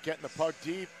counterattack, getting the puck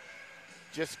deep.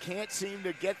 Just can't seem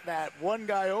to get that one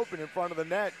guy open in front of the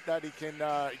net that he can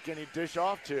dish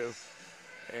off to.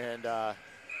 And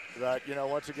that,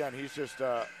 once again, he's just,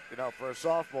 for a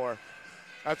sophomore,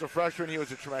 as a freshman, he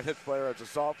was a tremendous player. As a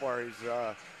sophomore, he's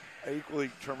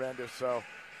equally tremendous. So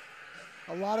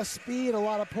a lot of speed, a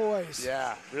lot of poise.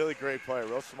 Yeah, really great player,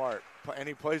 real smart. And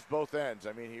he plays both ends.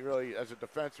 I mean, he really, as a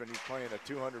defenseman, he's playing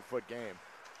a 200-foot game.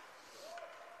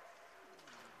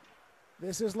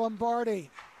 This is Lombardi.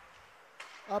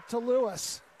 Up to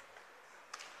Lewis.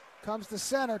 Comes to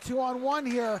center. 2-on-1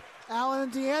 here. Allen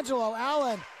and D'Angelo.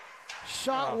 Allen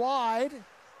shot wide.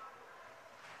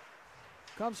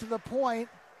 Comes to the point.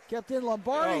 Kept in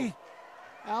Lombardi.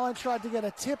 Allen tried to get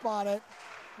a tip on it.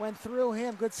 Went through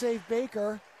him. Good save,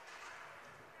 Baker.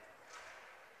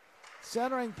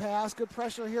 Centering pass. Good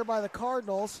pressure here by the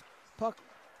Cardinals. Puck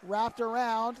wrapped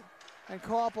around, and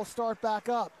Co-op will start back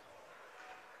up.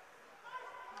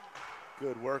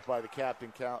 Good work by the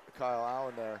captain, Kyle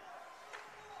Allen there.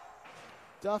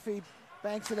 Duffy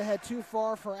banks it ahead too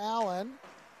far for Allen.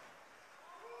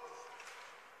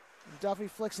 Duffy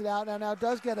flicks it out now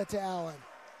does get it to Allen.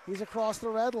 He's across the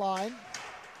red line.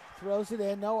 Throws it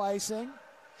in, no icing.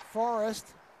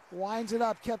 Forrest winds it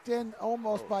up, kept in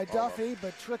almost by Duffy,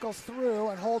 but trickles through,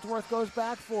 and Holdsworth goes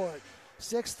back for it.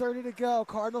 6:30 to go.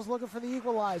 Cardinals looking for the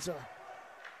equalizer.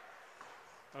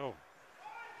 Oh.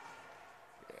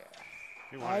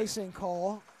 Icing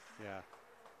call. Yeah.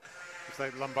 It's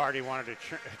like Lombardi wanted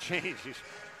to change.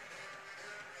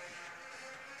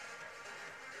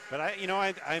 But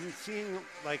I'm seeing,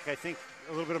 I think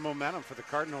a little bit of momentum for the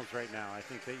Cardinals right now. I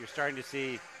think that you're starting to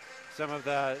see some of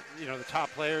the top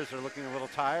players are looking a little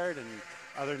tired, and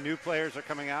other new players are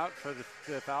coming out for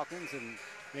the Falcons, and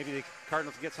maybe the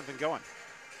Cardinals can get something going.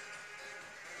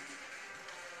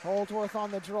 Holdsworth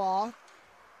on the draw.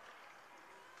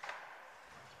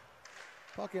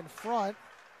 Puck in front.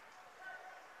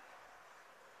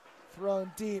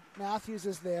 Thrown deep. Matthews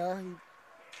is there. He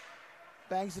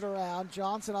bangs it around.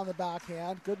 Johnson on the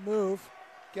backhand. Good move.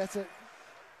 Gets it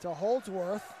to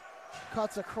Holdsworth.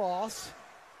 Cuts across.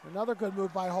 Another good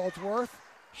move by Holdsworth.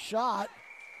 Shot.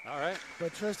 All right.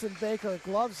 But Tristan Baker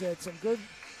gloves it. Some good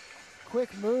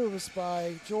quick moves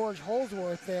by George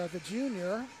Holdsworth there, the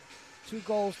junior. 2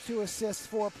 goals, 2 assists,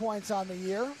 4 points on the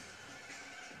year.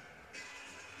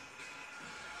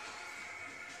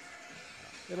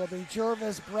 It'll be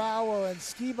Jervis, Brower, and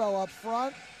Skibo up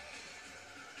front,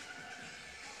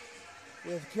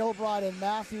 with Gilbride and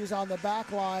Matthews on the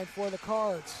back line for the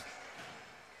Cards.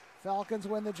 Falcons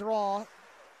win the draw.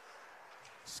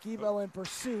 Skibo in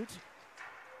pursuit.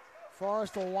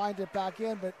 Forrest will wind it back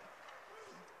in, but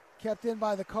kept in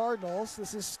by the Cardinals.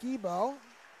 This is Skibo.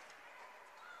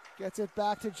 Gets it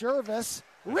back to Jervis.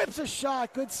 Rips a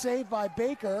shot. Good save by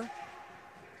Baker.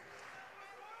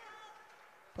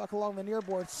 Puck along the near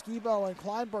board. Skibo and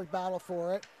Kleinberg battle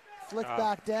for it. Flicked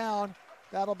back down.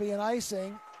 That'll be an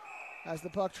icing as the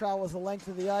puck travels the length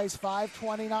of the ice.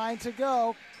 5:29 to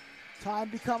go. Time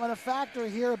becoming a factor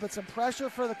here, but some pressure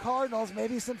for the Cardinals.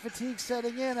 Maybe some fatigue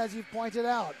setting in, as you pointed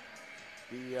out.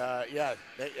 The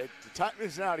time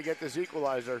is now to get this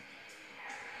equalizer.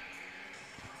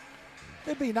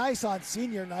 It'd be nice on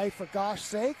senior night, for gosh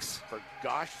sakes. For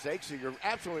gosh sakes, you're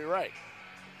absolutely right.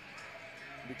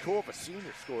 It'd be cool if a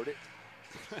senior scored it.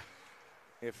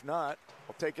 If not,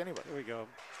 I'll take anybody. Here we go.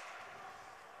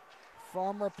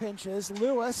 Farmer pinches.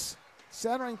 Lewis,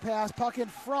 centering pass, puck in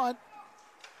front.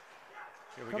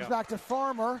 Comes back to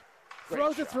Farmer.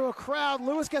 Throws it through a crowd.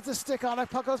 Lewis gets a stick on it.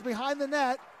 Puck goes behind the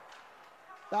net.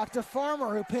 Back to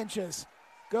Farmer, who pinches.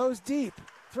 Goes deep.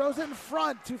 Throws it in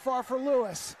front. Too far for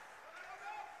Lewis.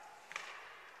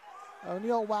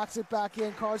 O'Neal whacks it back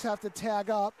in. Cards have to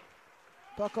tag up.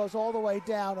 Puck goes all the way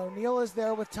down. O'Neal is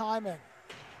there with timing.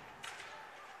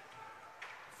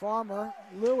 Farmer,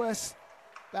 Lewis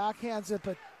backhands it,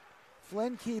 but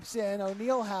Flynn keeps in.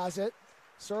 O'Neal has it.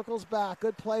 Circles back.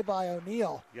 Good play by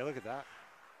O'Neal. Yeah, look at that.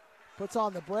 Puts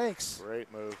on the brakes.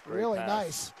 Great move. Great really pass.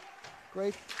 Nice.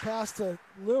 Great pass to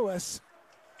Lewis,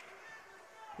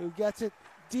 who gets it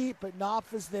deep, but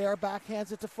Knopf is there.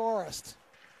 Backhands it to Forrest.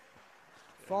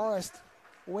 Forrest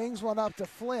wings one up to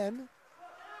Flynn.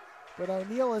 But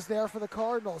O'Neal is there for the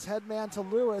Cardinals. Headman to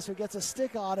Lewis, who gets a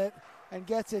stick on it and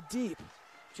gets it deep.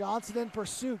 Johnson in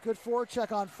pursuit. Good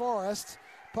forecheck on Forrest.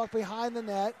 Puck behind the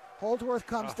net. Holdsworth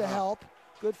comes to help.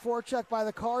 Good forecheck by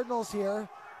the Cardinals here.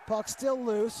 Puck still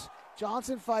loose.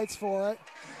 Johnson fights for it.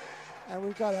 And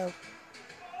we've got a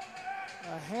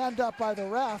hand up by the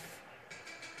ref.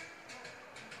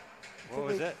 What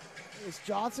was it? Is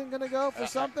Johnson going to go for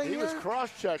something He here? was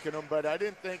cross-checking him, but I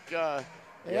didn't think. Johnson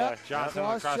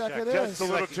on the cross-check it cross-check. is. Just a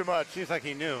little too much. Seems like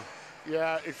he knew.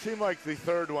 Yeah, it seemed like the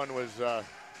third one was the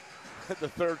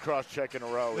third cross-check in a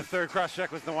row. The third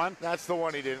cross-check was the one? That's the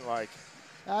one he didn't like.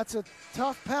 That's a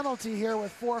tough penalty here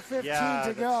with 4:15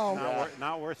 to go.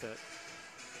 Not worth it.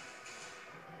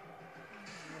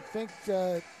 I think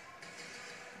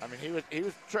I mean,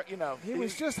 he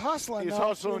was just hustling. He was though,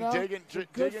 hustling, digging.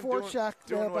 Good forecheck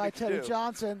there doing what by he could Teddy do.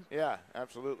 Johnson. Yeah,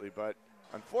 absolutely. But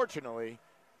unfortunately,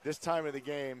 this time of the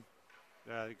game,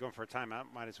 going for a timeout.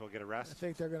 Might as well get a rest. I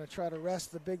think they're going to try to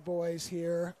rest the big boys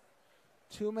here.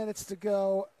 2 minutes to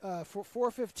go.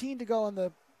 4:15 to go in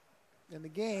the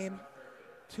game.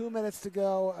 2 minutes to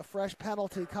go. A fresh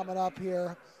penalty coming up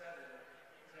here.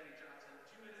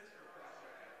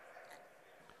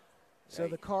 So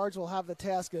the Cards will have the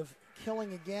task of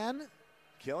killing again.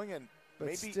 Killing and but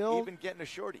maybe still even getting a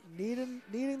shorty.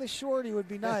 Needing the shorty would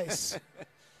be nice.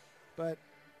 But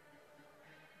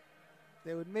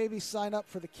they would maybe sign up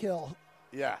for the kill.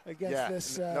 Yeah. Against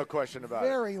this no question about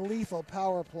very lethal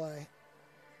power play.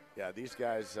 Yeah, these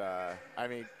guys, I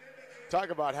mean, talk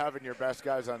about having your best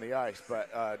guys on the ice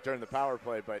but during the power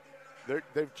play, but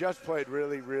they've just played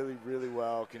really, really, really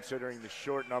well considering the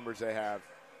short numbers they have.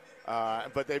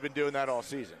 But they've been doing that all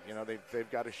season. You know,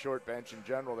 they've got a short bench in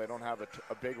general. They don't have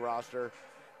a big roster,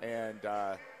 and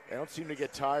they don't seem to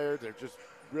get tired. They're just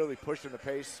really pushing the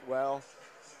pace well,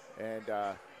 and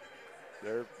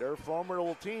they're a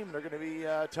formidable team. They're going to be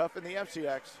tough in the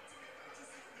FCX.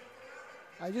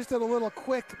 I just did a little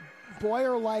quick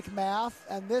Boyer-like math,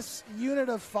 and this unit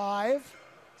of 5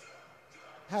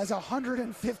 has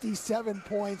 157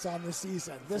 points on the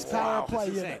season. This power play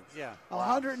unit. Yeah.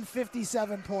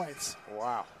 157 points.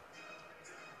 Wow.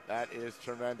 That is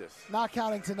tremendous. Not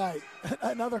counting tonight.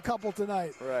 Another couple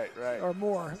tonight. Right. Or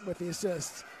more with the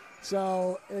assists.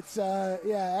 So it's,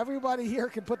 everybody here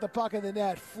can put the puck in the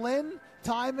net. Flynn,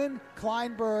 Timon,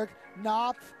 Kleinberg,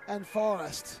 Knopf, and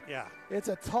Forrest. Yeah. It's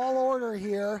a tall order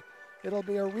here. It'll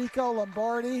be Rico,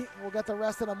 Lombardi. We'll get the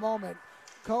rest in a moment.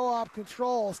 Co-op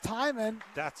controls. Timon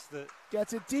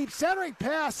gets it deep. Centering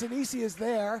pass. Sinisi is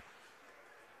there.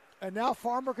 And now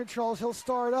Farmer controls. He'll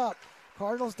start up.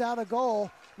 Cardinals down a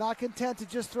goal. Not content to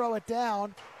just throw it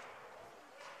down.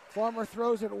 Farmer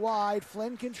throws it wide.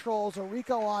 Flynn controls.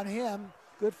 Rico on him.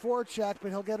 Good forecheck,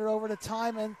 but he'll get it over to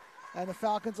Timon, and the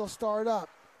Falcons will start up.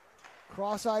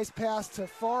 Cross-ice pass to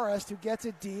Forrest, who gets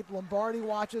it deep. Lombardi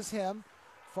watches him.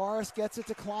 Forrest gets it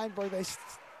to Kleinberg. They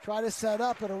try to set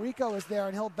up, but Rico is there,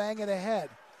 and he'll bang it ahead.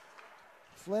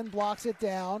 Flynn blocks it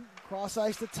down.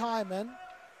 Cross-ice to Timon.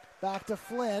 Back to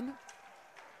Flynn.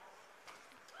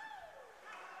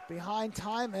 Behind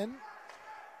Timon.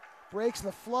 Breaks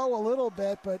the flow a little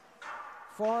bit, but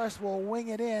Forrest will wing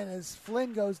it in as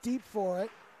Flynn goes deep for it.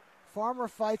 Farmer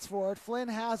fights for it. Flynn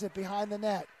has it behind the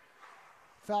net.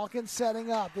 Falcons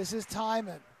setting up. This is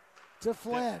Timon to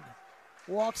Flynn.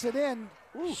 Walks it in.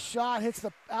 Ooh. Shot hits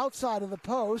the outside of the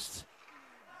post.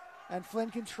 And Flynn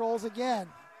controls again.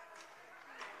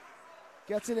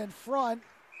 Gets it in front.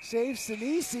 Saves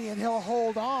Sinisi, and he'll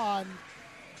hold on.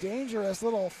 Dangerous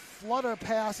little flutter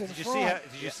pass in front.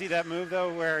 Did you see that move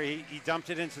though, where he dumped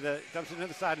it into the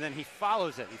side, and then he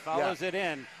follows it. He follows it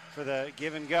in for the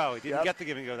give and go. He didn't get the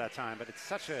give and go that time, but it's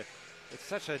such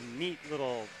a neat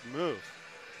little move.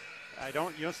 You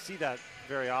don't see that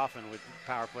very often with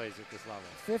power plays at this level.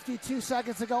 52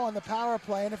 seconds to go on the power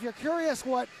play, and if you're curious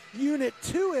what Unit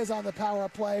 2 is on the power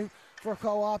play for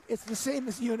Co-op, it's the same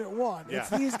as Unit 1. Yeah. It's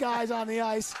these guys on the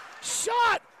ice.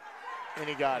 Shot! And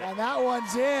he got it. And that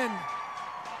one's in.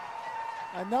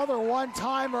 Another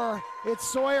one-timer. It's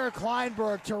Sawyer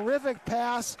Kleinberg. Terrific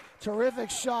pass, terrific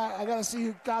shot. I got to see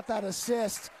who got that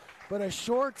assist. But a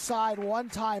short side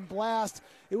one-time blast.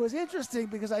 It was interesting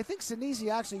because I think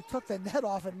Sinisi actually took the net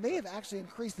off and may have actually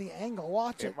increased the angle.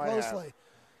 Watch it closely.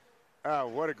 Oh,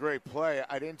 what a great play.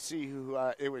 I didn't see who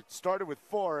it started with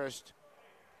Forrest.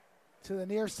 To the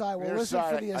near side. We'll listen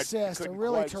for the assist. A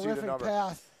really terrific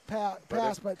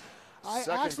pass, but I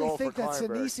actually think that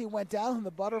Sinisi went down in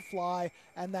the butterfly,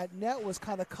 and that net was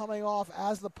kind of coming off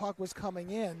as the puck was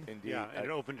coming in. Indeed. Yeah, and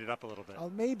it opened it up a little bit.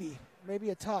 Maybe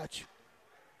a touch.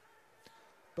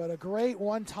 But a great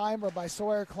one-timer by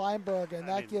Sawyer Kleinberg, and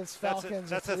that gives Falcons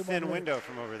that's a a 3-1 thin lead. window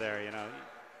from over there, you know.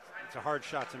 It's a hard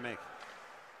shot to make.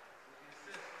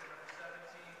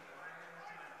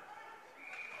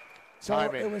 So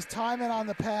it was timing on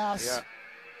the pass. Yeah.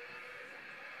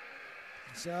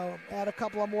 So add a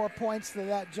couple of more points to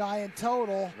that giant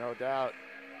total. No doubt.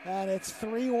 And it's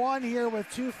 3-1 here with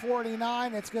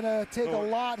 2:49. It's going to take a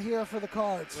lot here for the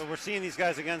Cards. Well, we're seeing these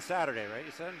guys again Saturday, right?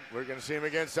 You said we're going to see them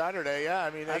again Saturday. Yeah,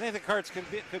 I mean, I think the Cards could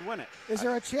win it. Is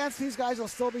there a chance these guys will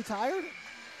still be tired?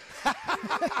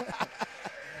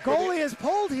 Goalie is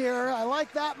pulled here. I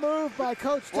like that move by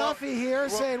Coach Duffy here,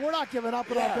 saying we're not giving up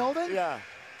in our building. Yeah.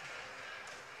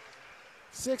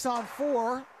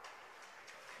 6-on-4.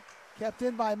 Kept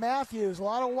in by Matthews. A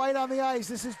lot of white on the ice.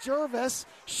 This is Jervis.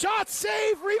 Shot,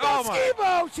 save, rebound,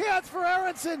 Skibo. Chance for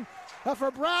Aronson. For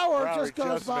Brower. Just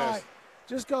goes by. Missed.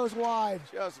 Just goes wide.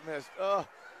 Just missed. Oh,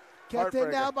 kept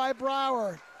in now by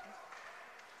Brower.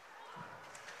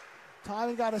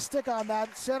 Timing got a stick on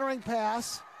that. Centering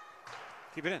pass.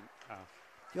 Keep it in. Oh.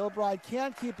 Gilbride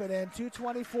can't keep it in.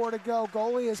 2:24 to go.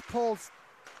 Goalie is pulled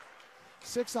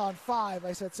 6-on-5.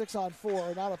 I said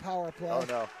 6-on-4, not a power play. Oh,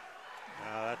 no.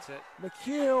 That's it.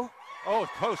 McHugh. Oh,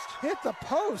 post. Hit the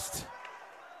post.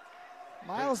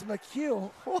 Miles McHugh.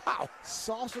 Wow.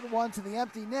 Saucered one to the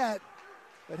empty net,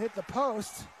 but hit the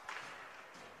post.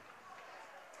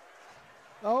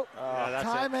 Oh,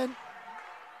 Timon.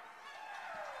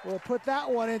 We'll put that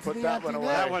one into the empty net.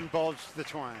 That one bulged the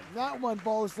twine. That one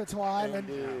bulged the twine.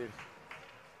 Indeed. And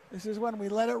this is when we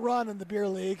let it run in the beer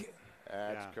league.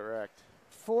 That's correct.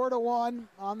 4-1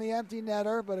 on the empty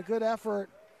netter, but a good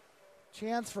effort.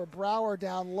 Chance for Brower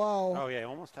down low. Oh, yeah,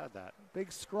 almost had that.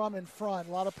 Big scrum in front,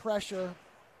 a lot of pressure.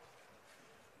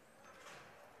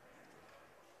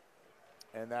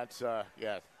 And that's,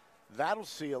 that'll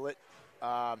seal it.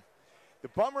 The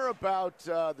bummer about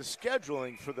the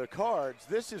scheduling for the Cards,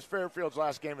 this is Fairfield's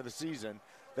last game of the season.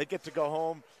 They get to go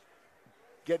home,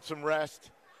 get some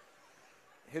rest,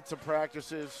 hit some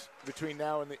practices between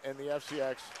now and the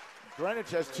FCX.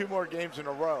 Greenwich has 2 more games in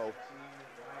a row.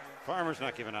 Farmer's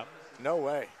not giving up. No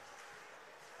way.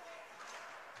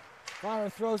 Farmer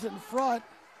throws it in front.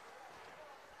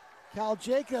 Cal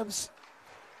Jacobs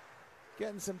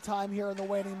getting some time here in the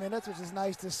waiting minutes, which is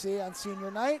nice to see on senior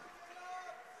night.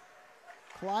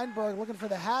 Kleinberg looking for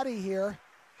the Hattie here.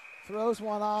 Throws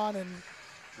one on and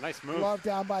nice move. Glove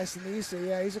down by Sinisa.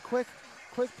 Yeah, he's a quick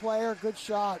player, good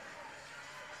shot.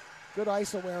 Good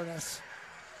ice awareness.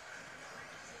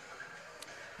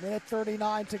 Minute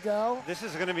 39 to go. This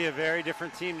is going to be a very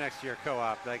different team next year,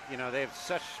 Co-op. Like, you know, they have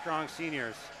such strong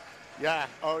seniors. Yeah,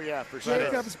 oh yeah, for sure.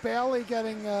 Jacobs Bailey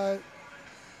getting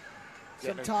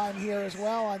some time here as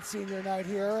well on senior night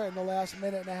here in the last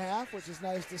minute and a half, which is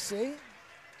nice to see.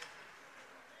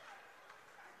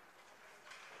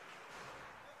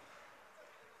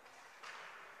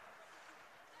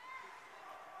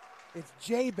 It's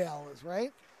Jay Bell,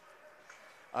 right?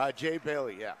 Jay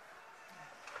Bailey, yeah.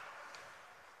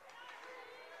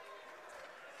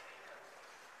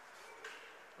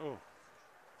 Oh.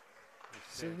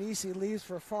 Sinisi leaves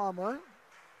for Farmer.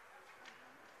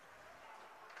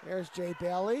 There's Jay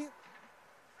Bailey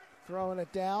throwing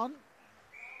it down.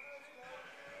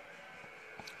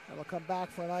 It'll come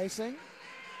back for an icing.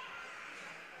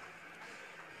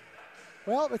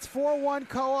 Well, it's 4-1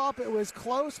 Co-op. It was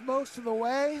close most of the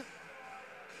way.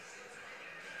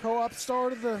 Co-op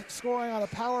started the scoring on a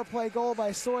power play goal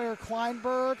by Sawyer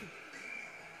Kleinberg.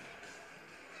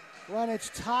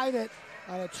 Greenwich tied it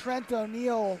on a Trent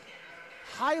O'Neill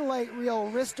highlight reel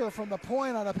wrister from the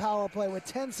point on a power play with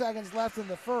 10 seconds left in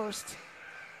the first.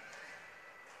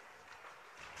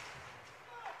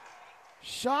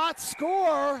 Shot,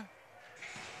 score.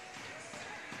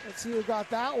 Let's see who got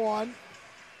that one.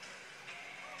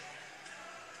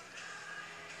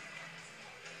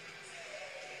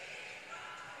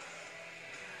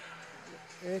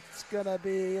 It's going to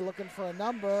be looking for a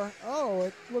number. Oh,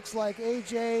 it looks like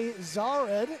A.J.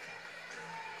 Zarid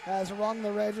has rung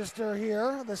the register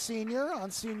here, the senior,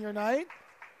 on senior night,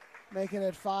 making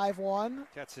it 5-1.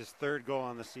 That's his 3rd goal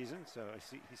on the season, so I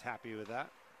see he's happy with that.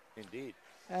 Indeed.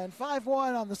 And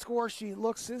 5-1 on the score sheet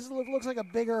looks like a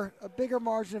bigger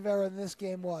margin of error than this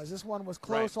game was. This one was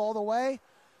close all the way.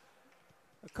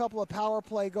 A couple of power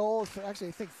play goals, actually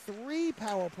I think 3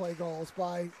 power play goals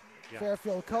by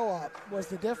Fairfield Co-op was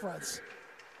the difference.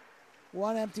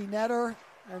 One empty netter,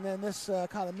 and then this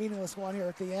kind of meaningless one here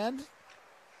at the end.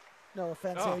 No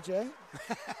offense, AJ.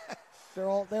 They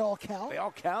all count. They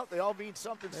all count. They all mean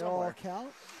something somewhere. They all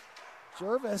count.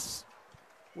 Jervis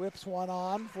whips one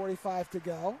on, 45 to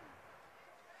go.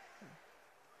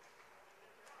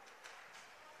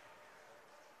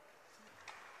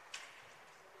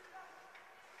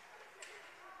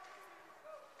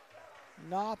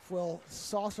 Knopf will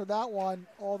saucer that one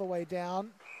all the way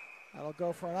down. That'll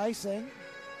go for an icing.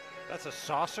 That's a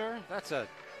saucer? That's a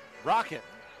rocket.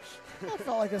 That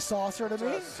felt like a saucer to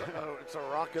me. It's a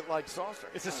rocket-like saucer.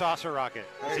 It's a saucer rocket.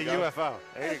 There It's a you go. UFO.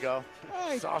 There you go.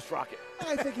 Sauce rocket.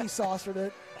 I think he saucered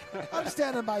it. I'm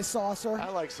standing by saucer. I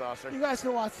like saucer. You guys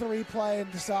can watch 3 play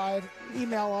and decide.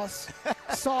 Email us.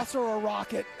 Saucer or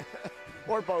rocket.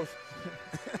 Or both.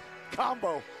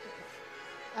 Combo.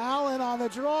 Allen on the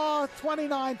draw.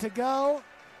 29 to go.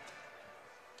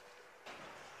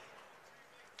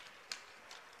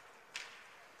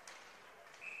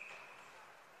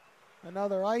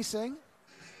 Another icing.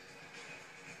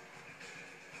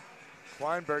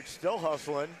 Kleinberg still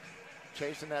hustling,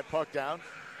 chasing that puck down,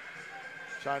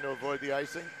 trying to avoid the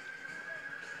icing.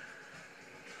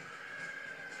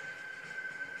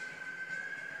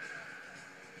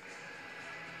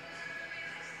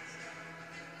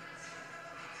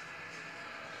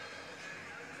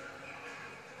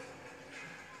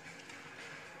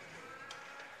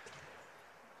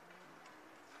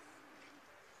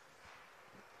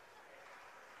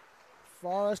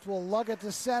 Forrest will lug it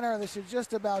to center. This should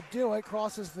just about do it.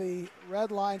 Crosses the red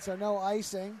line, so no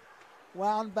icing.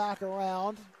 Wound back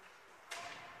around.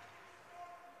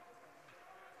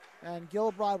 And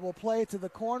Gilbride will play to the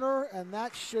corner, and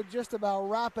that should just about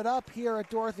wrap it up here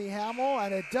at Dorothy Hamill,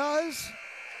 and it does.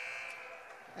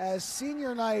 As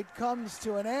senior night comes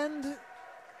to an end.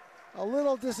 A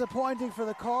little disappointing for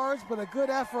the Cards, but a good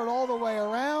effort all the way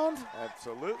around.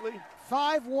 Absolutely.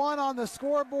 5-1 on the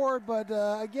scoreboard, but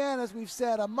again, as we've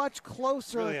said, a much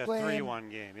closer Really a game.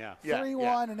 3-1 game, yeah.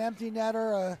 3-1, an empty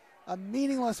netter, a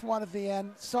meaningless one at the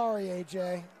end. Sorry,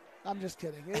 AJ. I'm just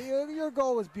kidding. Your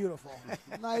goal was beautiful.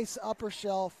 Nice upper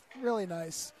shelf, really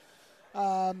nice.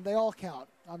 They all count.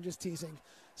 I'm just teasing.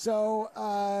 So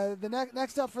the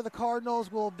next up for the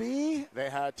Cardinals will be? They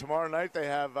had tomorrow night. They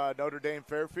have Notre Dame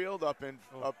Fairfield up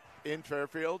in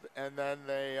Fairfield, and then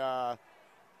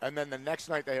the next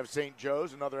night they have St.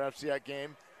 Joe's, another FCIAC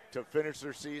game to finish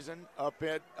their season up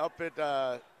at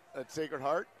Sacred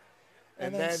Heart.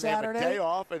 And then Saturday, they have a day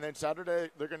off, and then Saturday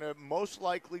they're going to most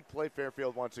likely play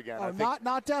Fairfield once again. Oh, I think,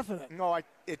 not definite. No,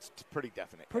 it's pretty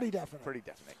definite. Pretty definite. Pretty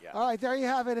definite, yeah. All right, there you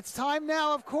have it. It's time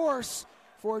now, of course,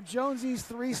 for Jonesy's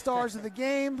 3 stars of the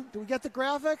game. Do we get the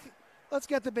graphic? Let's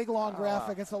get the big long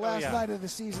graphic. It's the last night of the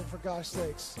season, for gosh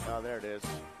sakes. Oh, there it is.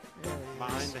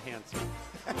 Mind the handsome.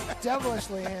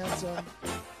 Devilishly handsome.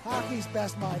 Hockey's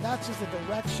best mind. That's just a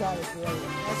direct shot at brilliant.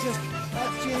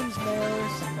 That's James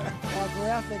Mayer's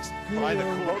graphics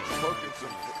guru.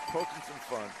 Poking some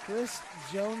fun. Chris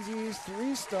Jonesy's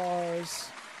 3 stars.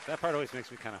 That part always makes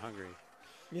me kind of hungry.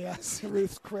 Yes,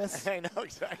 Ruth's Chris. I know,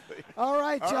 exactly. All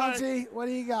right, Jonesy, what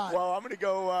do you got? Well, I'm going to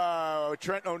go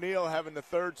Trent O'Neill having the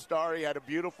 3rd star. He had a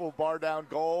beautiful bar-down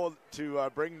goal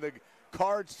to bring the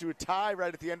Cards to a tie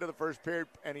right at the end of the first period,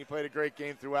 and he played a great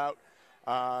game throughout.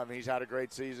 He's had a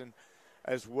great season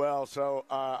as well. So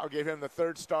I'll give him the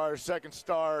 3rd star. 2nd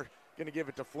star, going to give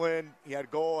it to Flynn. He had a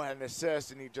goal, had an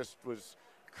assist, and he just was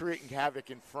creating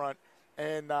havoc in front.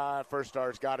 And 1st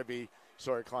star's got to be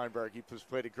Sawyer Kleinberg. He just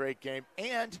played a great game.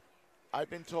 And I've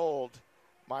been told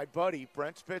my buddy,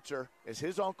 Brent Spitzer, is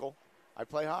his uncle. I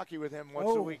play hockey with him once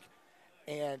a week.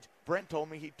 And Brent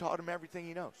told me he taught him everything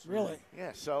he knows. Really?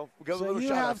 Yeah, so we'll give a So little you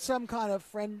shout have out. some kind of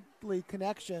friendly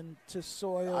connection to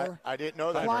Sawyer. I didn't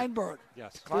know that. Kleinberg.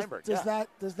 Yes. Kleinberg,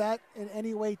 Does that in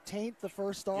any way taint the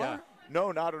 1st star? Yeah.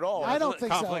 No, not at all. I don't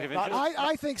think so. Conflict of interest?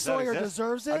 I think Sawyer exists?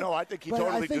 deserves it. I know, I think he but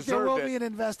totally I think deserved there will it. be an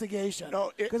investigation.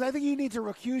 No, because I think you need to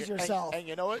recuse yourself. And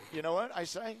you know what? You know what I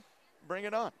say? Bring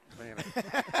it on.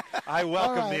 I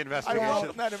welcome All right. the I investigation.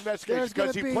 welcome that investigation There's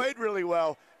because gonna he be- played really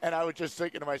well. And I was just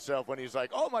thinking to myself when he's like,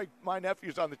 oh, my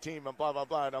nephew's on the team and blah, blah,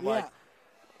 blah. And I'm like,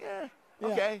 yeah,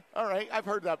 okay, all right. I've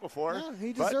heard that before. Yeah,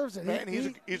 he But, deserves it. Man,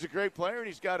 he's a great player, and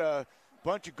he's got a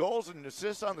bunch of goals and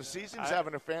assists on the season. He's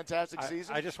having a fantastic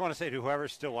season. I just want to say to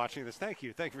whoever's still watching this, thank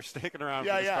you. Thank you for sticking around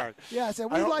Yeah, for this yeah. part. Yes,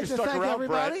 and I we'd hope like you to stuck thank around,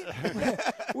 everybody.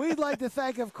 Brett. We'd like to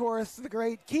thank, of course, the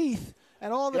great Keith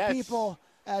and all the Yes. people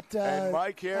at And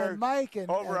Mike here, and Mike and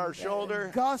over our and shoulder.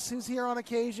 Gus, who's here on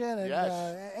occasion, and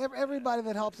Yes. everybody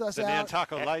that helps us The out.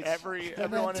 Nantucket Lights. The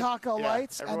Everyone Nantucket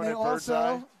Lights, and everyone they at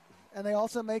Birdseye.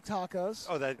 also make tacos.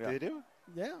 Oh, they do?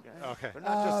 Yeah. Okay. They're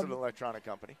not just an electronic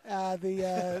company.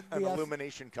 The An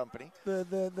illumination company. the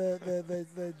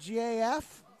GAF,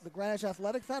 the Greenwich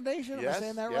Athletic Foundation. Am I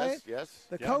saying that right? Yes.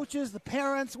 The coaches, the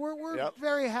parents. We're Yep.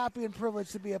 very happy and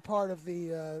privileged to be a part of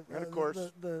the And of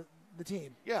course- the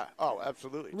team. Yeah. Oh,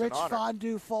 absolutely. It's Rich an honor.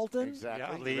 Fondue Fulton.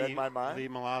 Exactly. Yeah, You read my mind. Lee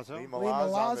Malazzo. Lee Lee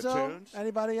Malazzo on the Malazzo. tunes.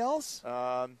 Anybody else?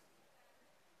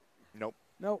 Nope.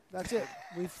 Nope, that's it.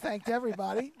 We've thanked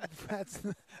everybody. That's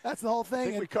the whole thing. I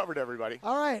think we covered everybody.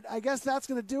 All right, I guess that's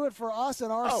going to do it for us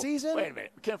and our season. Wait a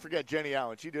minute. We can't forget Jenny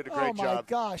Allen. She did a great job. Oh, my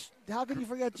gosh. How can you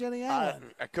forget Jenny Allen?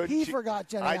 I couldn't. He forgot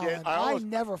Jenny Allen. I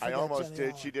never forget Jenny Allen. I almost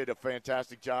did. She did a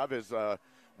fantastic job as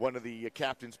one of the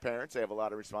captain's parents. They have a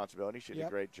lot of responsibility. She did a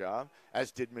great job,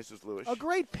 as did Mrs. Lewis. A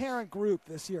great parent group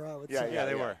this year, I would say. Yeah,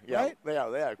 they were. Yeah, right? They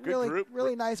are. Good group.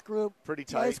 Really nice group. Pretty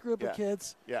tight. Nice group of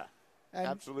kids. Yeah, and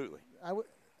absolutely.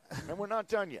 And we're not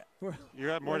done yet. You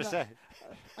have more to say.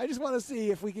 I just want to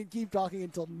see if we can keep talking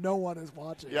until no one is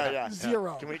watching. Yeah.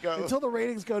 Zero. Can we go? Until the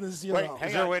ratings go to zero. Wait, hang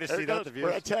Is there on. a way to There see it that goes. the views?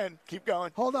 We're at 10. Keep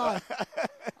going. Hold on.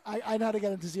 I know how to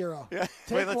get it to zero. Yeah.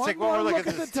 Let's take one more look at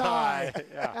the this tie.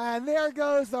 Yeah. And there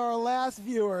goes our last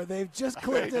viewer. They've just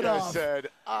clipped it off. said,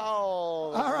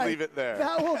 All right. leave it there.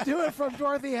 That will do it from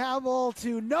Dorothy Hamill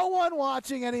to no one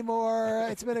watching anymore.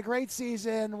 It's been a great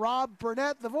season. Rob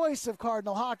Burnett, the voice of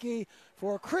Cardinal hockey,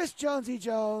 for Chris Jonesy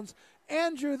Jones,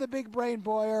 Andrew the Big Brain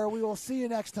Boyer. We will see you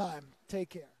next time. Take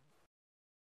care.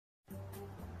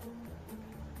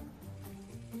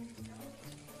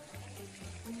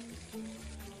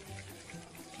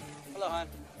 Hello, hon.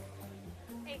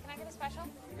 Hey, can I get a special?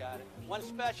 You got it. One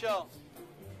special.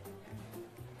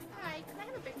 Hi, can I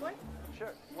have a big boy?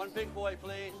 Sure. One big boy,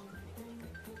 please.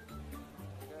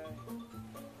 Okay.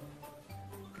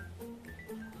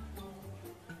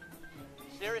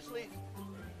 Seriously?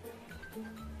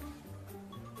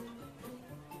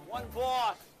 One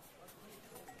boss.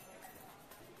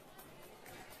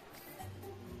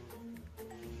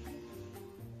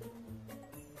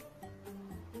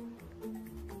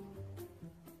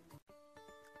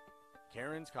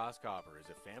 Karen's Cos Copper is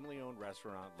a family-owned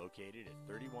restaurant located at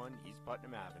 31 East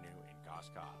Putnam Avenue in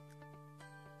Cos Cob.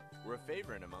 We're a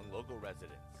favorite among local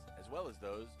residents, as well as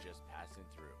those just passing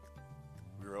through.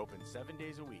 We're open 7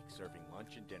 days a week, serving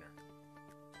lunch and dinner.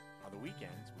 On the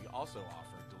weekends, we also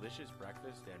offer delicious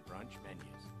breakfast and brunch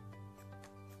menus.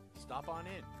 Stop on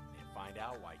in and find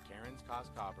out why Karen's Cos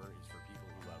Copper is for people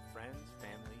who love friends,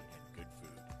 family, and good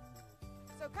food.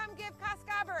 So come give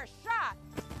Coscobber a shot.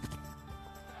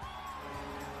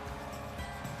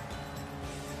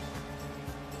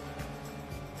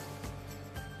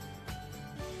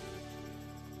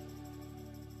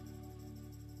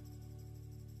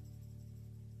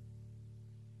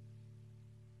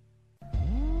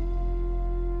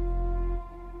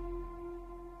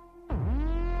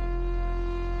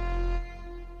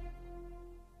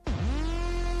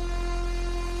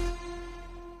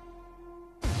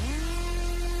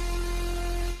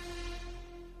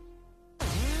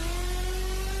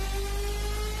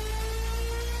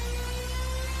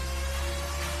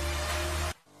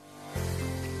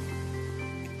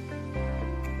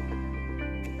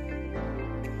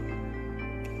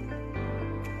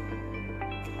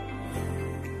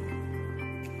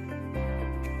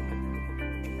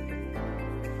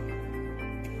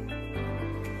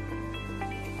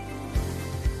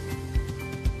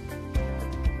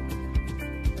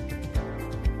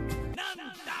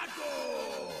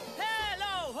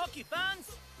 Fans,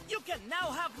 you can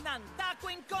now have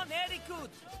Nantaco in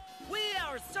Connecticut. We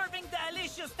are serving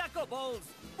delicious taco bowls,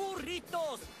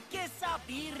 burritos,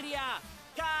 quesabirria,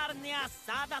 carne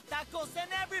asada tacos,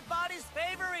 and everybody's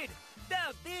favorite,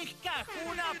 the Big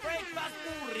Kahuna Breakfast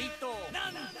Burrito.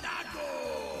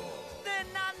 Nantaco! The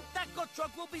Nantaco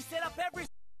truck will be set up every